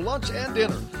open for lunch and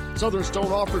dinner. Southern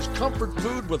Stone offers comfort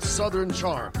food with Southern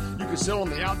charm. You can sit on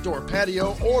the outdoor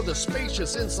patio or the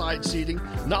spacious inside seating,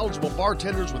 knowledgeable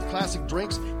bartenders with classic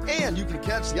drinks, and you can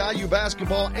catch the IU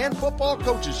basketball and football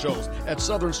coaches shows at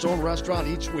Southern Stone Restaurant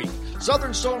each week.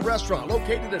 Southern Stone Restaurant,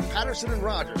 located in Patterson and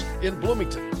Rogers in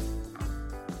Bloomington.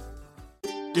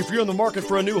 If you're in the market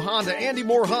for a new Honda, Andy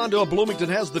Moore Honda of Bloomington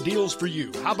has the deals for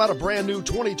you. How about a brand new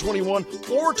 2021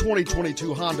 or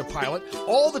 2022 Honda Pilot,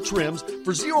 all the trims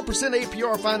for 0%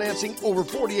 APR financing over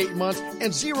 48 months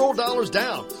and $0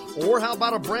 down. Or how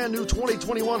about a brand new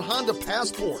 2021 Honda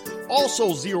Passport, also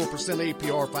 0%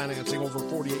 APR financing over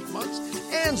 48 months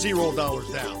and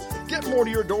 $0 down. Get more to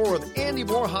your door with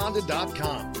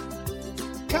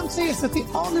AndyMooreHonda.com. Come see us at the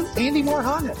all-new Andy Moore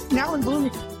Honda, now in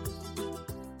Bloomington.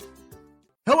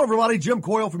 Hello, everybody. Jim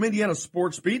Coyle from Indiana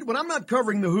Sports Beat. When I'm not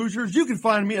covering the Hoosiers, you can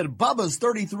find me at Bubba's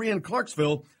 33 in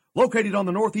Clarksville, located on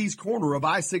the northeast corner of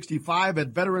I-65 at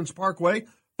Veterans Parkway.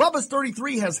 Bubba's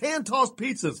 33 has hand-tossed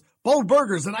pizzas, bold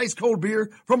burgers, and ice-cold beer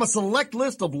from a select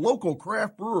list of local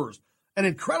craft brewers. An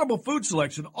incredible food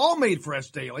selection, all made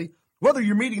fresh daily. Whether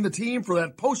you're meeting the team for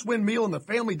that post-win meal in the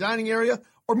family dining area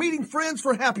or meeting friends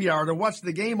for happy hour to watch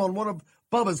the game on one of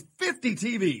Bubba's 50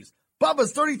 TVs.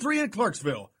 Bubba's 33 in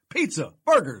Clarksville. Pizza,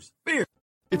 burgers, beer.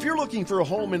 If you're looking for a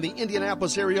home in the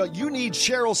Indianapolis area, you need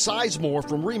Cheryl Sizemore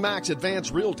from RE/MAX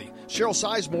Advanced Realty. Cheryl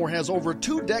Sizemore has over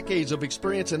 2 decades of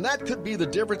experience, and that could be the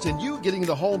difference in you getting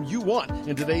the home you want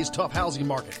in today's tough housing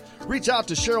market. Reach out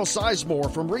to Cheryl Sizemore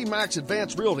from RE/MAX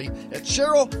Advanced Realty at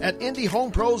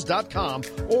cheryl@indyhomepros.com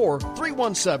or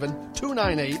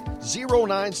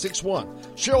 317-298-0961.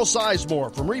 Cheryl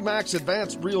Sizemore from RE/MAX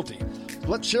Advanced Realty.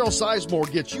 Let Cheryl Sizemore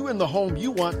get you in the home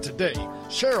you want today.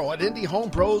 Cheryl at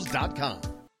indyhomepros.com.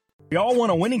 We all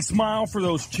want a winning smile for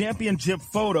those championship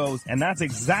photos, and that's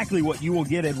exactly what you will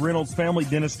get at Reynolds Family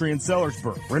Dentistry in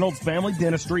Sellersburg. Reynolds Family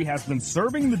Dentistry has been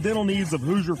serving the dental needs of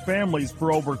Hoosier families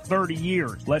for over 30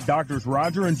 years. Let Doctors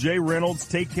Roger and Jay Reynolds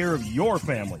take care of your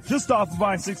family. Just off of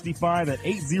I-65 at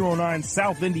 809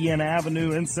 South Indiana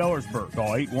Avenue in Sellersburg.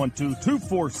 Call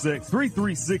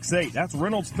 812-246-3368. That's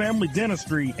Reynolds Family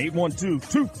Dentistry,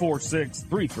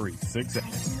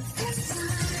 812-246-3368.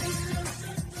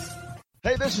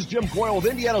 Hey, this is Jim Coyle with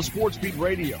Indiana Sports Beat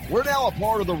Radio. We're now a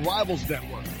part of the Rivals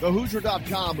Network.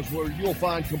 TheHoosier.com is where you'll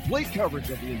find complete coverage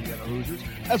of the Indiana Hoosiers,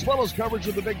 as well as coverage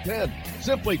of the Big Ten.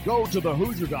 Simply go to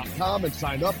TheHoosier.com and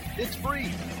sign up. It's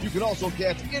free. You can also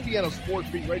catch Indiana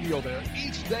Sports Beat Radio there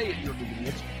each day at your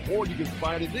convenience, or you can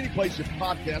find it any place you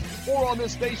podcast or on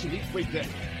this station each weekday.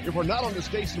 If we're not on the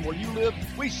station where you live,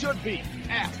 we should be.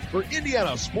 Ask for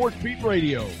Indiana Sports Beat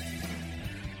Radio.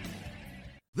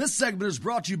 This segment is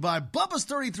brought to you by Bubba's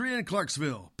 33 in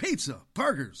Clarksville. Pizza,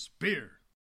 burgers, beer.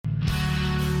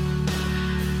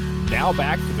 Now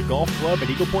back to the Golf Club at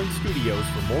Eagle Point Studios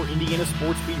for more Indiana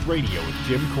Sports Beat Radio with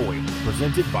Jim Coyle,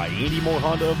 presented by Andy Moore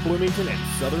Honda of Bloomington and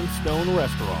Southern Stone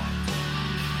Restaurant.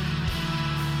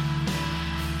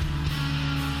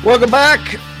 Welcome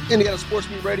back, Indiana Sports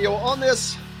Beat Radio, on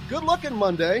this good-looking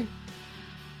Monday,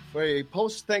 for a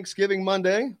post-Thanksgiving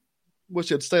Monday.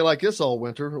 Wish it'd stay like this all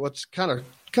winter. What's kind of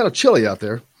chilly out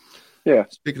there. Yeah.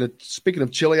 Speaking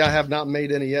of chili, I have not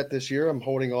made any yet this year. I'm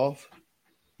holding off,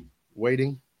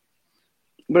 waiting.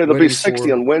 But it'll be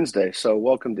 60 on Wednesday, so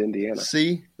welcome to Indiana.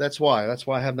 See, that's why I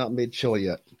have not made chili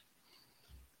yet.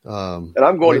 And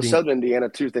I'm going to Southern Indiana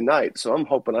Tuesday night, so I'm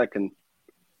hoping I can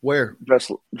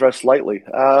dress lightly.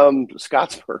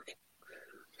 Scottsburg.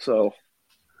 So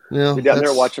yeah, be down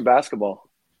there watching basketball.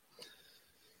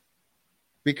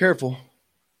 Be careful.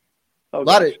 Oh,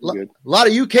 a lot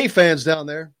of UK fans down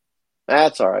there.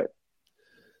 That's all right.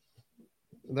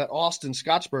 That Austin,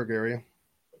 Scottsburg area.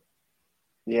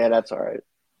 Yeah, that's all right.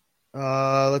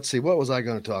 Let's see. What was I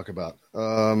going to talk about?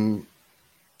 Over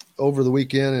the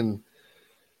weekend and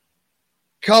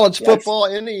college football.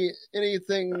 Anything?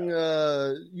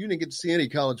 You didn't get to see any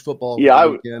college football. Yeah, over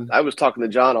the weekend. I was talking to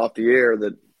John off the air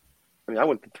that. I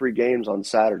went to 3 games on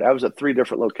Saturday. I was at 3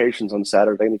 different locations on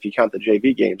Saturday, and if you count the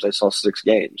JV games, I saw 6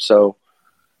 games. So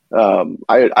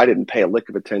I didn't pay a lick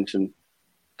of attention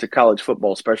to college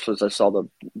football, especially as I saw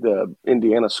the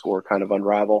Indiana score kind of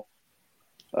unravel.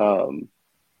 And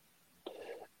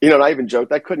I even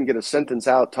joked I couldn't get a sentence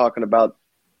out talking about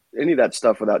any of that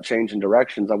stuff without changing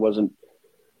directions. I wasn't,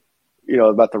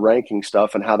 about the ranking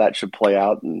stuff and how that should play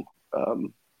out. And I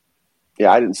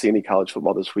didn't see any college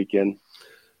football this weekend.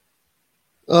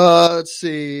 Let's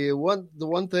see. The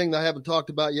one thing that I haven't talked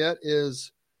about yet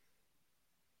is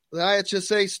the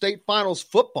IHSA state finals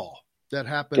football that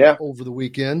happened over the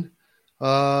weekend.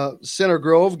 Center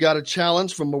Grove got a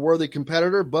challenge from a worthy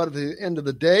competitor, but at the end of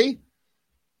the day,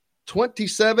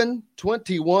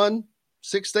 27-21,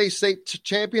 6A state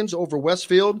champions over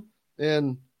Westfield,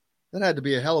 and that had to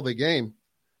be a hell of a game.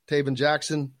 Taven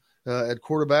Jackson at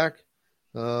quarterback.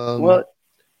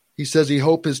 He says he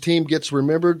hopes his team gets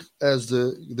remembered as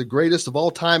the greatest of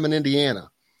all time in Indiana.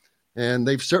 And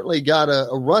they've certainly got a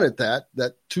run at that.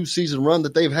 That 2-season run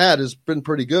that they've had has been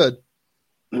pretty good.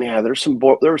 Yeah, there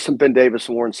were some Ben Davis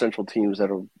and Warren Central teams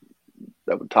that would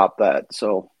top that.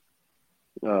 So,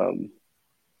 hell,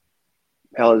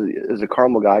 as a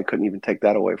Carmel guy, I couldn't even take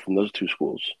that away from those 2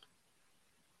 schools.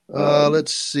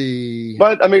 Let's see.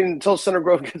 But, until Center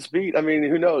Grove gets beat,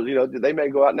 who knows? They may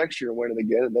go out next year and win it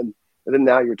again, and then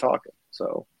now you're talking.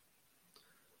 So,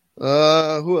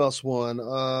 who else won?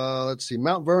 Let's see.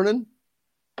 Mount Vernon,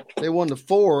 they won the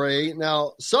 4A.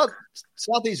 Now,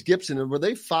 Southeast Gibson, were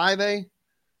they 5A?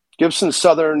 Gibson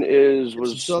Southern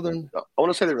was Southern. I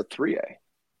want to say they were 3A.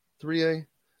 3A.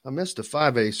 I missed a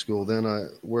 5A school then.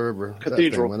 Wherever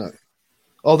Cathedral that thing went up.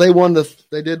 Oh, they won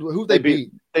they did. Who they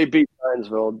beat? They beat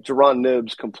Zionsville. Jerron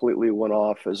Nibbs completely went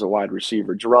off as a wide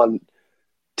receiver.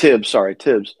 Tibbs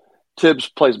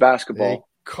plays basketball. They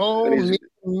call me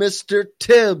Mr.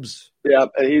 Tibbs. Yeah,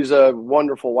 and he's a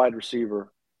wonderful wide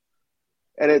receiver.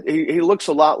 And he looks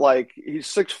a lot like, he's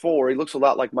 6'4". He looks a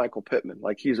lot like Michael Pittman.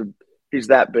 Like he's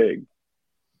that big.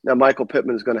 Now Michael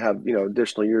Pittman is going to have,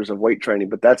 additional years of weight training,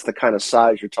 but that's the kind of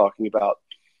size you're talking about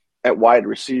at wide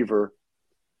receiver.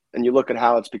 And you look at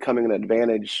how it's becoming an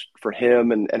advantage for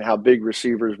him and how big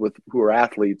receivers who are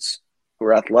athletes, who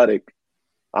are athletic,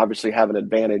 obviously have an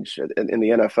advantage in the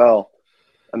NFL.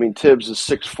 I mean, Tibbs is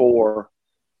 6'4".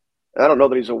 I don't know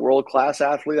that he's a world-class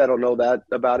athlete. I don't know that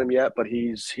about him yet, but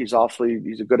he's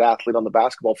a good athlete on the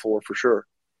basketball floor for sure.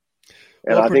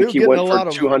 And I think he went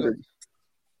for 200.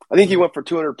 I think he went for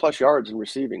 200+ yards in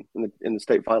receiving in the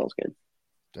state finals game.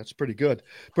 That's pretty good.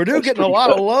 Purdue getting a lot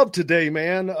of love today,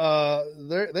 man.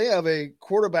 They have a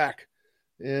quarterback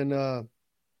in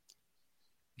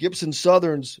Gibson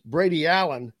Southern's Brady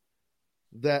Allen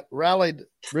that rallied.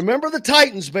 Remember the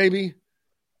Titans, baby,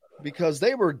 because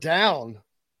they were down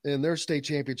in their state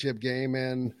championship game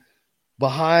and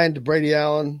behind Brady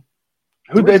Allen.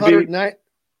 Who'd they beat?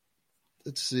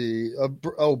 Let's see.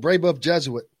 Brebeuf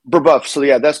Jesuit. Brebeuf. So,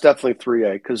 yeah, that's definitely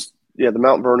 3A because, the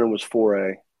Mount Vernon was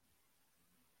 4A.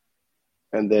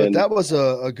 And then, but that was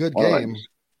a good game.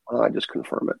 I just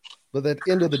confirm it. But at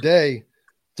the end of the day,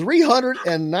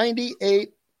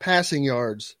 398 passing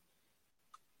yards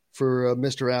for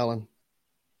Mr. Allen.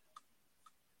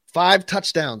 5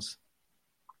 touchdowns.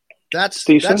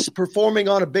 That's performing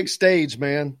on a big stage,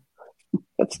 man.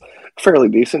 That's fairly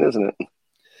decent, isn't it?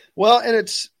 Well, and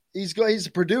he's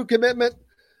a Purdue commitment.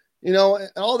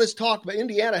 All this talk about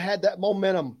Indiana had that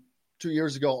momentum 2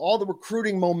 years ago. All the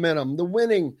recruiting momentum, the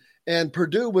winning, and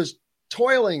Purdue was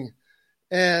toiling,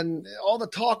 and all the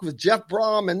talk with Jeff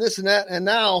Brom and this and that, and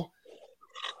now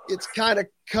it's kind of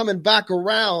coming back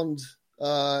around.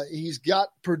 He's got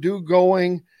Purdue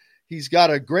going. He's got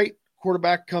a great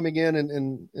quarterback coming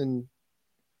in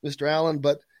Mr. Allen,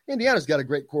 but Indiana's got a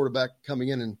great quarterback coming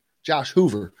in Josh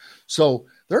Hoover. So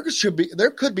there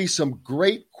could be some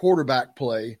great quarterback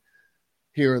play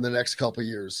here in the next couple of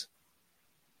years.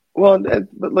 Well,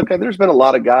 but look, there's been a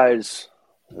lot of guys.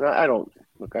 I don't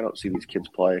see these kids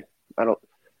play.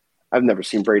 I've never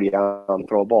seen Brady Allen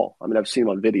throw a ball. I mean, I've seen him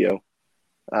on video.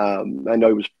 I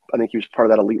think he was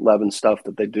part of that Elite 11 stuff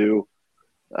that they do.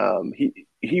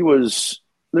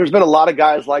 There's been a lot of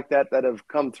guys like that have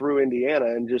come through Indiana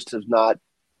and just have not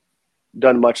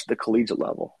done much at the collegiate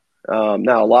level.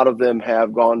 Now, a lot of them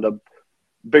have gone to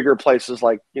bigger places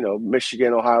like,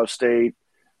 Michigan, Ohio State,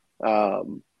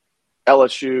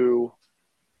 LSU.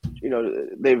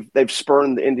 They've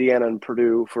spurned Indiana and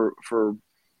Purdue for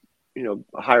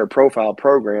higher profile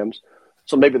programs.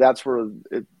 So maybe that's where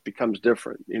it becomes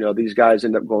different. These guys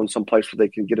end up going someplace where they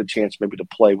can get a chance maybe to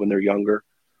play when they're younger.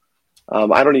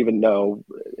 I don't even know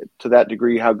to that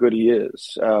degree how good he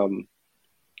is.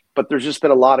 But there's just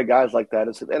been a lot of guys like that.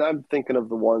 And I'm thinking of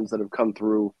the ones that have come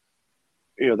through,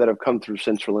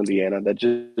 Central Indiana that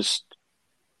just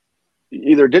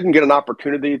either didn't get an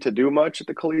opportunity to do much at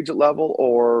the collegiate level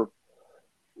or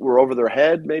were over their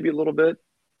head maybe a little bit.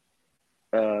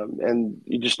 And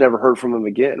you just never heard from them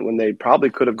again when they probably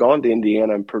could have gone to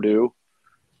Indiana and Purdue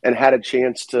and had a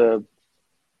chance to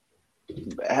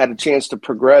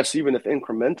progress, even if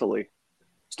incrementally,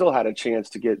 still had a chance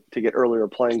to get earlier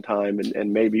playing time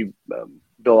and maybe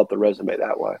build up the resume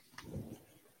that way.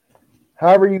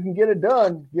 However you can get it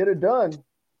done, get it done.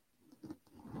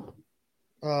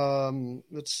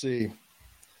 Let's see.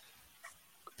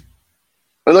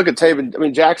 And look at Taven. I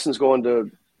mean, Jackson's going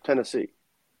to Tennessee.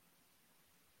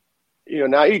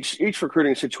 Now each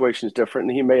recruiting situation is different,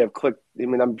 and he may have clicked. I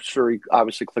mean, I'm sure he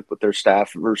obviously clicked with their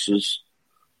staff versus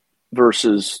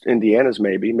Indiana's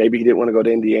maybe. Maybe he didn't want to go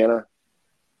to Indiana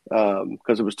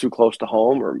because it was too close to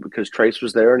home or because Trace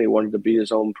was there and he wanted to be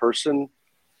his own person.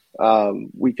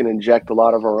 We can inject a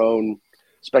lot of our own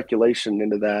speculation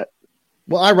into that.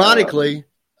 Well, ironically,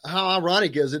 how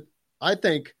ironic is it? I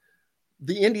think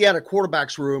the Indiana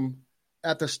quarterbacks room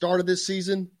at the start of this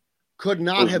season could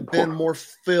not have been more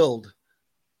filled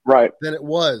than it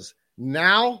was.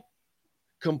 Now,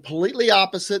 completely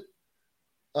opposite.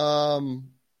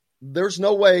 There's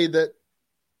no way that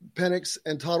Penix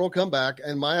and Tuttle come back,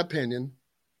 in my opinion.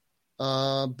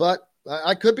 But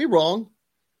I could be wrong.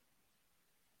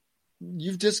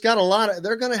 You've just got a lot of –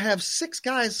 they're going to have 6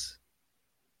 guys.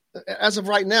 As of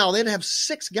right now, they'd have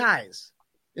 6 guys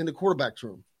in the quarterback's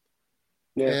room.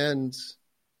 Yeah. And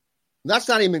that's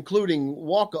not even including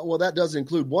walk-on. Well, that does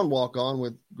include one walk-on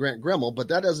with Grant Gremmel, but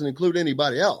that doesn't include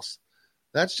anybody else.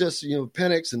 That's just,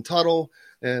 Penix and Tuttle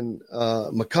and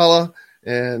McCullough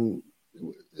and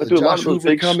Josh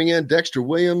Hoover coming in, Dexter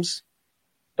Williams.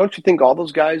 Don't you think all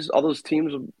those guys, all those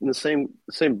teams are in the same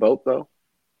boat, though?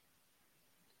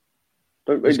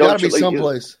 There's got to be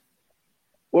someplace.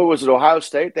 What was it, Ohio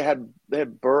State? They had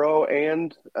Burrow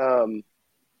and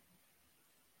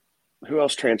who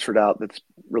else transferred out that's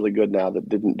really good now that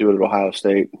didn't do it at Ohio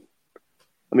State?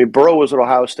 I mean, Burrow was at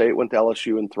Ohio State, went to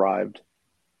LSU and thrived.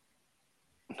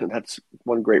 And that's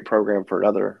one great program for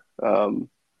another. I don't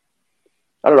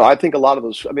know. I think a lot of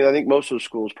those – I think most of those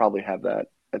schools probably have that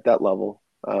at that level.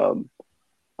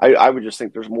 I would just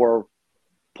think there's more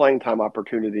playing time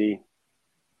opportunity.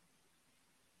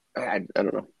 I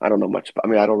don't know. I don't know much. I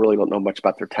don't know much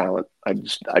about their talent. I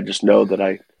just know that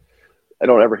I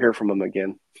don't ever hear from them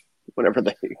again. Whenever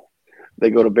they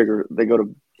go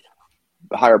to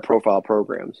higher profile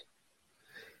programs.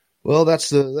 Well, that's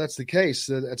the case.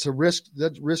 That's a risk.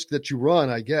 That risk that you run,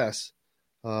 I guess.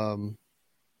 But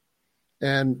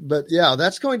yeah,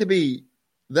 that's going to be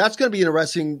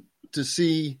interesting to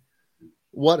see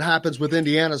what happens with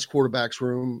Indiana's quarterbacks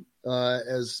room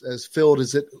as filled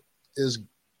as it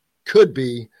could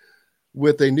be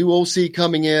with a new OC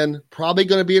coming in, probably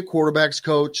going to be a quarterbacks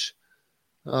coach.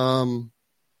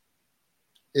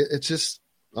 It's just,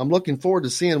 I'm looking forward to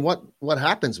seeing what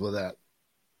happens with that.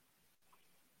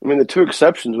 I mean, the two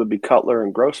exceptions would be Cutler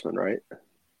and Grossman, right?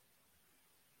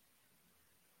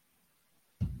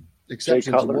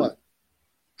 Exceptions to what?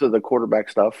 To the quarterback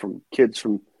stuff from kids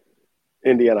from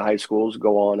Indiana high schools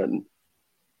go on and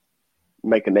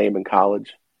make a name in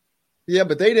college. Yeah,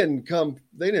 but they didn't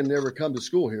ever come to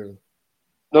school here.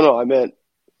 No, I meant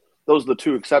those are the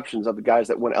two exceptions of the guys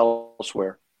that went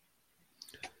elsewhere.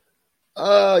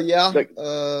 Yeah. Went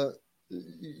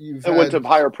to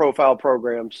higher profile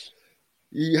programs.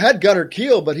 You had Gunnar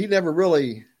Kiel, but he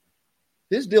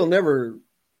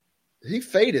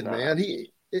faded, man.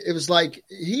 It was like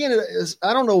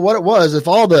I don't know what it was, if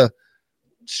all the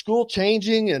school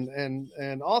changing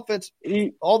and offense,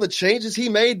 all the changes he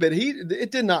made, but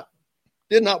it did not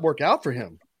work out for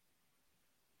him.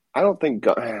 I don't think,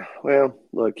 well,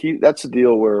 look, that's the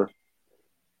deal where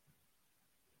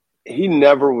he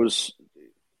never was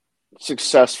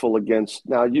successful against.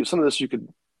 Now, some of this you could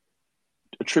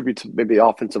attribute to maybe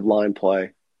offensive line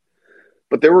play,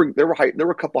 but there were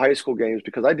a couple high school games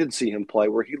because I did see him play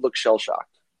where he looked shell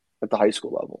shocked at the high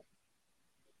school level,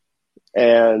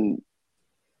 and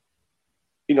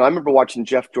I remember watching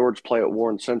Jeff George play at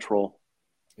Warren Central.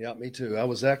 Yeah, me too. I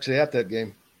was actually at that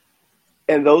game,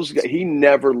 and those guys, he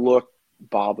never looked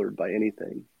bothered by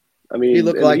anything. I mean, he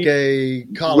looked like a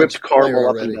college whipped Carmel player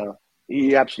up already. and down.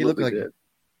 He absolutely did.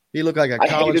 He looked like a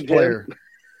college player.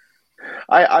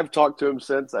 I've talked to him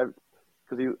since because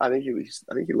I think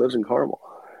he lives in Carmel.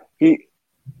 He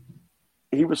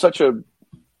was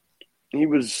he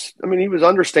was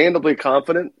understandably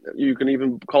confident. You can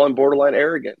even call him borderline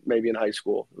arrogant, maybe in high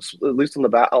school, at least on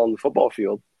the football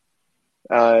field.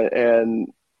 And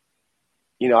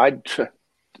you kind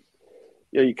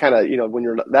of when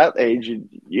you're that age,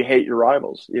 you hate your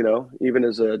rivals. Even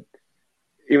as a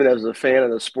fan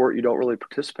of a sport you don't really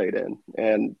participate in,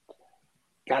 and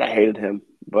God, I hated him.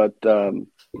 But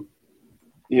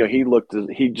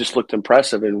he just looked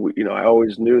impressive, and I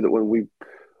always knew that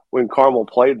when Carmel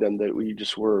played them, that we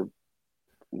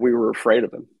were afraid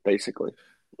of him, basically.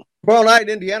 Tomorrow night,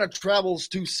 Indiana travels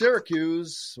to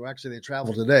Syracuse. Well, actually, they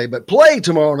travel today, but play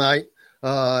tomorrow night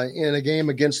in a game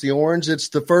against the Orange. It's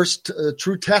the first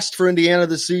true test for Indiana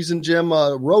this season, Jim.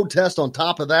 Road test on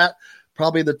top of that.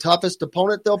 Probably the toughest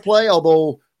opponent they'll play,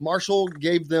 although Marshall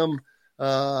gave them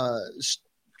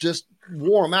just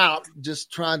wore them out,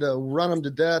 just trying to run them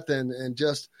to death and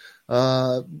just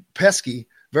pesky,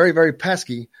 very, very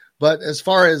pesky. But as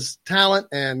far as talent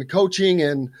and coaching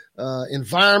and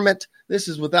environment, this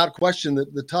is without question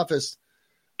the toughest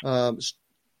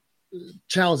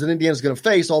challenge that Indiana's going to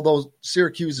face. Although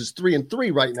Syracuse is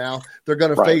 3-3 right now, they're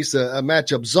going to face a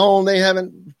matchup zone they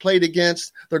haven't played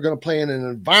against. They're going to play in an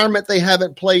environment they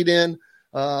haven't played in,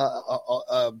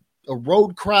 a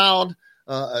road crowd,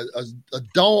 a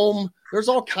dome. There's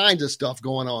all kinds of stuff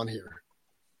going on here.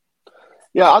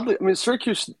 Yeah,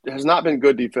 Syracuse has not been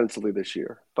good defensively this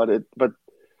year, but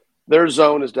their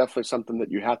zone is definitely something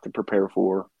that you have to prepare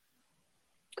for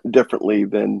differently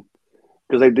than,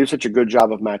 because they do such a good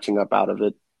job of matching up out of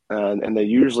it, and they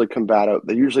usually combat it.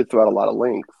 They usually throw out a lot of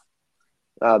length.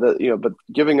 But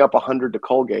giving up 100 to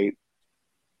Colgate,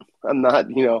 I'm not.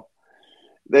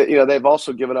 They've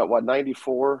also given up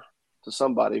 94 to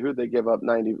somebody. Who'd they give up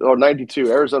 90 or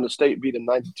 92? Arizona State beat them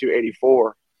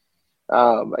 92-84.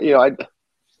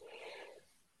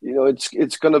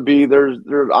 it's going to be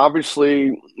they're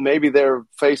obviously maybe they're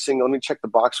facing. Let me check the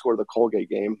box score of the Colgate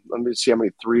game. Let me see how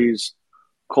many threes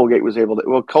Colgate was able to.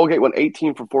 Well, Colgate went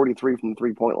 18 for 43 from the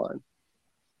 3-point line.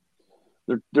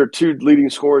 Their two leading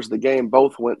scorers of the game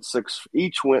both went 6.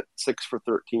 Each went 6 for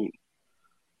 13.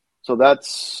 So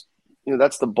that's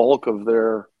the bulk of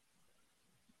their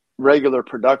regular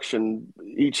production.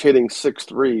 Each hitting 6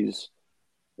 threes,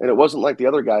 and it wasn't like the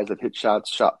other guys that hit shots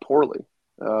shot poorly.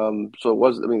 So it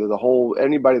was,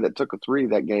 anybody that took a 3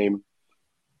 that game,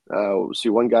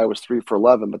 one guy was 3 for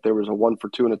 11, but there was a 1 for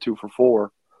 2 and a 2 for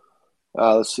 4.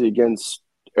 Let's see, against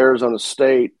Arizona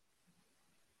State,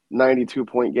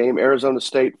 92-point game. Arizona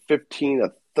State, 15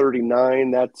 of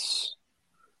 39. That's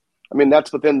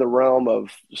within the realm of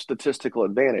statistical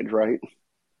advantage, right?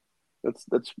 That's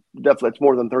definitely, that's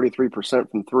more than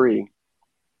 33% from 3.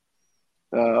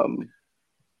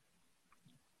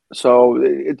 So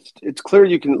it's clear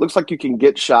it looks like you can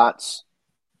get shots.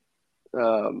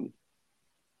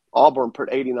 Auburn put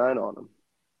 89 on them.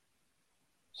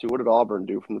 See, what did Auburn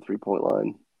do from the 3-point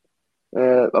line?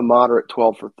 A moderate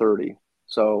 12 for 30.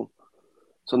 So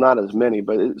not as many,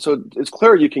 but it's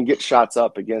clear you can get shots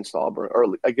up against Auburn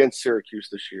or against Syracuse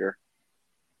this year.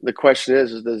 The question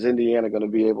is is Indiana going to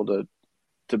be able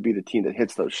to be the team that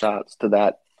hits those shots to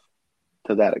that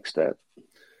extent?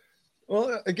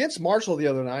 Well, against Marshall the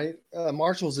other night,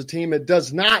 Marshall's a team that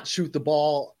does not shoot the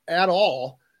ball at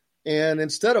all. And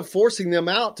instead of forcing them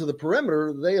out to the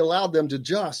perimeter, they allowed them to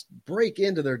just break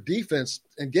into their defense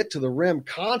and get to the rim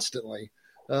constantly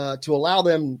to allow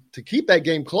them to keep that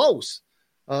game close.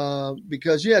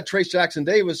 Because you had Trace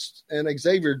Jackson-Davis and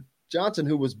Xavier Johnson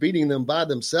who was beating them by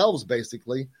themselves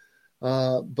basically.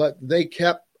 But they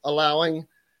kept allowing.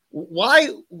 Why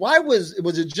was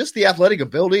it just the athletic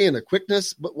ability and the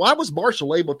quickness? But why was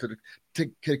Marshall able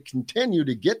to continue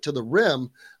to get to the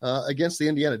rim against the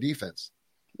Indiana defense?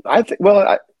 I think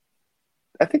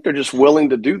they're just willing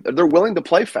to they're willing to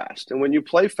play fast. And when you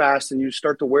play fast and you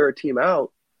start to wear a team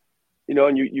out,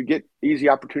 and you get easy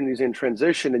opportunities in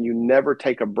transition and you never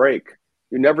take a break,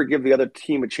 you never give the other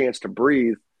team a chance to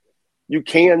breathe, you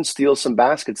can steal some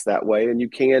baskets that way. And you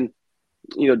can,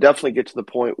 definitely get to the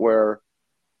point where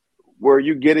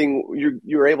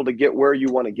you're able to get where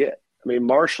you want to get. I mean,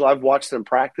 Marshall, I've watched them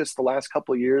practice the last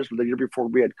couple of years. The year before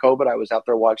we had COVID, I was out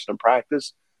there watching them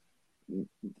practice.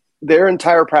 Their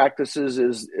entire practices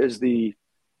is the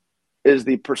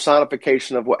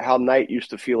personification of how Knight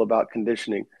used to feel about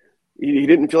conditioning. He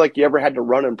didn't feel like he ever had to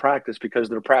run in practice because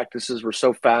their practices were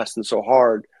so fast and so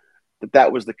hard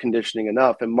that was the conditioning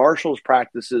enough. And Marshall's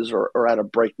practices are at a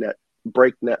breakneck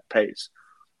pace.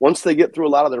 Once they get through a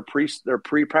lot of their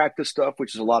pre-practice stuff,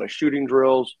 which is a lot of shooting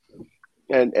drills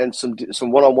and some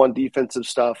one-on-one defensive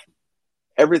stuff,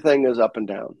 everything is up and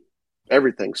down.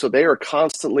 Everything. So they are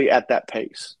constantly at that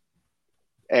pace.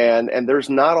 And there's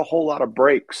not a whole lot of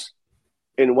breaks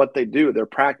in what they do. Their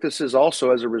practices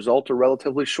also, as a result, are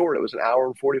relatively short. It was an hour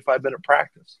and 45-minute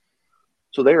practice.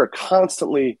 So they are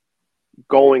constantly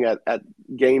going at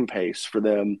game pace for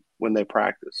them when they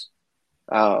practice.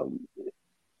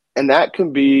 And that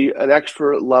can be an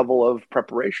extra level of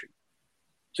preparation.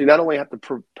 So you not only have to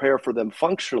prepare for them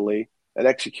functionally and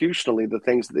executionally, the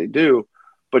things that they do,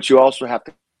 but you also have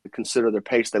to consider their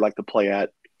pace they like to play at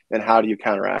and how do you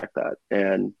counteract that.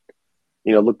 And,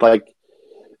 looked like,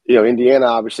 Indiana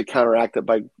obviously counteracted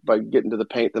by getting to the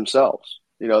paint themselves,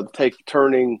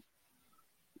 turning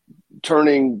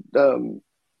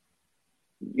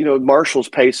Marshall's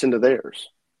pace into theirs.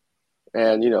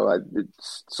 And,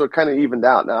 so it kind of evened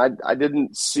out. Now, I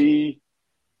didn't see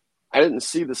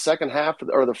the second half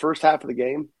or the first half of the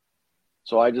game.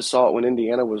 So I just saw it when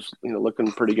Indiana was,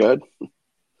 looking pretty good,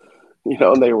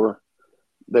 and they were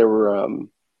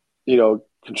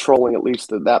controlling at least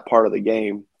that part of the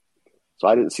game. So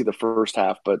I didn't see the first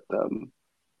half, but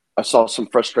I saw some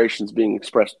frustrations being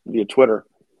expressed via Twitter.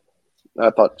 I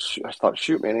thought,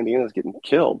 shoot, man, Indiana's getting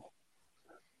killed.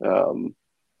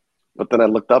 But then I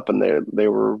looked up and they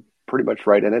were pretty much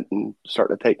right in it and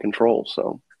starting to take control.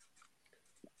 So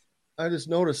I just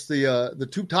noticed the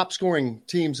two top scoring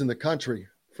teams in the country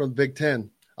from the Big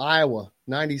Ten, Iowa,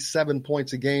 97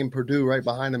 points a game, Purdue right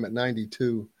behind them at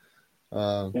 92.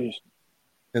 And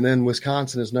then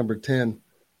Wisconsin is number 10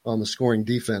 on the scoring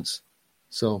defense.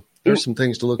 So there's some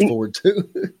things to look forward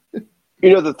to.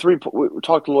 We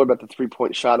talked a little about the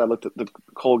 3-point shot. I looked at the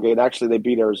Colgate. Actually, they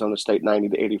beat Arizona State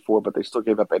 90-84, but they still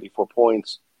gave up 84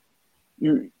 points.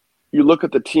 You look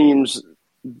at the teams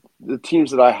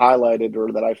that I highlighted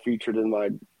or that I featured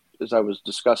as I was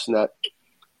discussing that.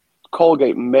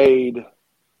 Colgate made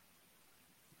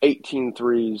 18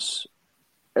 threes.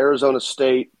 Arizona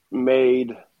State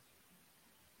made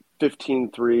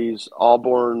 15 threes.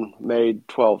 Auburn made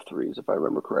 12 threes, if I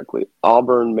remember correctly.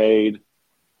 Auburn made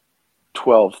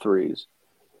 12 threes.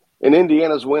 In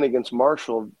Indiana's win against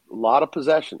Marshall, a lot of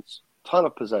possessions, ton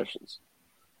of possessions,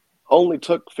 only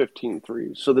took 15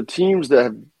 threes. So the teams that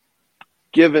have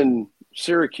given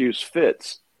Syracuse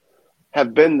fits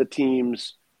have been the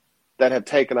teams that have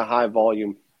taken a high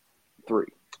volume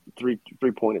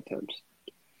three-point attempts.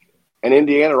 And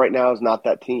Indiana right now is not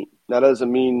that team. That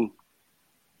doesn't mean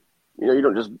you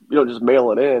don't just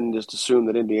mail it in and just assume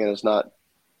that Indiana's not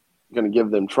going to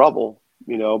give them trouble,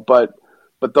 but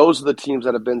those are the teams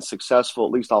that have been successful,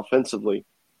 at least offensively,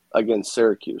 against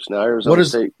Syracuse. Now Arizona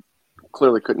State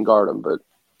clearly couldn't guard them, but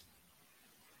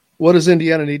what does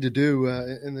Indiana need to do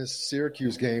in this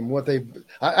Syracuse game?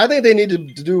 I think they need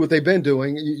to do what they've been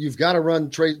doing. You've got to run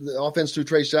the offense through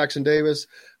Trace Jackson-Davis,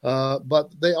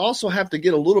 but they also have to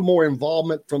get a little more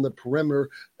involvement from the perimeter,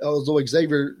 although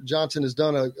Xavier Johnson has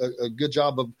done a good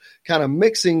job of kind of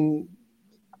mixing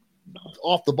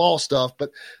off the ball stuff.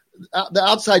 But the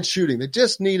outside shooting, they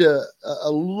just need a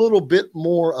little bit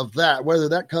more of that, whether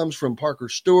that comes from Parker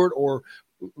Stewart or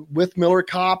with Miller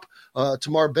Kopp,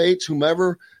 Tamar Bates,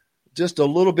 whomever. Just a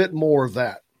little bit more of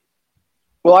that.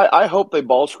 Well, I hope they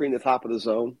ball screen the top of the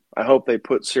zone. I hope they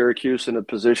put Syracuse in a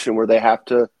position where they have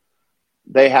to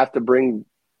bring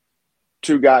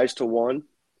two guys to one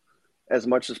as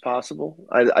much as possible.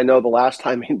 I know the last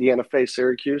time Indiana faced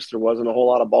Syracuse, there wasn't a whole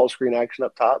lot of ball screen action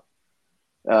up top.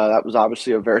 That was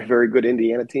obviously a very, very good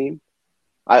Indiana team.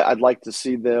 I'd like to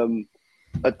see them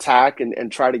attack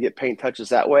and try to get paint touches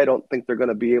that way. I don't think they're going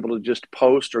to be able to just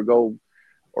post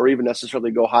or even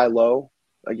necessarily go high-low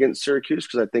against Syracuse,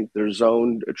 because I think their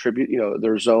zone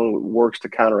their zone works to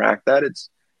counteract that.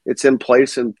 It's in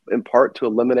place in part to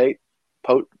eliminate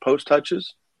post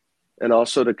touches and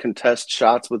also to contest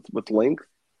shots with length.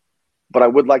 But I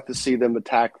would like to see them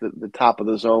attack the top of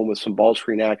the zone with some ball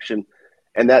screen action,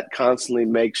 and that constantly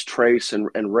makes Trace and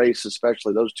Race,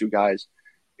 especially those two guys,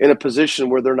 in a position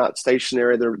where they're not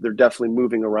stationary. They're definitely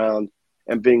moving around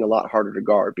and being a lot harder to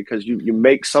guard, because you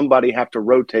make somebody have to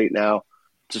rotate now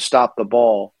to stop the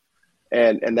ball,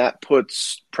 and that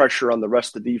puts pressure on the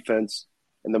rest of the defense.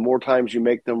 And the more times you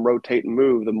make them rotate and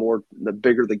move, the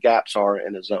bigger the gaps are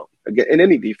in a zone. Again, in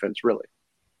any defense, really.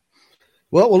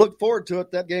 Well, we'll look forward to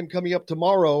it. That game coming up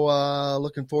tomorrow.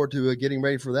 Looking forward to getting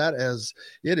ready for that, as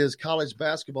it is college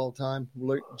basketball time.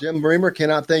 Jim Bremer,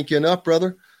 cannot thank you enough,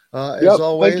 brother. As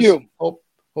always, thank you.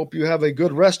 Hope you have a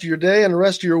good rest of your day and the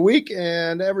rest of your week.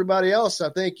 And everybody else, I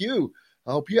thank you.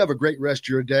 I hope you have a great rest of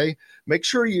your day. Make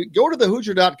sure you go to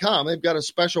thehoosier.com. They've got a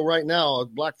special right now,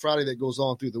 Black Friday, that goes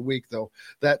on through the week, though.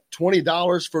 That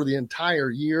 $20 for the entire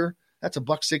year, that's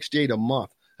 $168 a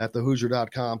month at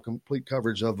thehoosier.com. Complete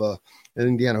coverage of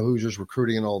Indiana Hoosiers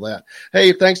recruiting and all that.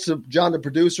 Hey, thanks to John, the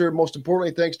producer. Most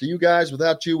importantly, thanks to you guys.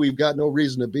 Without you, we've got no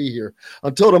reason to be here.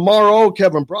 Until tomorrow,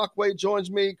 Kevin Brockway joins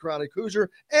me, Chronic Hoosier,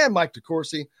 and Mike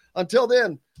DeCourcy. Until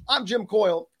then, I'm Jim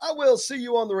Coyle. I will see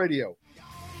you on the radio.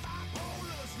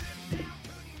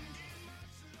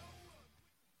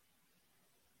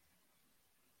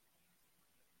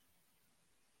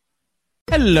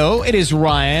 Hello, it is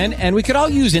Ryan, and we could all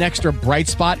use an extra bright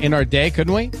spot in our day,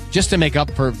 couldn't we? Just to make up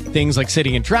for things like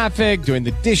sitting in traffic, doing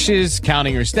the dishes,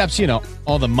 counting your steps,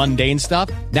 all the mundane stuff.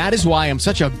 That is why I'm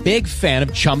such a big fan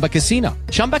of Chumba Casino.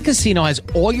 Chumba Casino has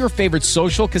all your favorite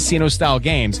social casino-style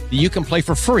games that you can play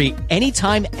for free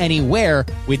anytime, anywhere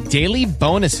with daily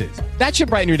bonuses. That should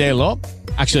brighten your day a little.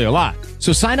 Actually, a lot.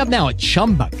 So sign up now at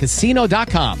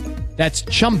ChumbaCasino.com. That's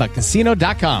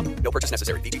ChumbaCasino.com. No purchase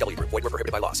necessary. VGW Group. Void where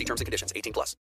prohibited by law. See terms and conditions. 18+.